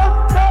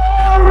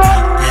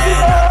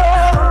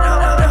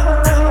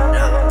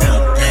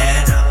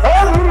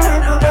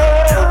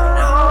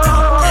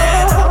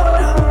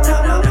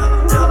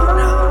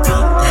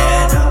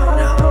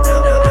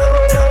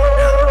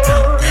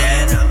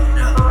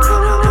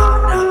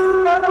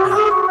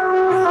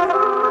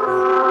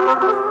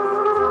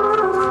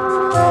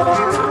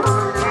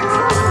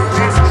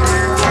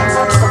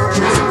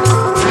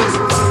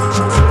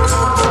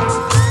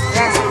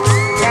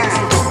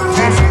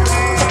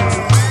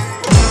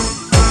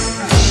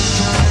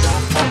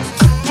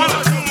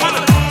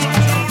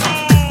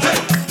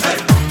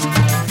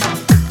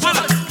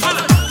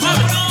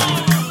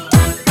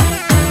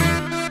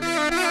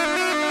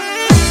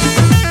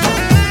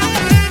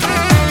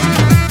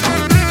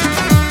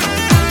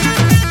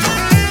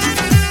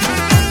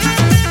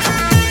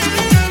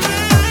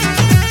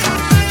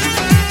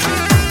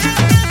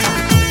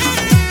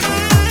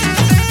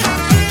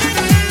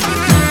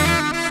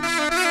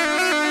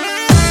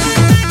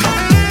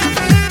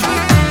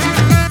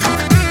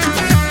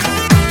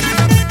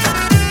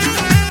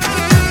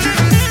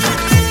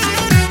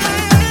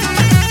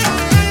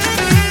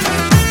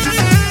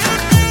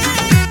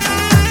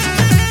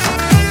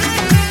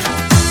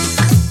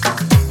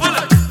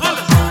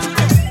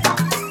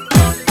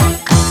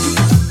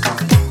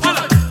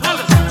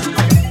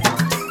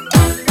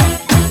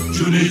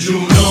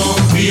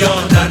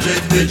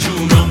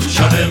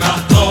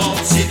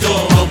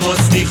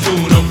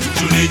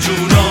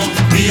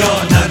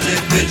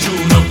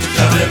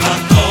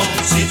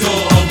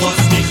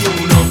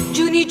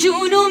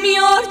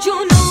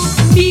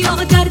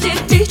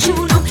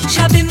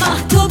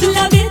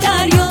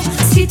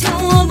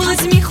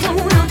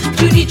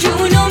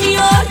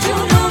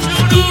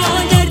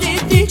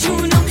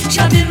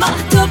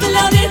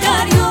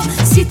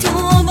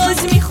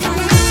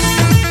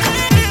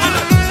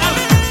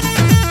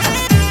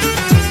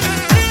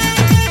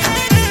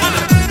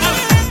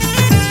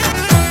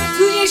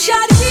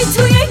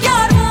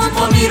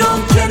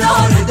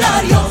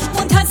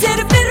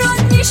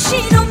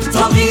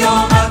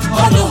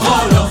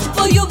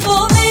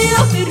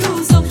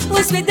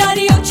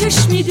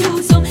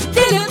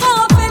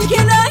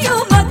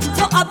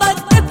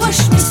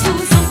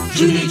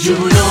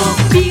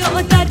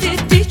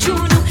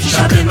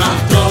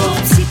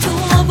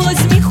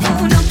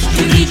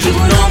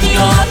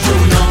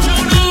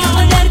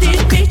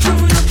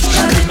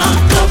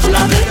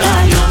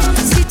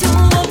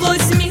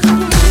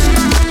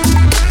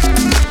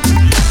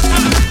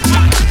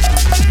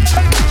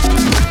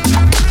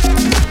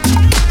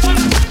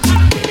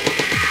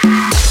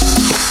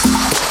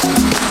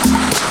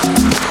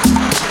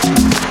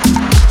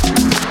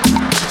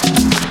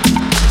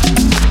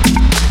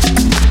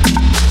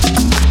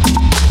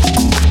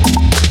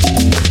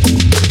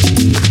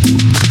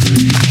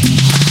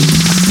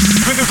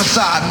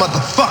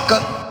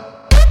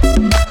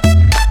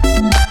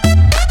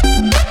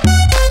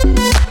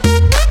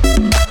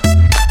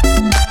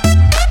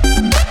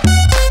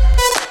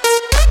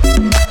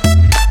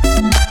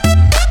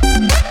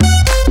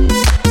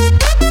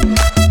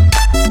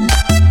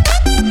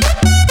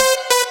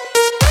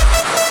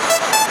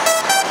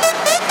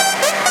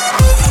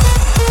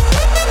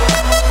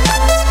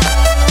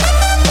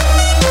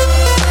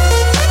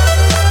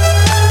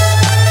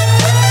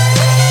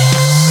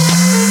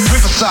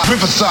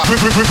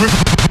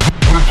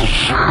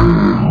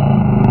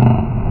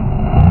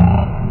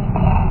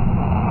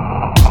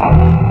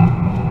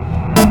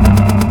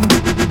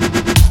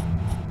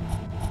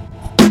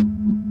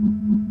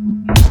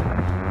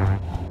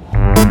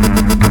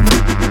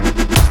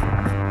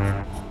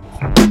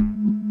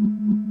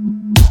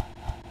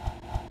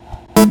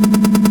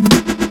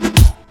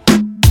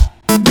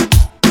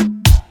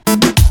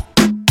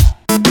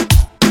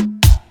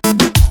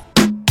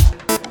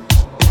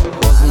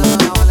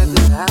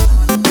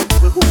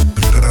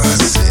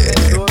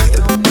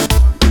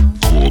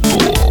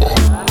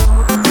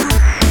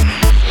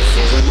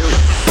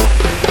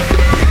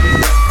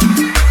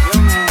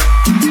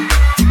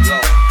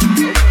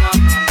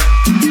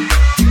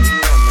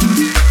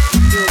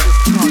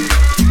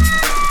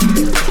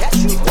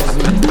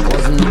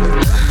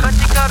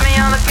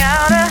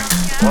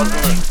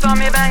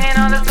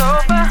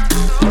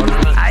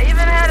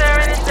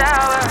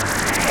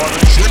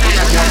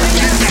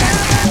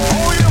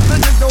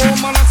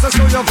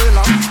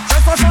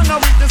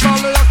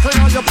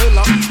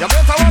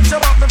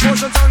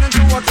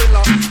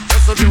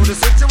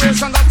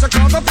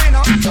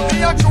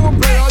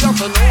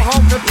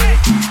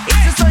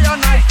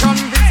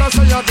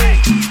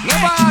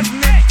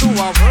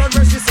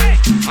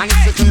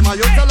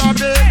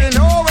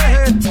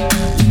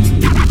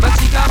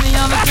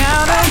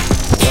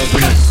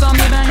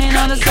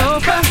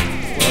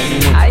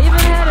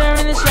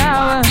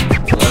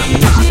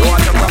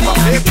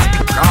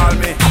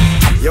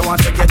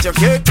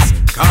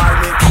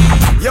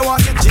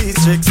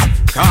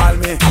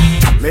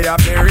 Me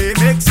have the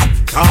remix,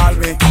 call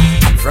me.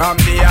 From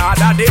the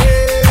other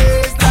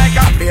days, like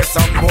make a play,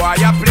 some boy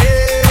a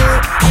play.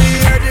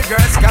 Hear the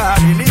girls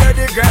calling, hear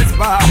the girls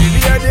bawling,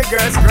 hear the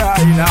girls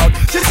crying out.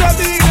 She said,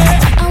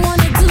 I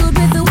wanna do it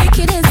with the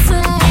wickedest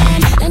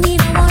slang. I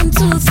need a 1,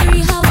 2,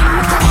 3, how I'm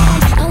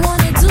mad. I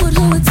wanna do it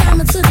who would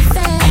time it to the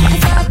fan.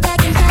 If I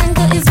back and hang,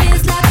 but his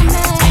biz like a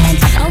man.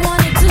 I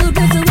wanna do it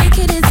with the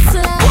wickedest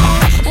slang.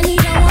 I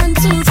need a 1,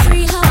 2,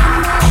 3, how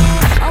I'm mad.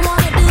 I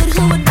wanna do it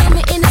who would dumb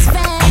it in his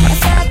van.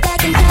 If I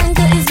back and hang,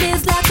 but his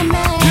biz like a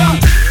man.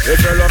 If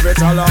you love it,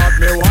 alert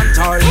me one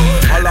time.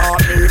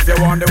 Alert me if you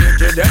want the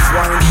wickedest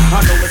wine. I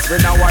know it's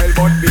been a while,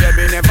 but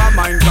baby, never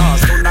mind.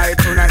 Cause tonight,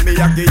 me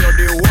I give you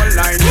the whole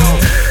line, yo.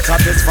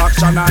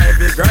 Satisfaction a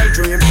every girl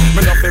dream.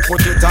 Me love to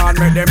put it on,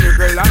 make them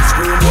wiggle and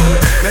scream.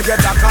 Me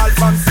get a call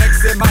from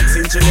sexy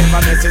Maxine. She leave a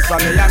message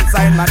from the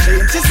inside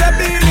machine. She said,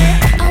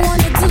 Beanie, I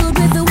wanna do it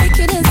with the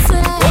wickedest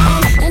slang.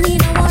 I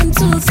need a 1,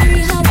 2,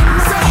 3, how I'm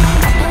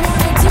mad. I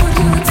wanna do it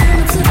who would time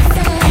it to the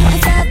fan.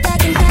 If I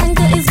back and hang,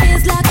 but his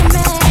biz like a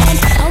man.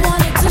 I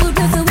wanna do it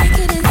with the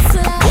wickedest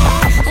slang.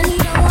 I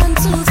need a 1,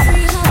 2,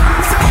 3, how I'm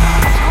mad.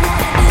 I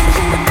wanna do it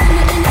who would dumb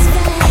it in his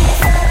van.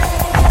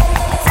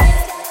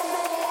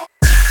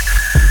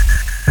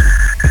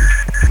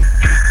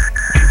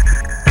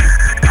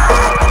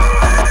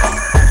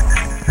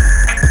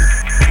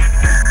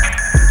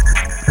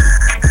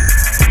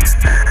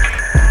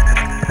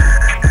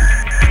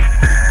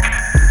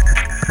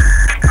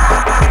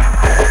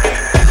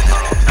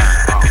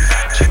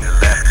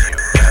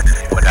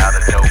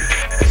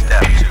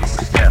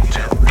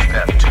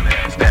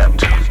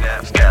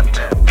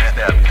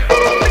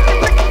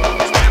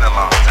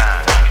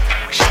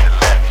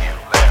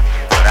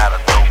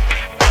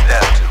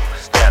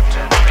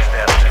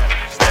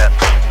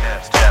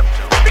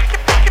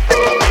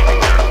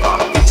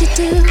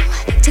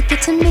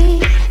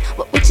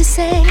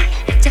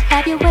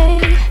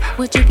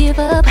 Would you give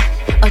up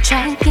or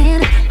try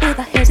again if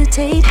I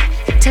hesitate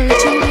to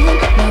let you in?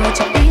 Now would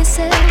you be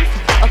yourself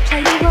or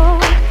play the role?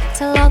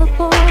 Tell all the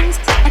boys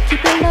I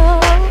keep it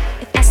low.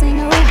 If I say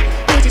no,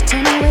 would you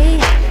turn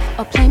away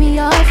or play me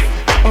off?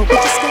 Or would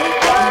you stay?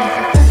 And if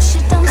at first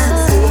you don't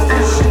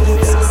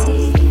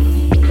succeed,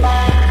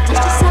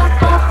 dust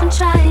yourself off and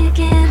try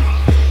again.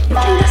 You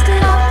can dust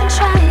it off and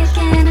try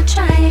again and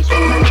try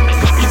again.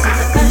 If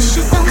at first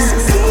you don't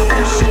succeed,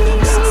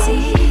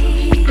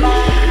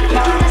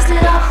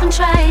 and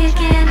try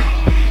again.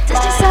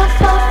 Dust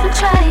yourself off and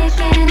try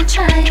again and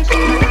try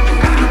again.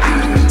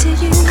 I'm into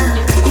you,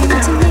 you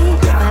into me,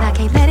 but I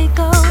can't let it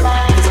go so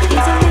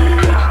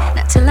easily.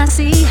 Not till I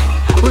see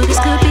what this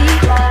could be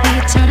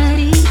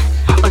eternity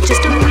or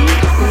just a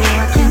week. We know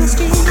our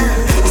chemistry is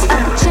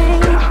off the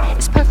chain.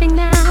 It's perfect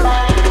now.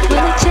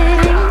 Will it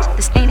change?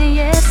 This ain't a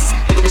yes,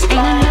 this ain't a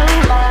no.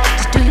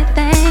 Just do your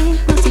thing,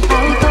 we'll see how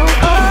we go.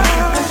 Oh,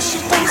 first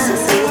you don't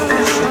succeed,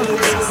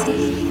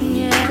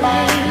 yeah.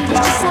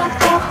 Dust yourself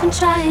off and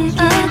try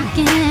again.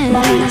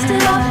 Dust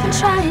it off and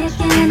try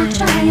again and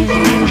try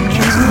again.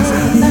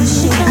 First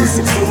you don't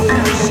succeed.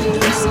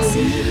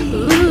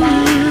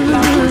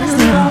 Dust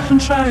it off and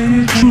try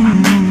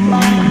again.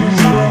 Dust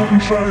it off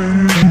and try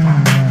again.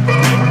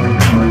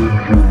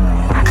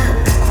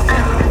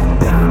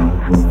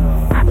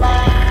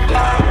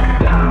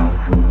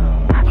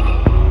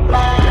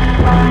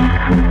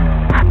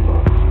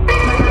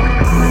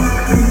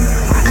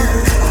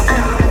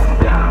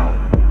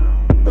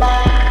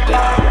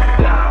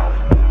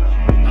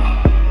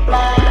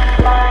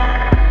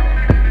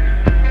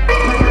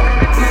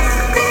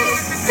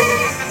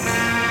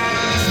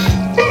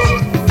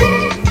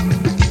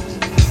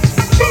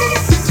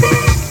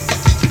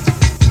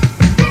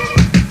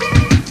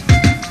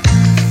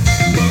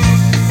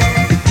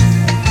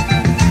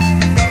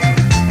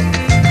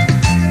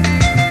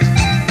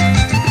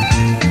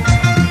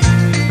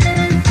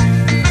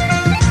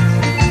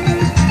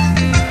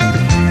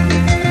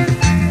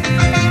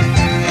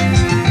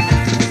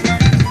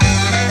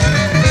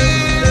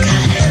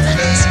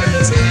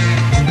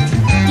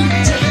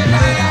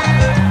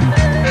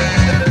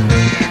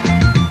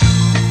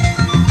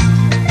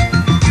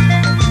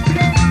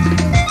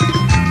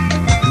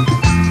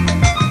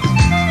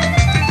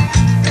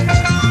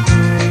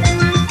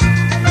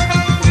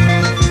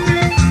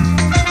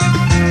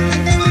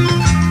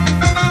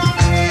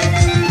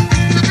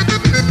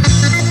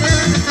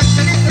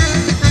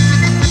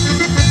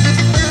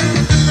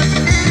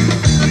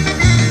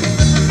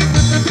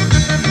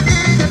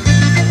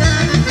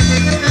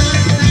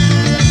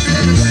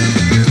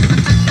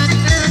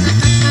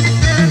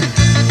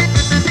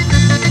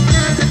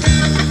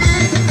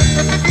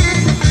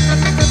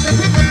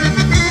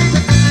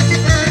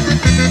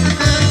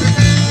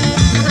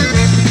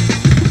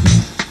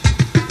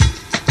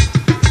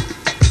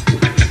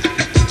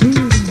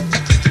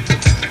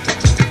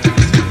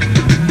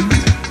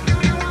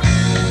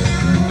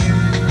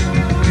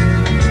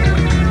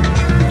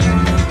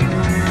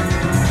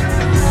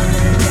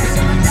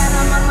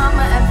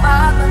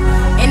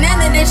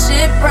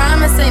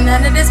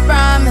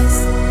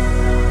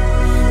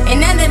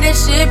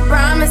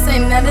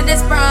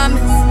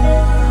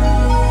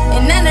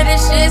 And none of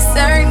this shit's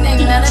certain,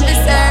 ain't none of it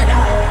certain.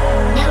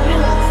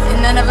 And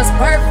none of us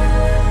perfect,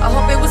 I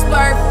hope it was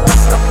worth it.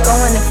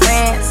 Going to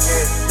France,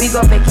 we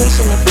go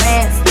vacation in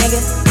France,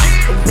 niggas.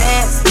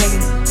 Advance,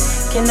 niggas.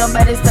 Can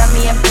nobody stop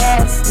me, I'm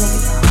past,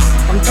 niggas.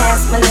 I'm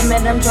past my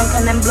limit, I'm drunk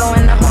and I'm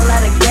blowing a whole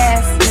lot of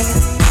gas,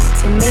 niggas.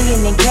 10 million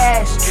in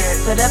cash,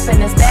 put up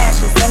in a stash,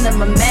 it's under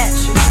my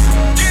mattress.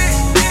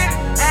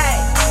 Hey,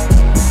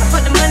 I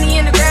put the money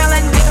in the ground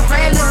like a nigga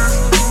Prelude.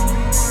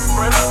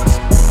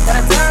 Got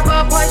a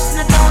turbo Porsche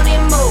and I don't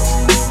even move.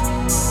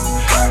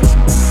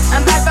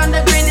 I'm back on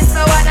the green, it's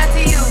so hard not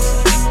to use.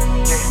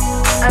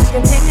 I'm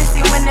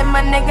continuously winning,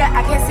 my nigga,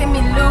 I can't see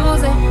me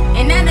losing.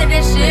 Ain't none of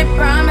this shit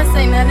promise,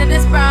 ain't none of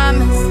this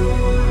promise.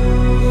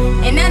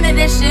 Ain't none of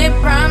this shit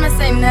promise,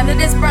 ain't none of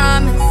this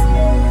promise.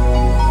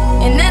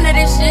 Ain't none of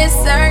this shit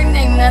certain,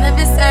 ain't none of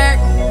it certain.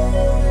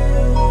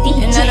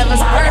 And none of us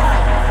perfect,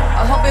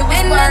 I hope it was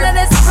ain't none of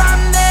this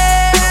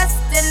promise,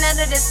 ain't none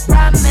of this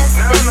promise.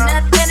 There's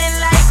nothing in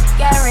life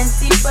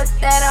guarantee, put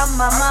that on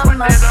my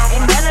mama.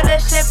 Ain't none of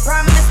this shit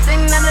promised,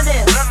 ain't none of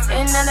this,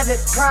 ain't none of it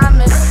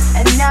promised.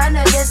 And none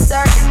of this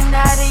certain,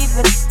 not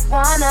even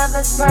one of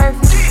us perfect.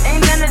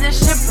 Ain't none of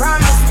this shit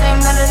promised,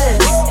 ain't none of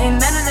this,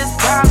 ain't none of this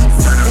promised.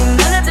 Ain't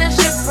none of this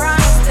shit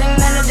promised, ain't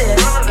none of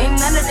this,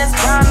 ain't none of this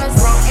promised.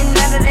 Ain't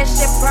none of this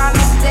shit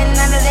promised, ain't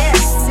none of this,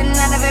 ain't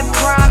none of it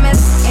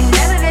promised. Ain't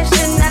none of this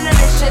shit, none of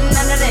this shit,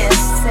 none of this,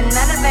 and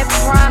none of it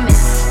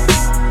promised.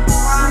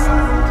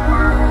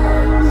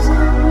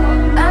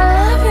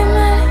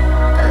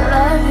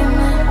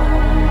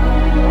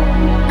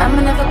 I'ma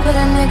never put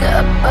a nigga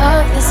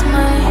above this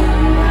money.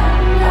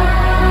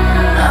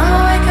 I'ma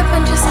wake up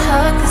and just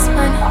hug this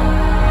money.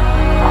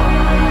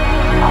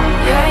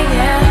 Yeah,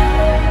 yeah.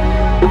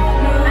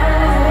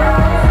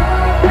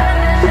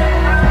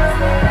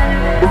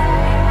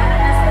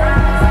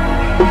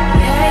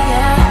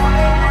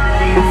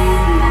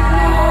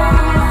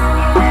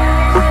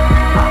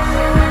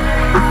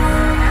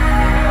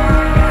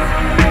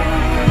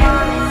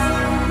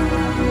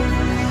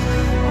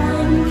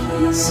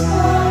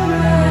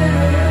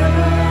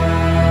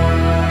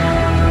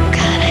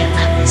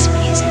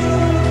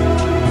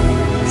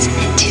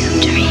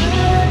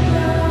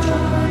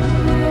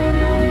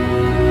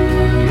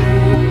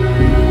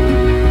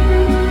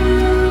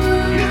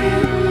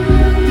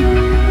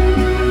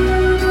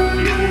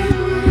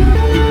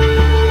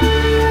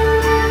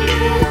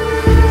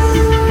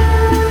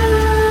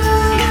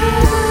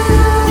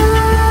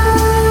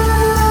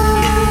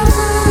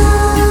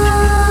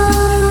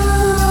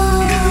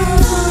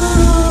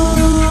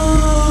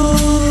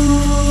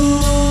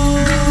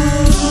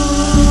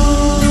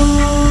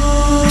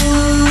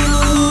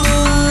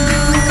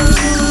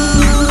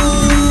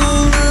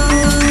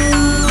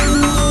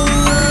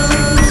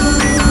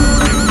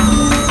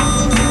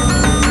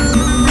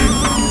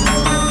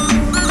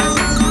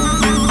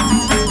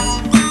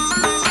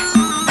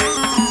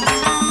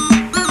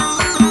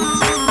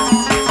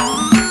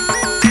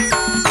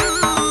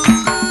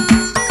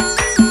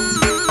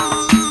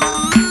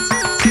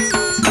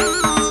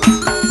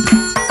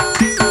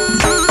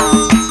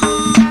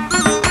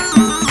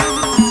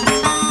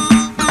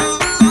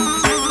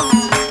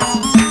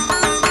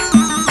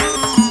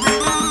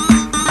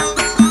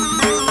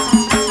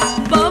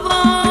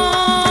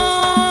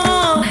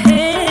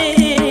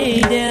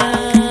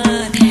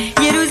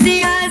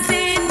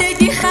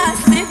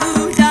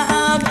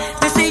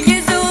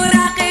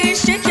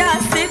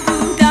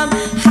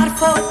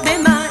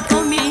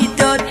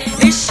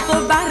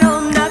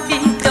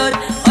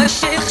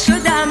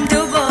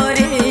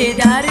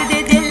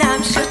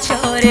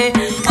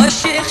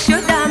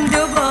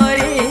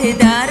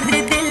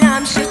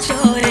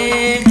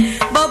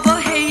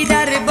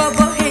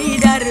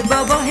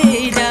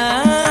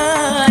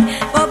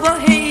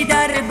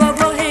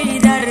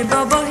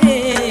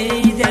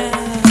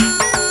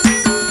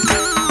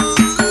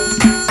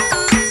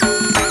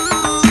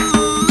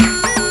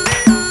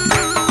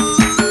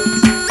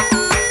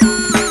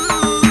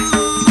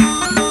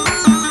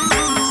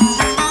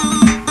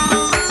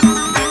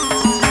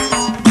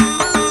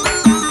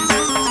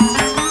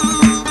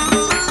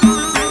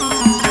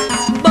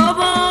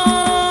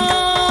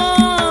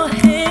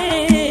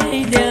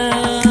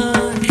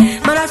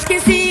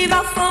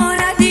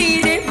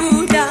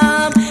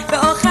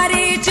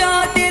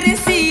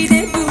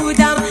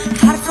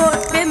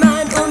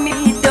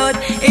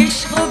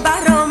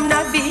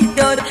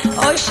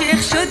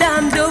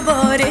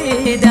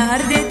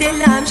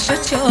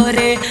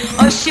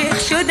 عاشق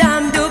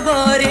شدم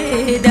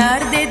دوباره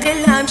درد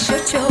دلم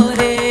شد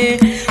چاره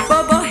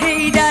بابا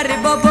هیدر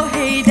بابا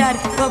هیدر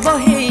بابا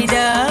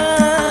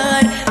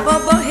هیدر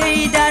بابا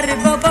هیدر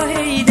بابا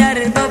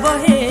هیدر بابا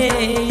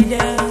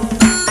هیدر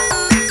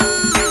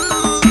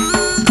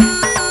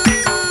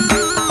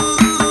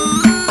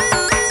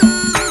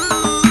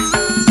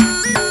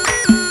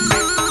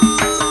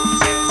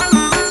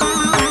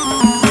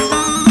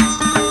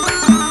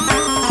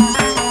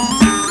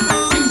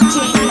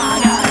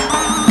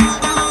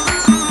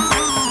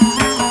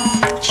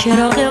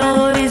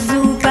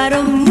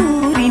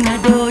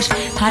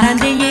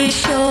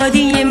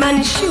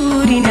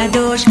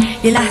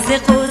یه لحظه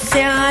قرصه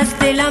از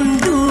دلم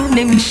دور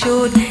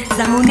نمیشد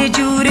زمان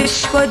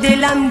جورش با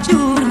دلم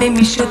جور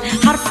نمیشد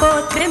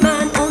حرفات به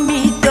من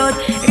امید داد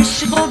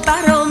عشق و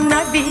برام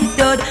نوید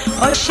داد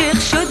عاشق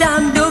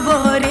شدم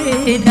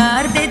دوباره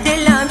درد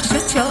دلم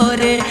شد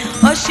چاره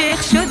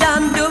عاشق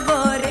شدم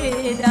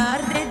دوباره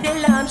درد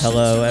دلم شد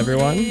Hello,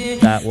 everyone.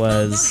 That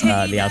was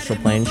the Astral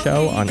Plane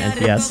show on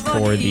NTS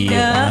for the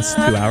last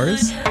 2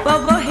 hours.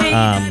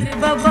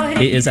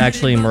 It is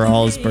actually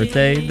Maral's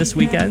birthday this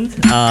weekend,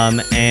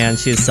 and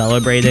she is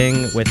celebrating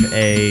with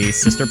a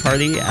sister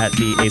party at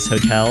the Ace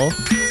Hotel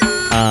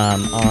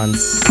on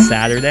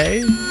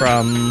Saturday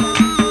from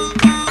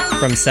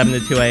 7 to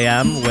 2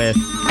 a.m.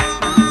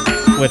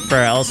 with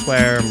for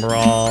elsewhere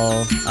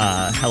Maral,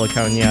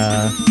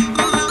 Heliconia,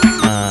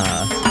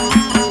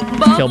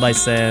 Kill by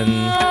Sin.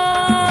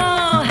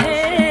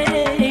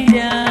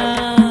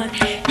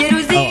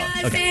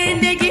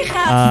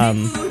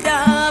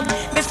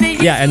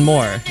 Yeah, and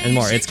more.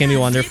 It's gonna be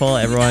wonderful.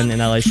 Everyone in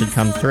LA should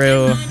come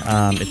through.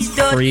 It's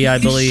free, I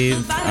believe.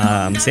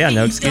 So yeah,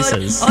 no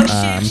excuses.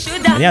 And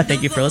yeah,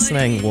 thank you for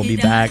listening. We'll be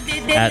back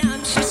at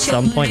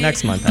some point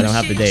next month. I don't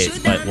have the date,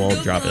 but we'll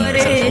drop it on our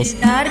socials.